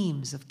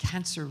reams of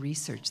cancer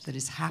research that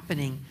is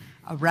happening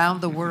around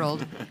the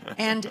world?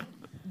 And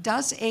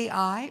does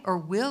AI or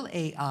will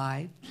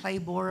AI play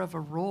more of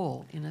a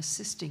role in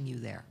assisting you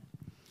there?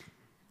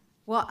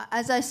 Well,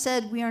 as I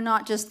said, we are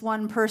not just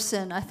one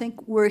person. I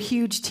think we're a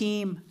huge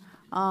team.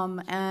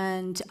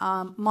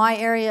 My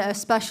area of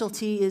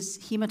specialty is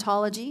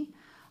hematology,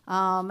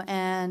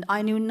 and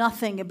I knew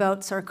nothing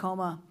about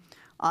sarcoma.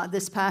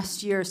 this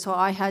past year, so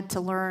I had to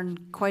learn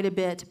quite a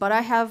bit. But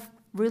I have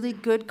really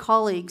good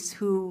colleagues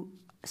who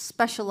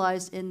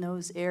specialize in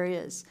those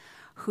areas,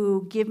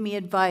 who give me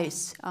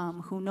advice,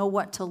 who know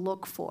what to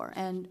look for.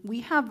 And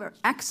we have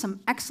some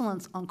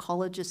excellent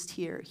oncologists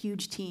here,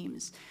 huge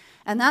teams.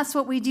 And that's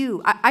what we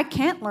do. I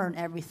can't learn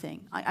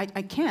everything.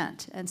 I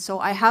can't. And so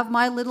I have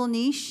my little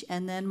niche,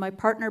 and then my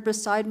partner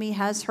beside me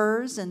has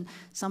hers, and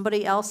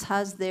somebody else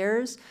has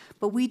theirs.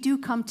 But we do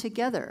come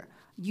together,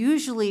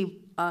 usually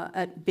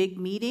at big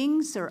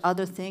meetings or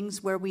other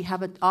things where we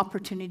have an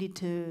opportunity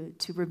to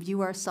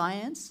review our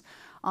science.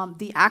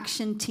 The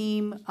action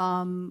team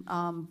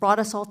brought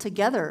us all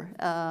together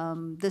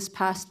this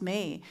past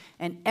May,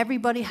 and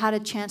everybody had a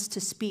chance to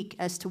speak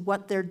as to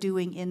what they're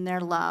doing in their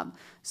lab.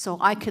 So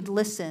I could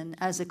listen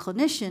as a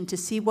clinician to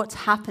see what's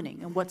happening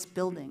and what's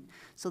building,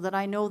 so that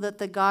I know that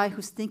the guy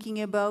who's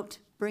thinking about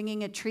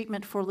bringing a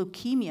treatment for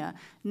leukemia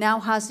now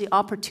has the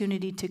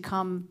opportunity to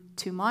come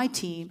to my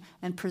team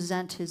and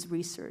present his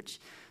research.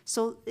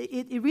 So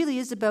it really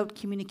is about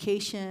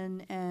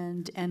communication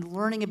and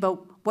learning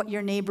about what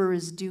your neighbor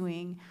is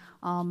doing,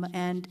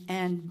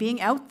 and being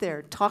out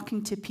there,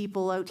 talking to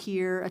people out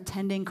here,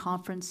 attending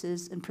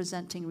conferences and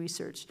presenting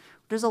research.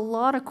 There's a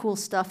lot of cool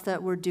stuff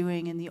that we're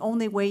doing, and the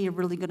only way you're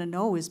really going to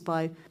know is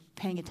by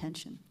paying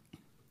attention.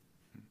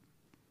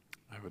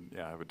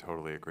 I would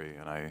totally agree.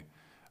 And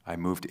I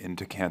moved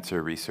into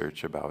cancer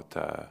research about,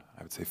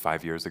 I would say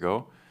 5 years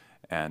ago.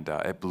 And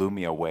it blew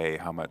me away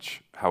how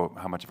much of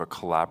a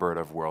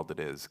collaborative world it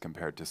is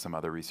compared to some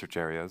other research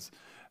areas,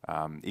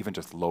 even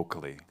just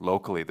locally.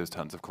 Locally, there's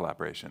tons of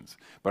collaborations,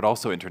 but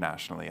also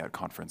internationally at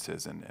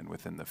conferences and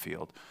within the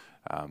field.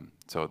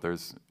 So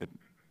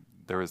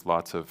there is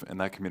lots of,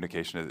 and that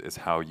communication is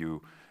how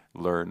you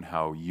learn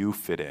how you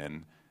fit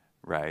in,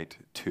 right,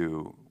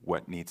 to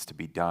what needs to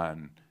be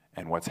done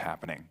and what's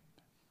happening,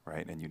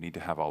 right? And you need to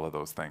have all of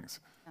those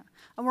things. Yeah.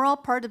 And we're all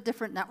part of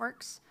different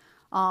networks.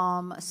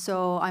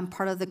 So I'm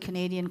part of the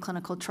Canadian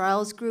Clinical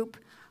Trials Group,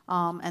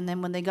 and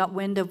then when they got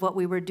wind of what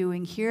we were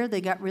doing here,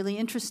 they got really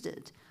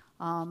interested.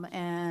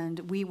 And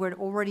we were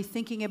already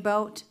thinking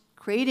about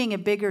creating a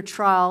bigger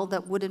trial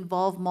that would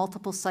involve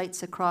multiple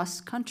sites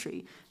across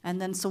country. And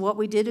then so what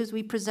we did is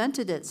we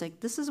presented it. It's like,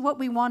 this is what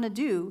we want to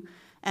do.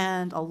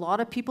 And a lot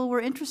of people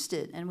were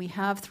interested. And we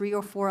have 3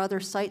 or 4 other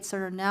sites that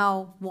are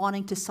now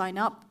wanting to sign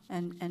up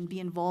and be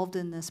involved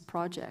in this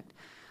project.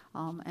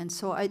 And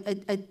so I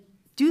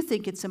do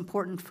think it's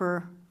important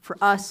for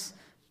us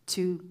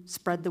to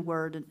spread the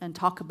word and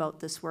talk about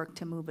this work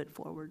to move it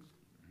forward.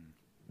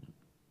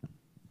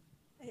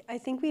 I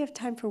think we have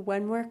time for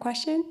one more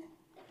question.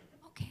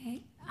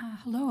 Okay.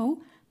 Hello.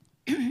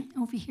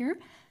 Over here.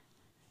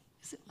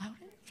 Is it louder?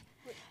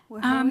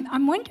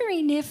 I'm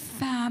wondering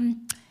if...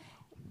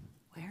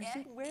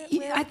 where is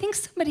it? I think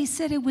somebody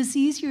said it was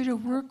easier to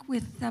work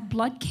with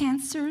blood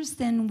cancers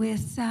than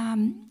with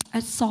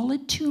a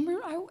solid tumor.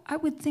 I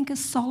would think a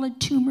solid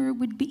tumor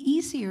would be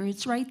easier.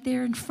 It's right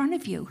there in front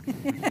of you.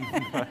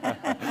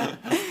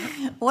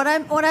 What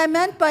I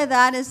meant by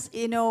that is,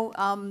 you know,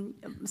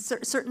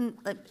 certain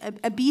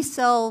a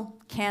B-cell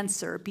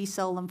cancer,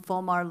 B-cell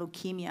lymphoma or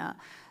leukemia,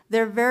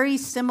 they're very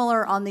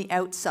similar on the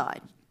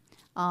outside.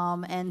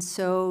 And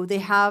so they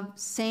have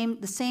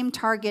the same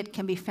target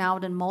can be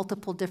found in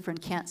multiple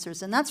different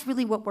cancers. And that's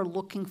really what we're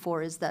looking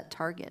for, is that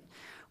target.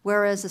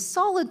 Whereas a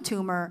solid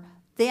tumor,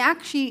 they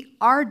actually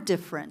are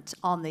different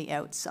on the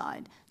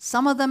outside.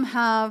 Some of them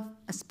have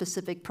a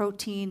specific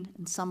protein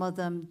and some of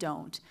them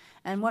don't.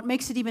 And what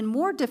makes it even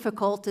more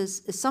difficult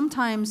is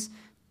sometimes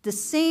the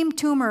same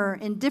tumor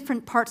in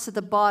different parts of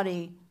the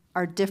body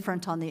are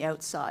different on the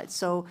outside.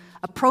 So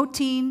a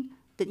protein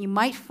that you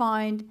might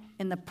find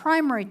in the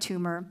primary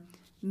tumor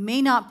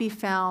may not be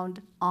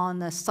found on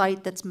the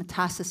site that's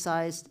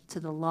metastasized to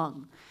the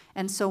lung.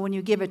 And so when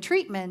you give a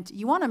treatment,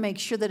 you want to make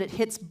sure that it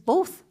hits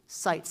both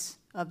sites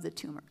of the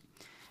tumor.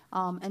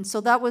 And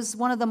so that was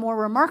one of the more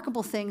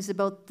remarkable things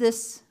about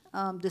this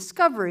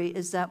discovery,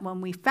 is that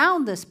when we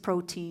found this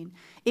protein,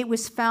 it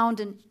was found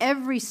in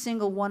every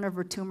single one of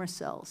her tumor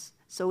cells.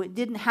 So it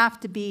didn't have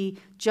to be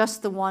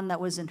just the one that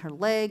was in her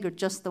leg or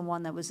just the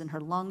one that was in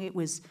her lung. It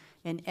was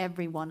in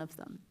every one of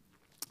them.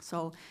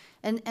 So,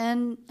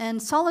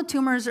 and solid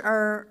tumors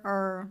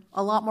are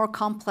a lot more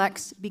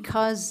complex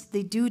because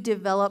they do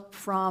develop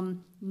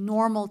from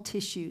normal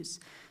tissues.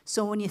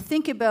 So when you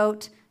think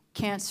about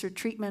cancer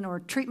treatment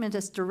or treatment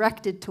that's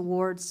directed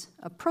towards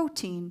a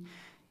protein,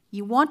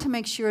 you want to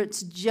make sure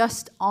it's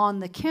just on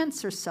the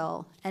cancer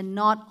cell and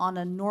not on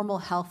a normal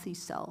healthy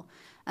cell.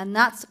 And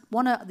that's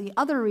one of the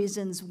other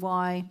reasons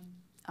why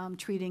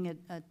treating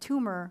a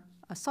tumor,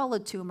 a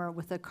solid tumor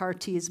with a CAR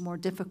T is more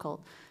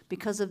difficult,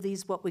 because of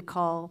these what we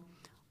call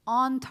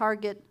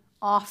on-target,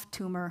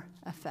 off-tumor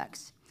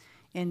effects.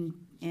 In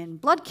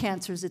blood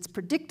cancers, it's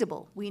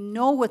predictable. We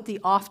know what the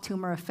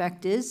off-tumor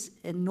effect is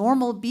in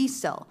normal B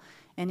cell.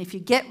 And if you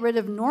get rid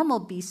of normal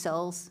B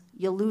cells,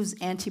 you lose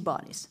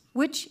antibodies,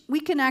 which we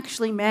can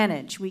actually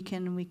manage. We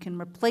can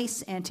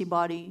replace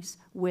antibodies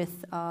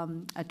with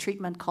a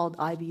treatment called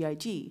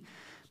IVIG.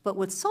 But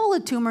with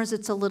solid tumors,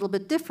 it's a little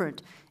bit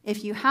different.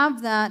 If you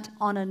have that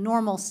on a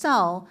normal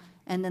cell,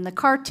 and then the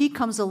CAR T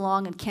comes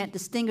along and can't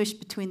distinguish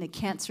between the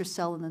cancer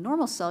cell and the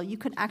normal cell, you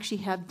can actually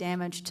have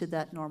damage to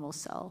that normal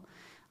cell.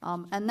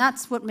 And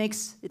that's what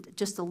makes it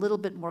just a little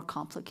bit more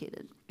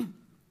complicated.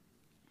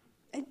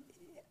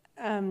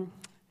 How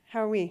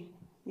are we?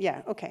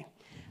 Yeah, okay.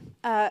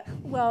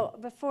 Well,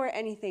 before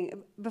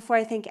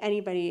I thank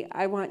anybody,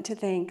 I want to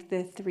thank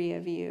the three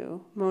of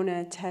you,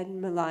 Mona, Ted,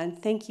 Milan.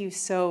 Thank you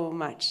so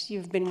much.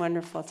 You've been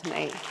wonderful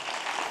tonight.